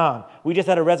turned around. We just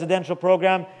had a residential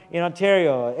program in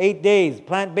Ontario, 8 days,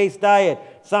 plant-based diet.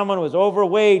 Someone was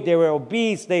overweight, they were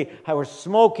obese, they were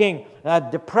smoking,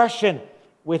 depression.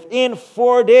 Within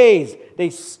 4 days, they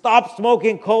stopped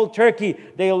smoking cold turkey.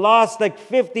 They lost like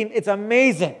 15, it's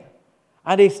amazing.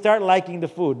 And they start liking the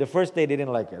food. The first day they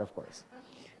didn't like it, of course.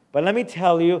 But let me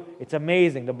tell you, it's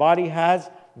amazing. The body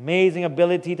has amazing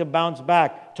ability to bounce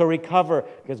back, to recover,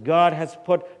 because God has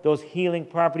put those healing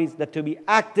properties that to be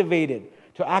activated,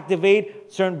 to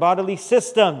activate certain bodily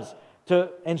systems, to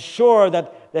ensure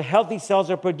that the healthy cells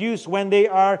are produced when they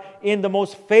are in the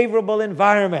most favorable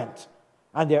environment,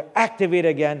 and they're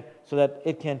activated again so that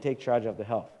it can take charge of the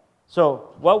health.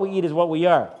 So what we eat is what we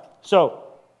are. So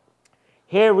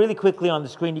here, really quickly on the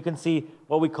screen, you can see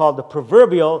what we call the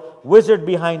proverbial wizard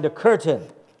behind the curtain.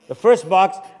 The first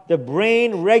box, the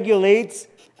brain regulates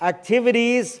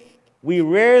activities we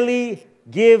rarely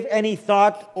give any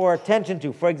thought or attention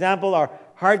to. For example, our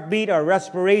heartbeat, our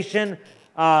respiration,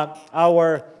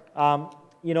 our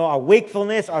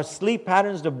wakefulness, our sleep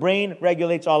patterns, the brain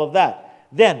regulates all of that.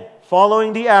 Then,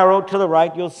 following the arrow to the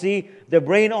right, you'll see the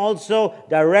brain also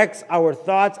directs our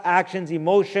thoughts, actions,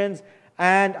 emotions,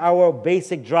 and our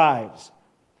basic drives.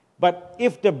 But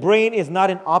if the brain is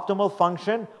not in optimal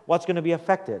function, what's going to be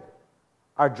affected?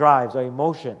 Our drives, our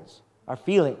emotions, our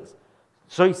feelings.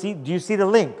 So you see, do you see the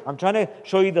link? I'm trying to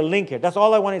show you the link here. That's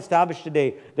all I want to establish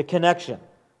today, the connection.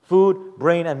 Food,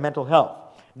 brain, and mental health.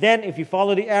 Then if you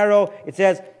follow the arrow, it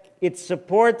says, in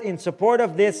support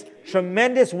of this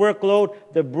tremendous workload,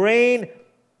 the brain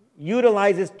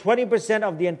utilizes 20%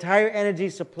 of the entire energy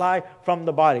supply from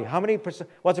the body. How many percent?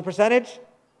 What's the percentage?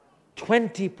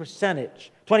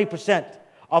 20%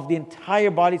 of the entire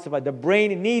body supply. The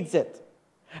brain needs it.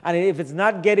 And if it's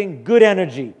not getting good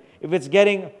energy, if it's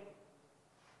getting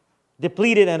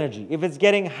depleted energy, if it's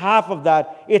getting half of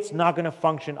that, it's not going to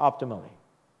function optimally.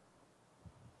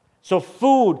 So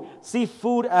food, see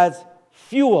food as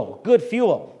fuel, good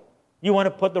fuel. You want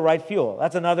to put the right fuel.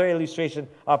 That's another illustration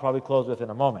I'll probably close with in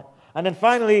a moment. And then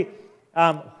finally,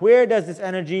 where does this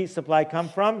energy supply come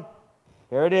from?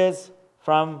 Here it is,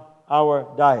 from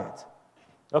our diet.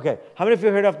 Okay, how many of you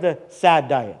heard of the SAD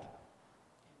diet?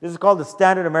 This is called the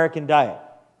Standard American Diet.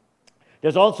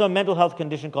 There's also a mental health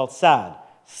condition called SAD,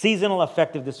 Seasonal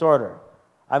Affective Disorder.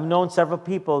 I've known several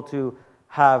people to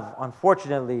have,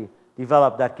 unfortunately,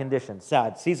 developed that condition,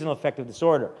 SAD, Seasonal Affective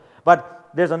Disorder. But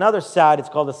there's another SAD. It's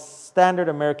called the Standard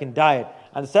American Diet.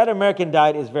 And the Standard American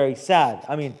Diet is very sad.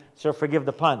 I mean, sir, forgive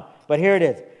the pun. But here it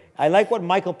is. I like what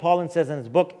Michael Pollan says in his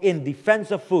book, In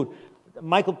Defense of Food.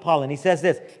 Michael Pollan, he says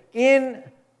this: in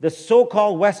the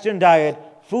so-called Western diet,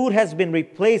 food has been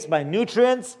replaced by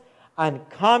nutrients and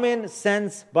common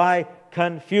sense by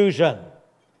confusion.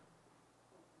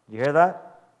 You hear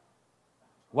that?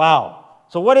 Wow.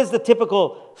 So what is the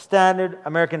typical standard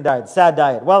American diet, SAD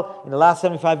diet? Well, in the last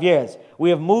 75 years, we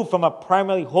have moved from a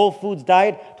primarily whole foods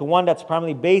diet to one that's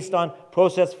primarily based on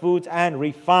processed foods and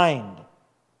refined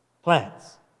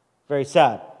plants. Very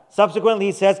sad. Subsequently,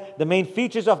 he says, the main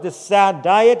features of this SAD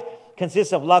diet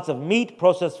consist of lots of meat,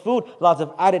 processed food, lots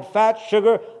of added fat,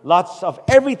 sugar, lots of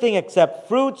everything except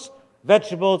fruits,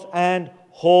 vegetables, and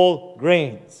whole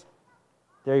grains.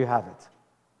 There you have it.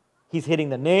 He's hitting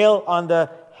the nail on the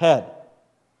head.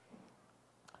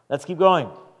 Let's keep going.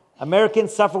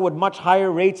 Americans suffer with much higher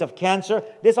rates of cancer.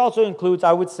 This also includes,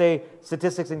 I would say,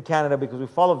 statistics in Canada, because we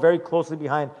follow very closely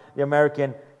behind the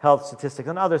American health statistics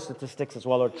and other statistics as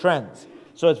well, or trends.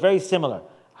 So it's very similar.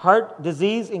 Heart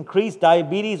disease, increased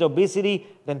diabetes, obesity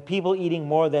than people eating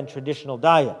more than traditional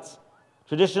diets.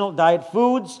 Traditional diet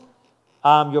foods,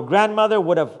 your grandmother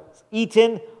would have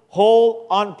eaten whole,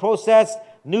 unprocessed,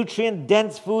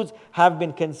 nutrient-dense foods have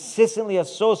been consistently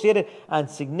associated and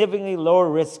significantly lower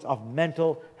risks of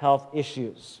mental health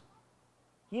issues.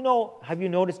 You know, have you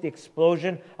noticed the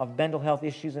explosion of mental health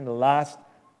issues in the last,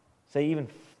 say, even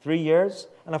 3 years?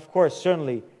 And of course,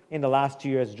 certainly in the last 2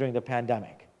 years during the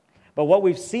pandemic. But what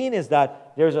we've seen is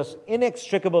that there's an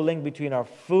inextricable link between our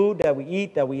food that we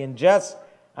eat, that we ingest,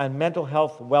 and mental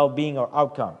health, well-being, or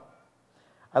outcome.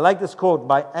 I like this quote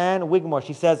by Anne Wigmore.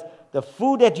 She says, the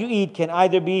food that you eat can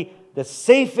either be the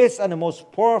safest and the most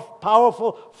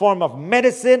powerful form of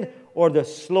medicine or the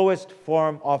slowest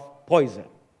form of poison.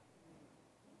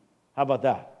 How about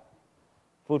that?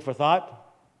 Food for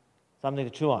thought? Something to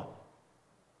chew on.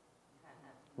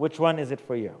 Which one is it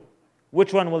for you?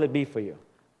 Which one will it be for you?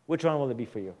 Which one will it be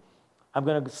for you? I'm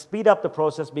going to speed up the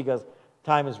process because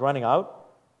time is running out.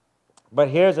 But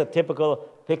here's a typical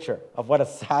picture of what a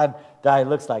SAD diet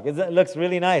looks like. It looks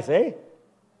really nice, eh?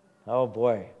 Oh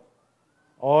boy.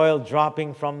 Oil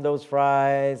dropping from those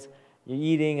fries. You're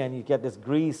eating and you get this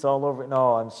grease all over.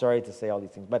 No, I'm sorry to say all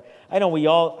these things. But I know we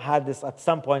all had this at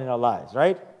some point in our lives,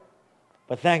 right?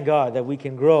 But thank God that we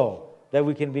can grow, that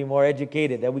we can be more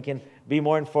educated, that we can be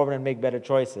more informed and make better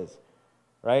choices.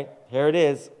 Right? Here it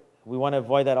is. We want to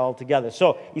avoid that altogether.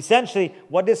 So essentially,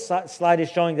 what this slide is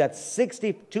showing, that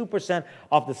 62%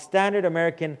 of the standard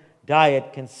American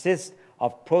diet consists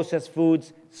of processed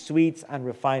foods, sweets, and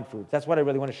refined foods. That's what I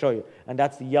really want to show you. And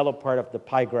that's the yellow part of the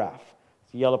pie graph.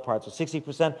 It's the yellow part. So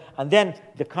 60%. And then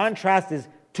the contrast is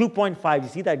 2.5. You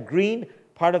see that green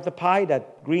part of the pie,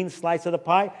 that green slice of the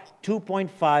pie?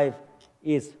 2.5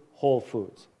 is whole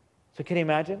foods. So can you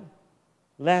imagine?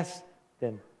 Less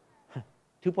than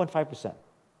 2.5%.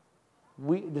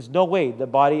 There's no way the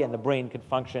body and the brain could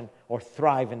function or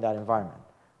thrive in that environment.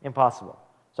 Impossible.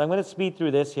 So I'm going to speed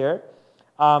through this here.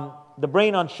 The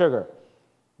brain on sugar.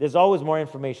 There's always more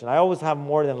information. I always have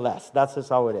more than less. That's just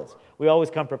how it is. We always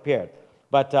come prepared.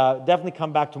 But definitely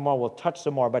come back tomorrow. We'll touch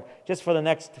some more. But just for the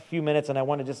next few minutes, and I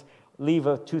want to just leave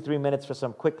 2-3 minutes for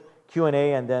some quick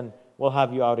Q&A, and then we'll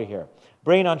have you out of here.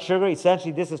 Brain on sugar.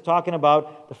 Essentially, this is talking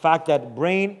about the fact that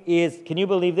brain is, can you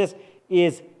believe this,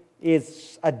 is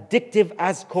addictive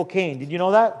as cocaine. Did you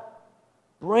know that?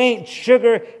 Brain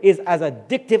sugar is as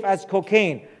addictive as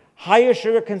cocaine. Higher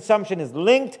sugar consumption is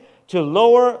linked to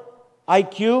lower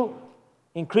IQ,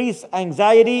 increased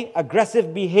anxiety,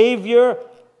 aggressive behavior,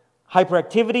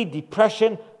 hyperactivity,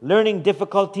 depression, learning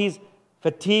difficulties,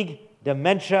 fatigue,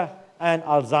 dementia, and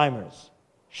Alzheimer's.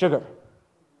 Sugar.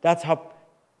 That's how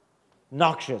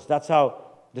noxious, that's how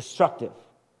destructive,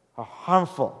 how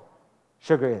harmful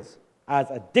sugar is. As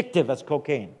addictive as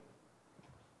cocaine.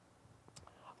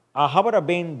 How about our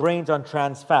brains on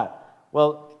trans fat?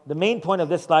 Well, the main point of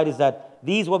this slide is that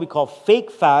these, what we call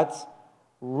fake fats,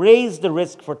 raise the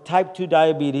risk for type 2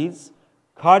 diabetes,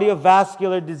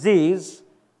 cardiovascular disease,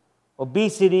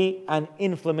 obesity, and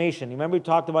inflammation. Remember we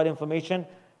talked about inflammation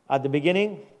at the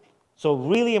beginning? So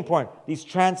really important, these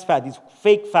trans fats, these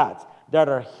fake fats that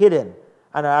are hidden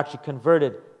and are actually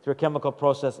converted through a chemical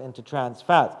process into trans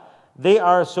fats. They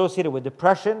are associated with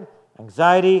depression,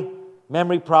 anxiety,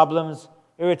 memory problems,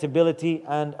 irritability,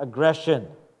 and aggression.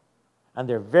 And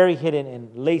they're very hidden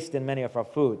and laced in many of our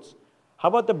foods. How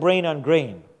about the brain on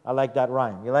grain? I like that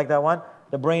rhyme. You like that one?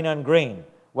 The brain on grain.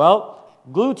 Well,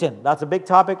 gluten, that's a big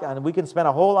topic, and we can spend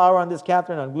a whole hour on this,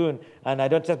 Catherine, on gluten. And I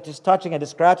don't just touching and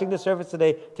just scratching the surface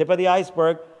today, tip of the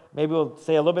iceberg. maybe we'll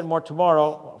say a little bit more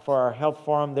tomorrow for our health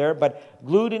forum there, but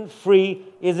gluten-free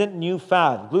isn't new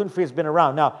fad. Gluten-free has been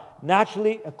around. Now,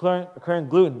 naturally occurring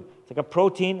gluten, it's like a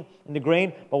protein in the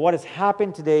grain, but what has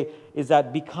happened today is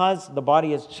that because the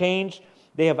body has changed,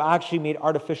 they have actually made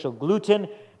artificial gluten,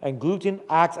 and gluten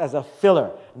acts as a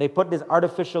filler. And they put this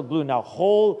artificial gluten. Now,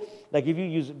 like if you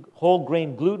use whole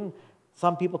grain gluten,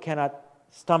 some people cannot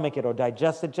stomach it or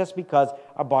digest it just because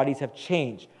our bodies have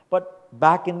changed. But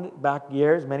back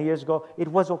years, many years ago, it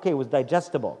was okay. It was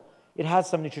digestible. It has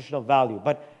some nutritional value.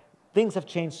 But things have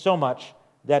changed so much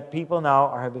that people now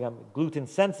are become gluten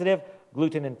sensitive,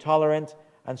 gluten intolerant,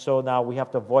 and so now we have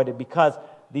to avoid it because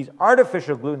these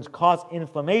artificial glutens cause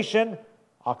inflammation,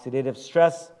 oxidative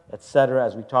stress, etc.,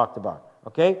 as we talked about.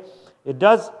 Okay? It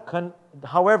does,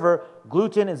 however,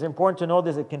 gluten is important to know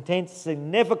this. It contains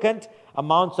significant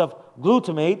amounts of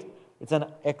glutamate. It's an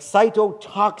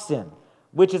excitotoxin,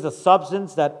 which is a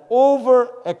substance that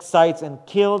overexcites and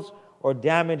kills or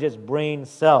damages brain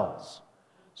cells.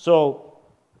 So,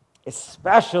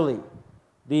 especially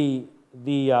the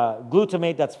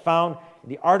glutamate that's found in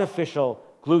the artificial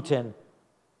gluten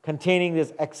containing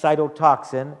this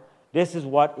excitotoxin, this is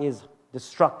what is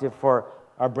destructive for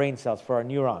our brain cells, for our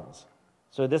neurons.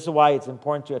 So this is why it's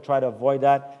important to try to avoid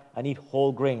that and eat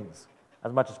whole grains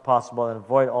as much as possible and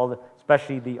avoid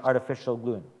especially the artificial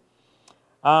gluten.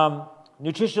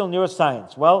 Nutritional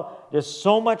neuroscience. Well, there's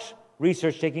so much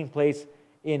research taking place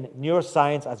in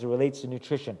neuroscience as it relates to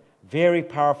nutrition. Very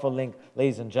powerful link,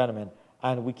 ladies and gentlemen,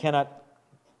 and we cannot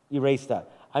erase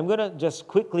that. I'm going to just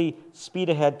quickly speed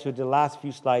ahead to the last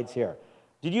few slides here.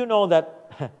 Did you know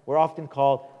that we're often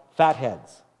called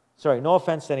fatheads? Sorry, no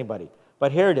offense to anybody,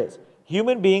 but here it is.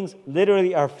 Human beings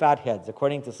literally are fatheads,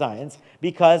 according to science,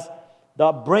 because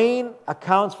the brain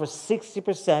accounts for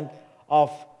 60%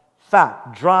 of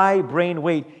fat. Dry brain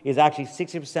weight is actually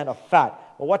 60% of fat.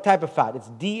 But what type of fat? It's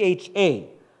DHA.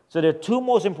 So there are two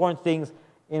most important things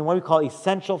in what we call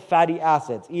essential fatty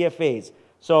acids, EFAs.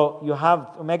 So you have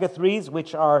omega-3s,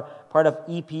 which are part of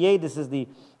EPA. This is the,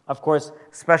 of course,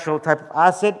 special type of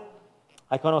acid.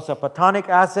 Iconosapatonic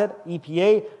acid,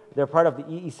 EPA. They're part of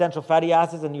the essential fatty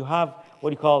acids. And you have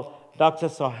what you call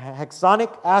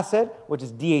docosahexaenic acid, which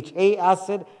is DHA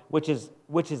acid, which is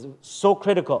so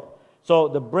critical. So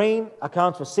the brain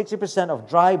accounts for 60% of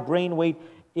dry brain weight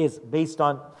is based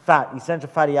on fat, essential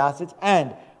fatty acids.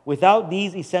 And without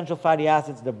these essential fatty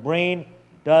acids, the brain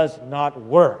does not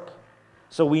work.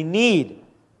 So we need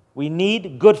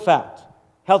good fat,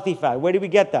 healthy fat. Where do we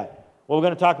get that? Well, we're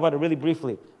going to talk about it really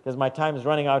briefly because my time is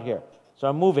running out here. So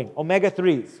I'm moving.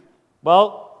 Omega-3s.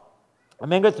 Well,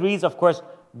 omega-3s, of course,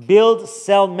 build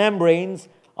cell membranes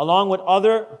along with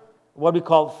other, what we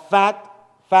call fat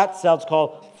cells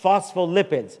called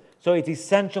phospholipids. So it's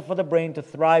essential for the brain to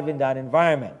thrive in that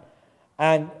environment.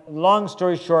 And long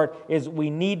story short is we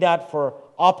need that for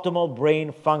optimal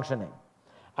brain functioning.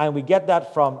 And we get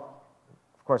that from,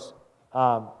 of course,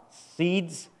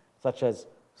 seeds such as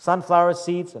sunflower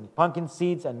seeds and pumpkin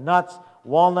seeds and nuts,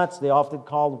 walnuts. They often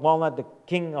call walnut the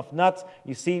king of nuts.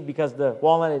 You see, because the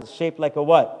walnut is shaped like a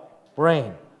what?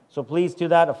 Brain. So please do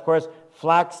that. Of course,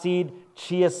 flaxseed,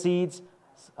 chia seeds,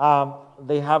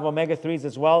 they have omega-3s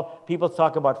as well. People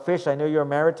talk about fish. I know you're a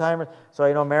Maritimer, so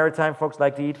I know Maritime folks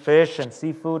like to eat fish and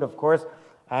seafood, of course.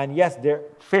 And yes,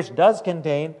 fish does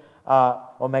contain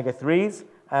omega-3s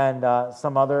and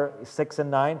some other 6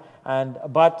 and 9.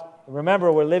 But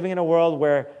remember, we're living in a world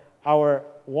where our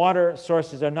water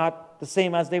sources are not the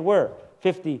same as they were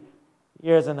 50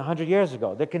 years and 100 years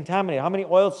ago. They're contaminated. How many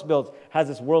oil spills has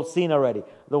this world seen already?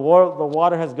 The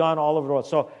water has gone all over the world.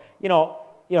 So, you know,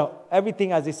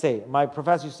 everything, as they say, my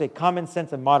professor used to say, common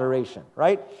sense and moderation,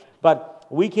 right? But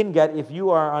we can get, if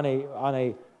you are on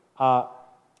a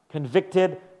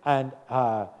convicted and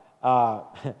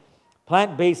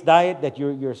plant-based diet, that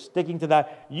you're sticking to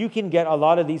that, you can get a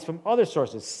lot of these from other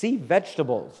sources. Sea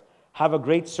vegetables have a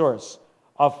great source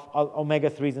of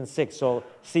omega-3s and 6. So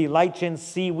sea lichen,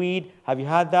 seaweed, have you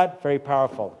had that? Very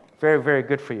powerful. Very, very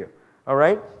good for you. All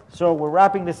right? So we're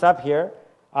wrapping this up here.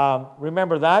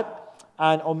 Remember that.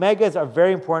 And omegas are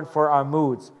very important for our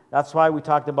moods. That's why we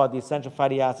talked about the essential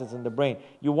fatty acids in the brain.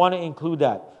 You want to include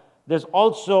that. There's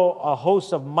also a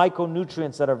host of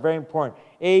micronutrients that are very important.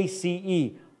 A, C,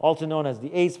 E, also known as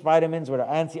the ACE vitamins, which are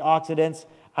antioxidants,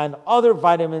 and other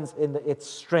vitamins in its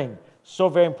string. So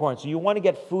very important. So you want to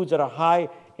get foods that are high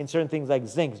in certain things like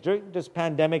zinc. During this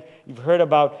pandemic, you've heard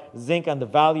about zinc and the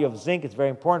value of zinc. It's very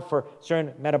important for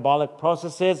certain metabolic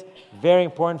processes, very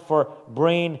important for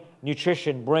brain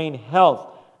nutrition, brain health,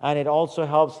 and it also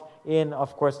helps in,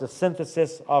 of course, the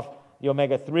synthesis of the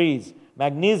omega-3s.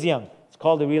 Magnesium, it's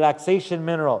called the relaxation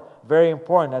mineral. Very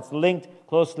important. That's linked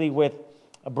closely with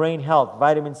brain health.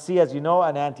 Vitamin C, as you know,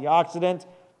 an antioxidant,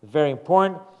 very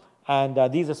important.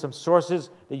 And these are some sources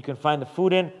that you can find the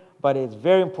food in, but it's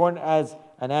very important as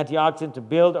an antioxidant to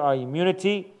build our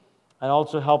immunity and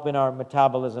also help in our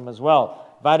metabolism as well.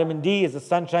 Vitamin D is a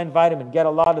sunshine vitamin. Get a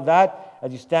lot of that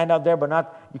as you stand out there, but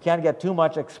you can't get too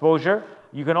much exposure.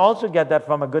 You can also get that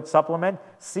from a good supplement.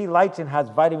 Sea lichen has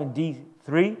vitamin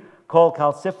D3.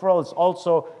 Cholecalciferol is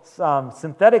also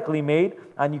synthetically made,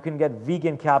 and you can get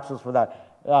vegan capsules for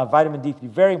that. Vitamin D3,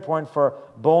 very important for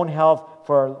bone health,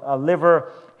 for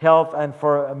liver health, and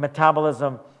for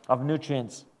metabolism of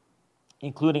nutrients,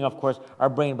 including, of course, our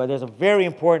brain. But there's a very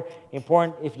important,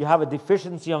 if you have a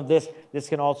deficiency of this, this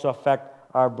can also affect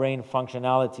our brain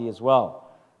functionality as well.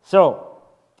 So,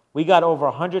 we got over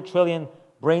 100 trillion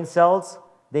brain cells.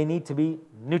 They need to be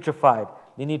nutrified.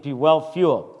 They need to be well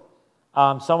fueled.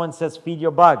 Someone says feed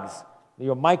your bugs,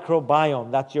 your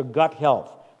microbiome, that's your gut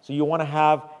health. So you want to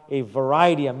have a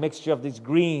variety, a mixture of these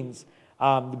greens.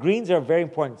 The greens are very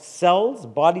important. Cells,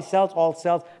 body cells, all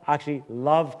cells actually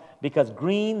love, because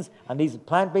greens and these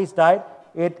plant-based diet,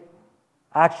 it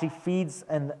actually feeds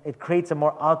and it creates a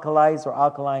more alkalized or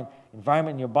alkaline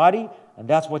environment in your body, and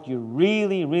that's what you're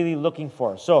really, really looking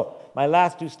for. So my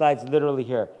last two slides literally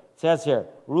here. It says here,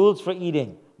 rules for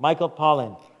eating. Michael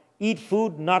Pollan. Eat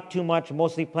food, not too much,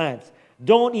 mostly plants.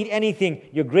 Don't eat anything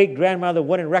your great-grandmother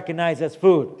wouldn't recognize as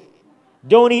food.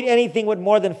 Don't eat anything with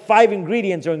more than 5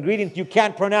 ingredients or ingredients you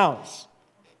can't pronounce.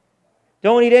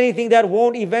 Don't eat anything that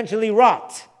won't eventually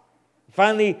rot.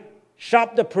 Finally,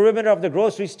 shop the perimeter of the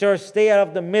grocery store. Stay out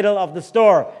of the middle of the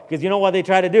store. Because you know what they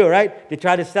try to do, right? They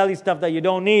try to sell you stuff that you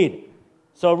don't need.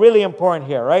 So really important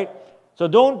here, right? So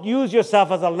don't use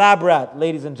yourself as a lab rat,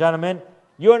 ladies and gentlemen.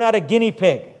 You're not a guinea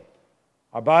pig.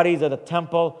 Our bodies are the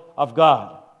temple of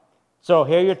God. So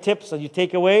here are your tips that you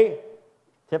take away.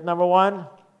 Tip number 1,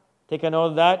 take a note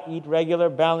of that. Eat regular,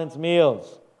 balanced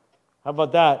meals. How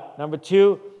about that? Number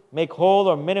 2, make whole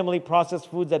or minimally processed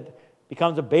foods that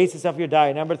becomes the basis of your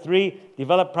diet. Number 3,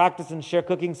 develop practice and share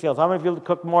cooking skills. How many of you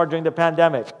cooked more during the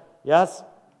pandemic? Yes?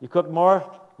 You cooked more?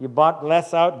 You bought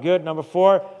less out? Good. Number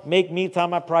 4, make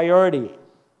mealtime a priority.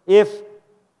 If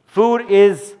food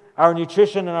is our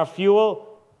nutrition and our fuel,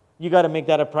 you got to make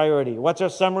that a priority. What's our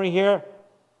summary here?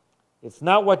 It's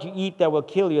not what you eat that will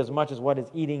kill you as much as what is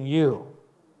eating you.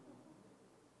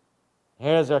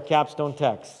 Here's our capstone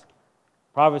text.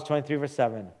 Proverbs 23, verse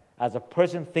 7. As a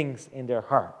person thinks in their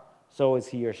heart, so is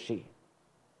he or she.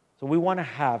 So we want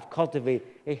to cultivate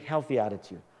a healthy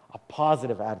attitude, a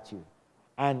positive attitude.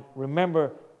 And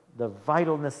remember the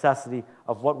vital necessity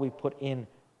of what we put in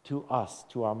to us,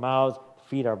 to our mouths,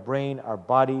 feed our brain, our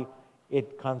body.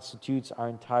 It constitutes our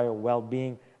entire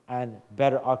well-being and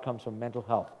better outcomes for mental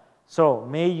health. So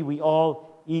may we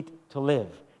all eat to live.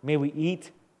 May we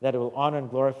eat that it will honor and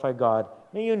glorify God.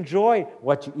 May you enjoy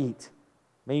what you eat.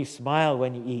 May you smile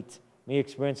when you eat. May you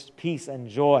experience peace and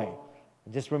joy.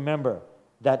 And just remember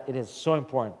that it is so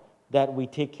important that we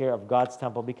take care of God's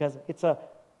temple, because it's a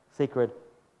sacred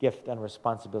gift and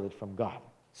responsibility from God.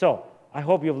 So I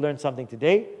hope you've learned something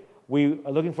today. We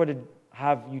are looking forward to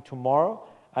have you tomorrow,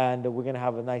 and we're going to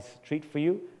have a nice treat for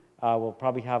you. We'll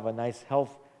probably have a nice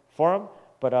health forum,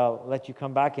 but I'll let you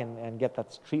come back and get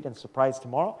that treat and surprise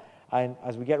tomorrow. And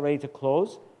as we get ready to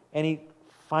close, any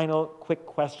final quick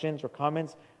questions or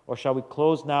comments, or shall we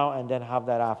close now and then have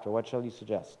that after? What shall you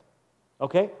suggest?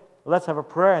 Okay, let's have a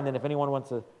prayer, and then if anyone wants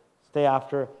to stay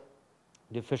after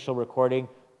the official recording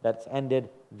that's ended,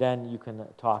 then you can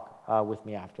talk with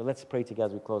me after. Let's pray together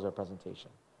as we close our presentation.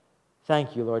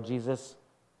 Thank you, Lord Jesus,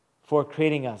 for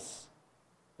creating us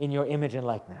in your image and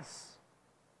likeness.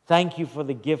 Thank you for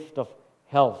the gift of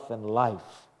health and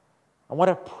life. And what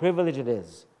a privilege it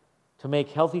is to make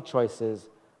healthy choices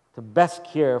to best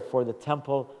care for the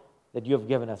temple that you have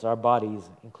given us, our bodies,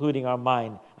 including our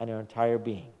mind and our entire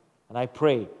being. And I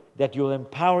pray that you will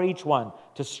empower each one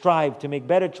to strive to make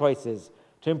better choices,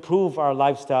 to improve our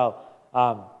lifestyle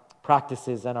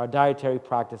practices and our dietary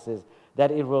practices,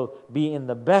 that it will be in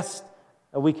the best,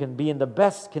 we can be in the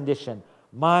best condition,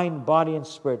 mind, body, and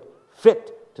spirit,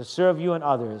 fit to serve you and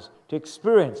others, to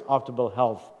experience optimal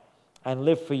health and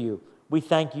live for you. We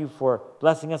thank you for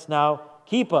blessing us now.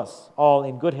 Keep us all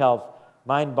in good health,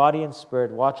 mind, body, and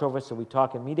spirit. Watch over us so we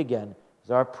talk and meet again,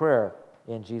 is our prayer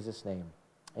in Jesus' name.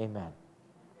 Amen.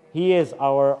 He is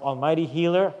our almighty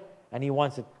healer, and he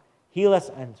wants to heal us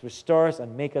and restore us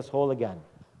and make us whole again.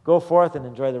 Go forth and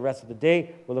enjoy the rest of the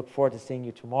day. We'll look forward to seeing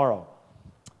you tomorrow,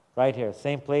 right here,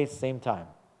 same place, same time.